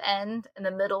and at the end, and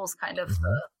the middle is kind of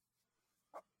the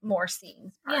more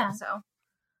scenes. Part, yeah. So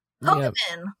hook them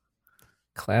in.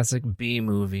 Classic B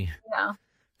movie. Yeah.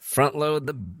 Front load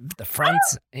the front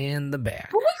and the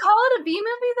back. Would we call it a B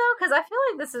movie though? Because I feel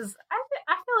like this is.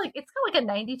 I feel like it's got like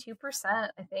a 92%.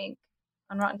 I think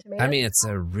on Rotten Tomatoes. I mean, it's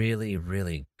a really,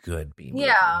 really good B movie.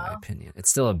 Yeah. In my opinion,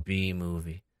 it's still a B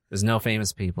movie. There's no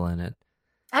famous people in it.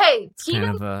 Hey, it's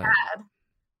Keenan's dad.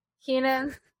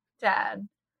 Keenan's dad.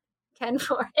 Ken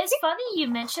Foree. It's funny you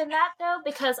mentioned that though,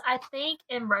 because I think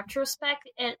in retrospect,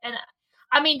 and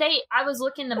I mean, I was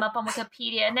looking them up on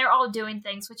Wikipedia, and they're all doing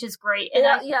things, which is great. And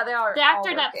they are. The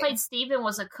actor that played Steven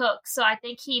was a cook, so I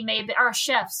think he may be, or a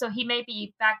chef, so he may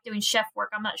be back doing chef work.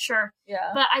 I'm not sure.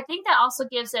 Yeah. But I think that also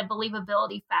gives a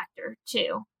believability factor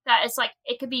too. That it's like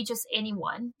it could be just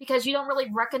anyone because you don't really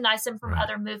recognize them from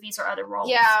other movies or other roles.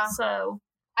 Yeah. So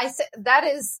that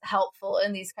is helpful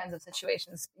in these kinds of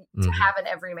situations to have an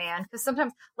everyman, because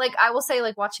sometimes, like I will say,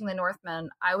 like watching The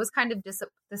Northman, I was kind of this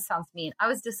sounds mean. I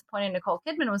was disappointed Nicole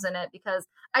Kidman was in it because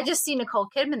I just see Nicole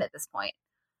Kidman at this point,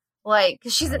 like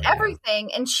because she's in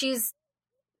everything, and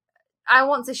I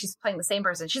won't say she's playing the same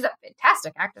person. She's a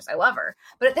fantastic actress. I love her,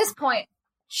 but at this point,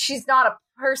 she's not a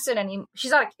person anymore.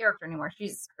 She's not a character anymore.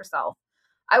 She's herself.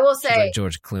 I will say, she's like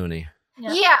George Clooney.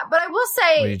 Yeah, but I will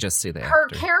say you just see the her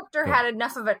actor. character had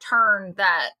enough of a turn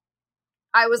that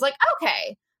I was like,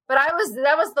 okay. But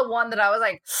that was the one that I was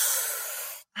like,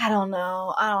 I don't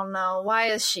know. Why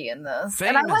is she in this?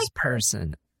 Famous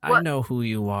person. I know who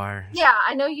you are. Yeah,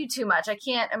 I know you too much. I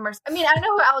can't immerse. I mean, I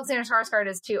know who Alexander Skarsgård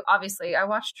is too. Obviously, I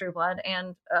watched True Blood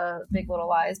and Big Little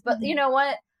Lies. But you know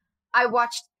what?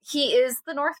 He is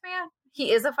the Northman.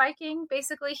 He is a Viking,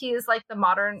 basically. He is like the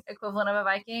modern equivalent of a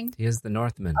Viking. He is the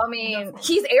Northman. I mean,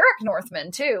 he's Eric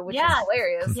Northman too, which is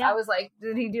hilarious. I was like,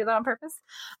 did he do that on purpose?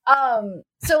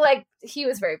 So like, he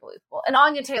was very believable. And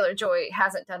Anya Taylor-Joy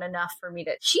hasn't done enough for me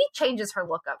she changes her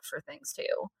look up for things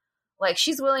too. Like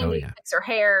she's willing to fix her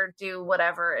hair, do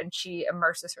whatever, and she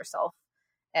immerses herself.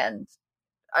 And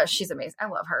she's amazing. I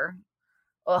love her.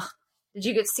 Ugh. Did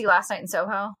you get to see Last Night in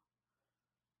Soho?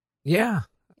 Yeah.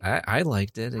 I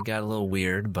liked it. It got a little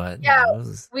weird, but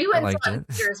we went to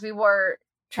theaters. We wore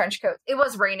trench coats. It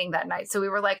was raining that night, so we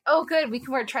were like, "Oh, good, we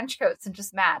can wear trench coats and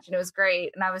just match." And it was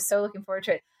great, and I was so looking forward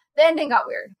to it. The ending got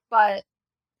weird, but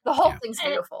the whole thing's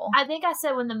beautiful. I think I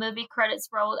said when the movie credits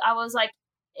rolled, I was like,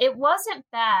 "It wasn't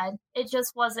bad. It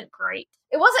just wasn't great.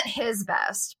 It wasn't his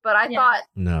best, but I thought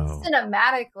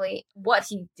cinematically, what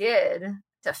he did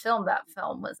to film that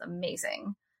film was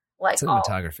amazing." Like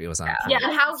cinematography was on point. Yeah,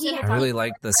 and how I really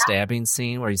like the stabbing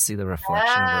scene where you see the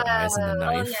reflection of her eyes in the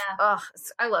knife.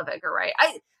 I love Edgar Wright.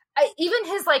 I even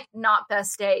his like not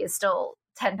best day is still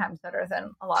 10 times better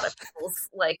than a lot of people's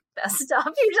like best stuff.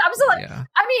 I'm still like,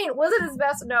 I mean, was it his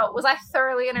best? No. Was I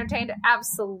thoroughly entertained?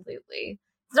 Absolutely.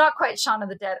 It's not quite Shaun of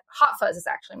the Dead. Hot Fuzz is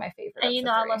actually my favorite. And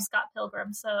I love Scott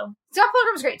Pilgrim, so Scott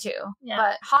Pilgrim's great too. Yeah.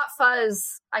 But Hot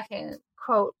Fuzz, I can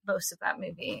quote most of that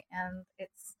movie, and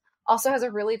it's also has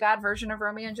a really bad version of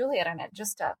Romeo and Juliet in it.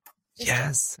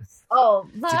 Yes. Oh,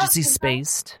 did you see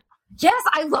Spaced? Yes,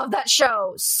 I love that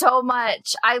show so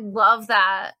much. I love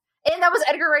that. And that was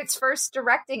Edgar Wright's first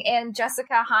directing, and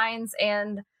Jessica Hines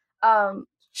and what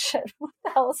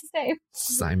the hell is his name?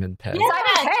 Simon Pegg.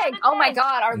 Simon Pegg. Oh my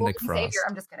God, our Lord and Savior.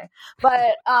 I'm just kidding.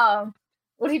 But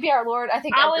would he be our Lord? I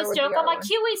think I always joke. I'm like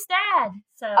Huey's dad.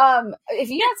 So if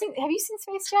you have you seen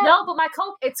Space yet? No, but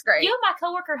it's great. You and my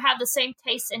coworker have the same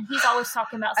taste, and he's always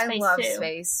talking about Space. I love too.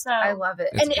 Space. So I love it,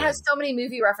 and it has so many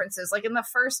movie references. Like in the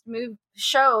first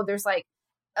show, there's like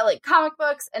comic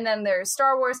books, and then there's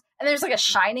Star Wars, and there's like a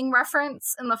Shining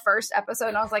reference in the first episode.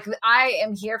 And I was like, I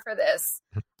am here for this.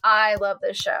 I love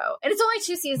this show, and it's only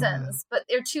 2 seasons, but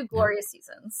they're 2 glorious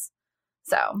seasons.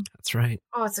 So that's right.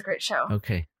 Oh, it's a great show.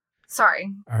 Okay.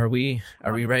 Sorry. Are we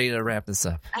ready to wrap this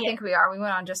up? I think we are. We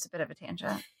went on just a bit of a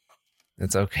tangent.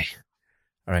 It's okay.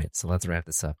 All right, so let's wrap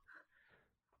this up.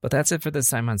 But that's it for this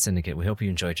time on Syndicate. We hope you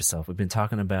enjoyed yourself. We've been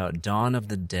talking about Dawn of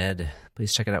the Dead.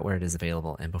 Please check it out where it is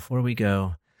available. And before we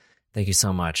go, thank you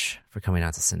so much for coming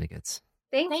out to Syndicates.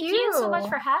 Thank you so much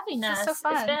for having us. So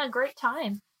fun. It's been a great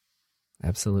time.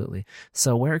 Absolutely.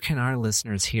 So where can our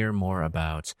listeners hear more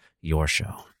about your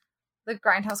show? The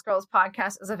Grindhouse Girls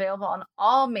podcast is available on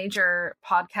all major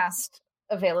podcast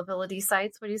availability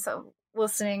sites. What do you say?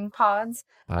 Listening pods?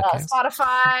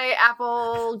 Spotify,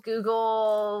 Apple,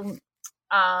 Google.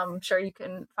 Sure, you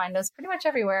can find us pretty much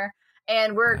everywhere.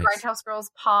 And we're Grindhouse Girls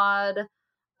Pod.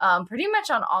 Pretty much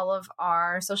on all of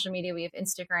our social media. We have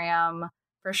Instagram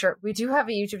for sure. We do have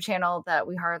a YouTube channel that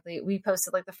we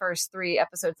posted like the first 3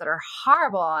 episodes that are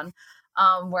horrible on.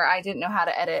 Where I didn't know how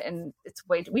to edit, and it's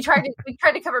we tried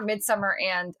to cover Midsommar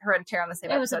and Hereditary on the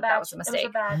same episode. That was a mistake.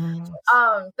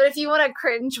 But if you want to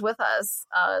cringe with us,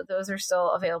 those are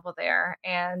still available there.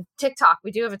 And TikTok,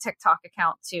 we do have a TikTok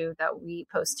account too that we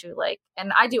post to,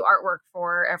 and I do artwork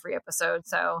for every episode,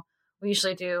 so we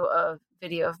usually do a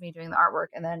video of me doing the artwork,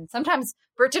 and then sometimes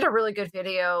Britt did a really good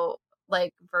video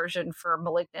version for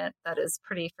Malignant that is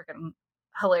pretty freaking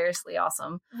hilariously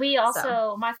awesome. We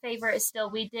also, my favorite is still,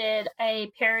 we did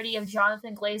a parody of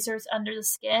Jonathan Glazer's Under the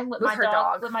Skin with my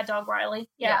dog Riley.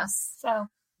 Yeah. Yes. So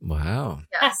Wow.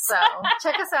 Yeah, so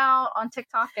check us out on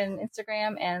TikTok and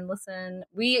Instagram and listen.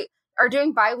 We are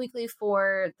doing bi-weekly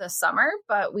for the summer,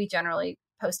 but we generally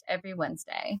post every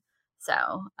Wednesday.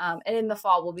 So, and in the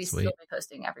fall, we'll be still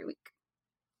posting every week.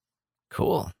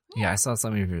 Cool. Yeah, I saw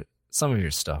some of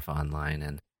your stuff online,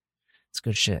 and it's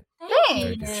good shit.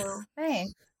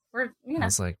 Thanks. We're, I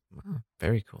was like, wow,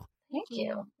 very cool. Thank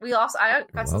you. I got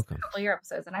to listen to a couple of your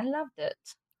episodes, and I loved it.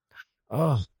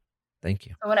 Oh, thank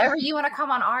you. So whenever you want to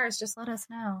come on ours, just let us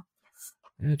know.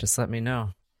 Yeah, just let me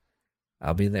know.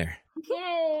 I'll be there.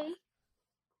 Yay.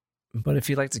 But if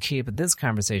you'd like to keep this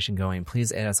conversation going,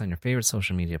 please add us on your favorite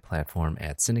social media platform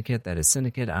at Syndicate. That is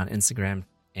Syndicate on Instagram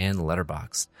and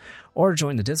Letterboxd. Or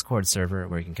join the Discord server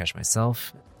where you can catch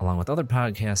myself, along with other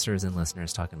podcasters and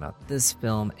listeners talking about this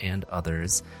film and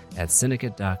others at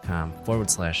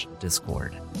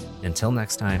syndicate.com/Discord. Until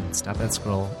next time, stop that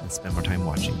scroll and spend more time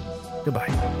watching. Goodbye.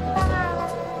 Bye.